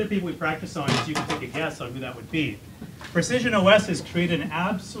 The other people we practice on is you can take a guess on who that would be. Precision OS has created an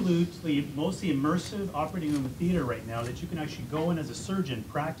absolutely, mostly immersive operating room theater right now that you can actually go in as a surgeon,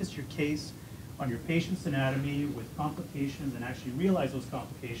 practice your case on your patient's anatomy with complications and actually realize those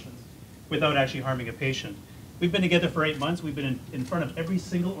complications without actually harming a patient. We've been together for 8 months. We've been in front of every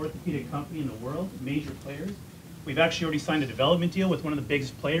single orthopedic company in the world, major players. We've actually already signed a development deal with one of the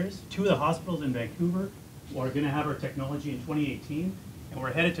biggest players. 2 of the hospitals in Vancouver are going to have our technology in 2018. And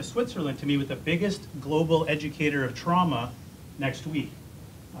we're headed to Switzerland to meet with the biggest global educator of trauma next week.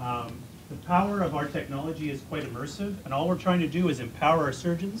 The power of our technology is quite immersive, and all we're trying to do is empower our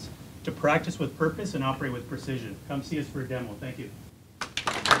surgeons to practice with purpose and operate with precision. Come see us for a demo. Thank you.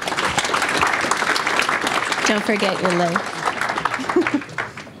 Don't forget your leg.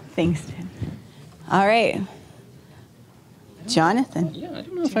 Thanks, Dan. All right. Jonathan. Yeah, I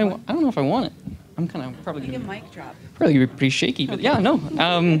don't know if I want it. I'm kind of probably Take a mic drop. Probably gonna be pretty shaky, but yeah, no.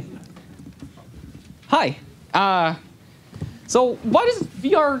 Hi. So why does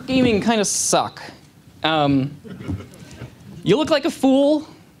VR gaming kind of suck? You look like a fool.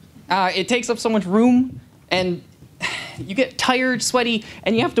 It takes up so much room, and you get tired, sweaty,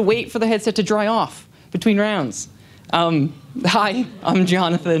 and you have to wait for the headset to dry off between rounds. Hi, I'm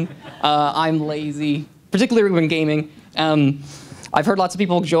Jonathan. I'm lazy, particularly when gaming. I've heard lots of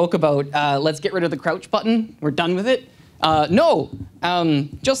people joke about, let's get rid of the crouch button. We're done with it. No,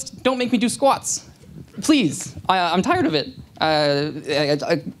 just don't make me do squats. Please, I'm tired of it.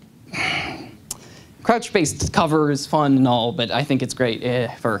 Crouch-based cover is fun and all, but I think it's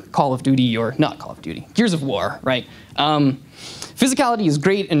great for Call of Duty, or not Call of Duty, Gears of War, right? Physicality is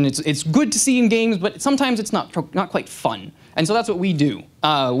great, and it's good to see in games, but sometimes it's not quite fun. And so that's what we do.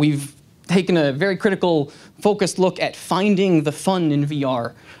 We've taken a very critical, focused look at finding the fun in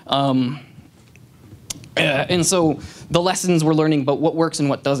VR. And so the lessons we're learning about what works and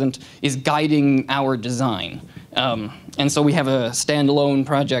what doesn't is guiding our design. And so we have a standalone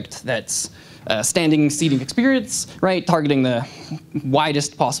project that's standing seating experience, right? Targeting the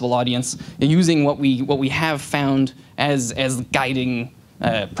widest possible audience, using what we have found as guiding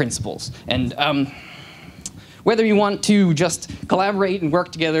principles. And whether you want to just collaborate and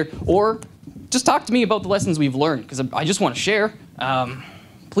work together, or just talk to me about the lessons we've learned, because I just want to share,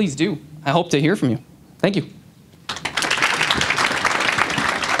 please do. I hope to hear from you. Thank you.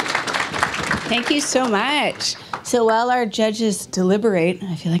 Thank you so much. So while our judges deliberate,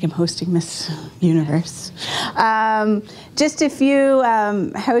 I feel like I'm hosting Miss Universe. Just a few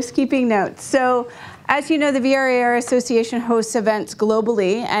housekeeping notes. So as you know, the VRAR Association hosts events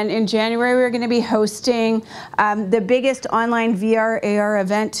globally, and in January we're going to be hosting the biggest online VRAR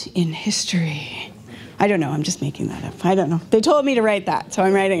event in history. I don't know, I'm just making that up. I don't know. They told me to write that, so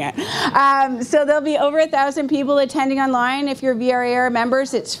I'm writing it. So there'll be over 1,000 people attending online. If you're VRAR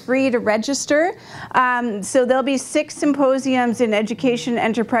members, it's free to register. So there'll be 6 symposiums in education,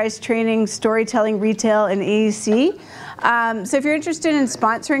 enterprise training, storytelling, retail, and AEC. So if you're interested in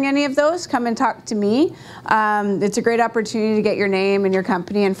sponsoring any of those, come and talk to me. It's a great opportunity to get your name and your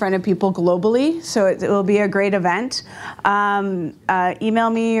company in front of people globally, so it will be a great event. Email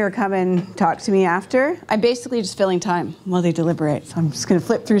me or come and talk to me after. I'm basically just filling time while they deliberate, so I'm just going to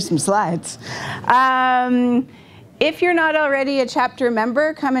flip through some slides. If you're not already a chapter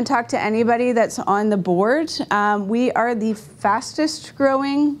member, come and talk to anybody that's on the board. We are the fastest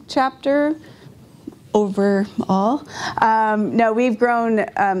growing chapter overall. No, we've grown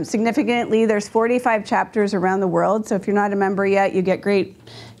significantly. There's 45 chapters around the world, so if you're not a member yet, you get great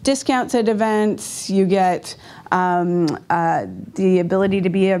discounts at events. You get the ability to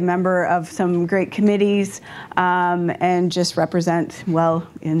be a member of some great committees and just represent well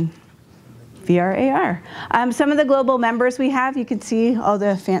in VRAR. Some of the global members we have, you can see all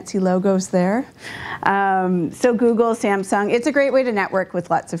the fancy logos there. So Google, Samsung, it's a great way to network with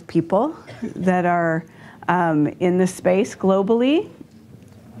lots of people that are in the space globally.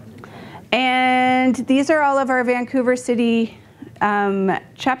 And these are all of our Vancouver City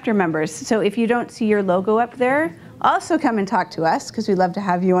chapter members. So if you don't see your logo up there, also come and talk to us, because we'd love to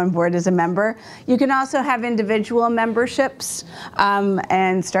have you on board as a member. You can also have individual memberships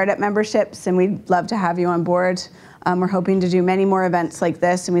and startup memberships, and we'd love to have you on board. We're hoping to do many more events like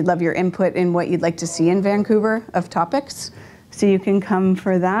this, and we'd love your input in what you'd like to see in Vancouver of topics. So you can come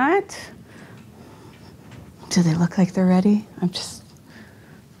for that. Do they look like they're ready?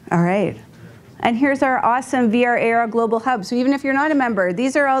 All right. And here's our awesome VRAR Global Hub. So even if you're not a member,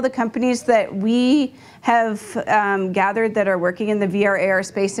 these are all the companies that we have gathered that are working in the VRAR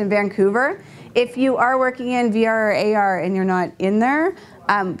space in Vancouver. If you are working in VRAR and you're not in there,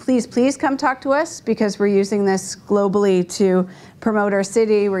 please come talk to us, because we're using this globally to promote our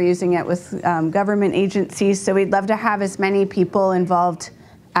city. We're using it with government agencies. So we'd love to have as many people involved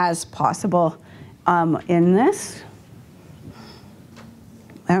as possible in this.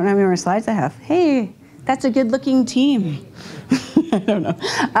 I don't know how many more slides I have. Hey, that's a good-looking team. I don't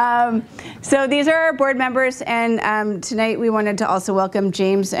know. So these are our board members, and tonight we wanted to also welcome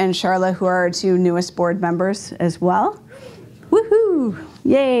James and Charla, who are our 2 newest board members as well. Woohoo!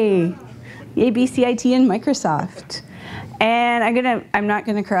 Yay! Yay, BCIT and Microsoft. And I'm not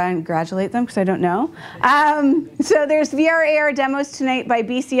gonna congratulate them because I don't know. So there's VRAR demos tonight by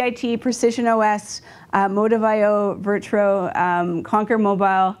BCIT, Precision OS, Motive.io, Virtro, Conquer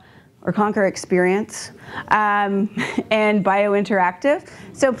Mobile, or Conquer Experience, and Bio Interactive.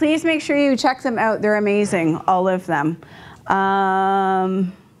 So please make sure you check them out. They're amazing, all of them.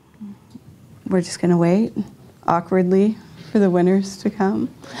 We're just gonna wait awkwardly for the winners to come.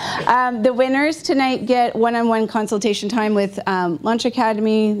 The winners tonight get one-on-one consultation time with Launch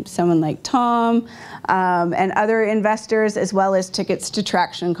Academy, someone like Tom, and other investors, as well as tickets to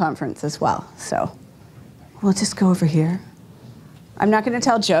Traction Conference as well. So we'll just go over here. I'm not going to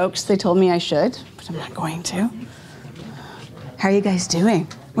tell jokes. They told me I should, but I'm not going to. How are you guys doing?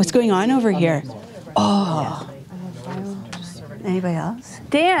 What's going on over here? Oh. Anybody else?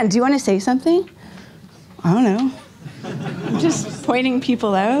 Dan, do you want to say something? I don't know. I'm just pointing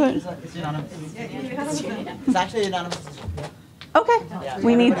people out. It's actually anonymous. Okay. Yeah,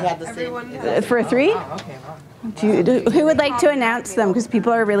 we need for 3? Who would like to announce them? Because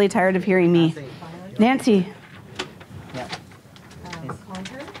people are really tired of hearing me. Nancy.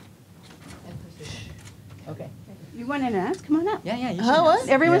 Okay. You want to announce? Come on up. Yeah, you should. Oh, what?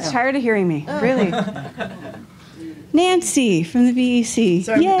 Everyone's tired of hearing me. Really. Nancy from the VEC.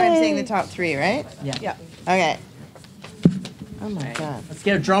 So I'm Yay. saying the top 3, right? Yeah. Okay. Oh my God. Let's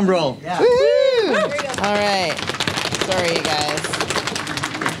get a drum roll. Yeah. Woo! All right. Sorry, you guys.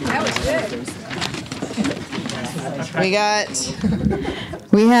 That was good.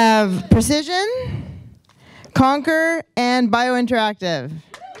 We have Precision, Conquer, and Bio Interactive.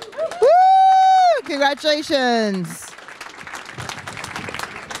 Woo! Congratulations.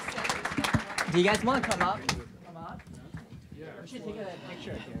 Do you guys want to come up? Come up. We should take a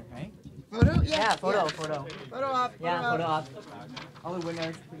picture here, right? Photo? Yeah, photo. Photo op. Yeah, photo op. All the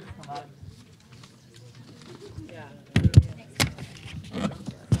winners, please come up.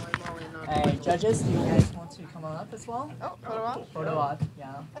 Hey, judges, do you guys want to come on up as well? Oh, photo op? Photo op,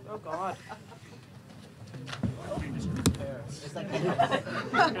 yeah. Oh, God. It's like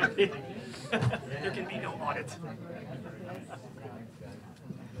There can be no audit.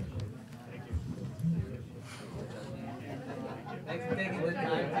 Thanks for taking the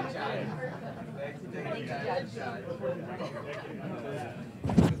time to chat. Thanks for taking the time to chat.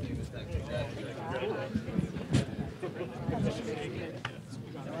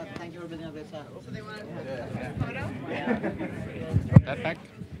 Thank you for being with us. So they want a photo? That back.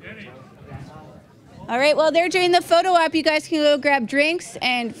 All right, while they're doing the photo op, you guys can go grab drinks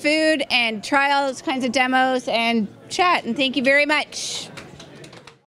and food and try all those kinds of demos and chat. And thank you very much.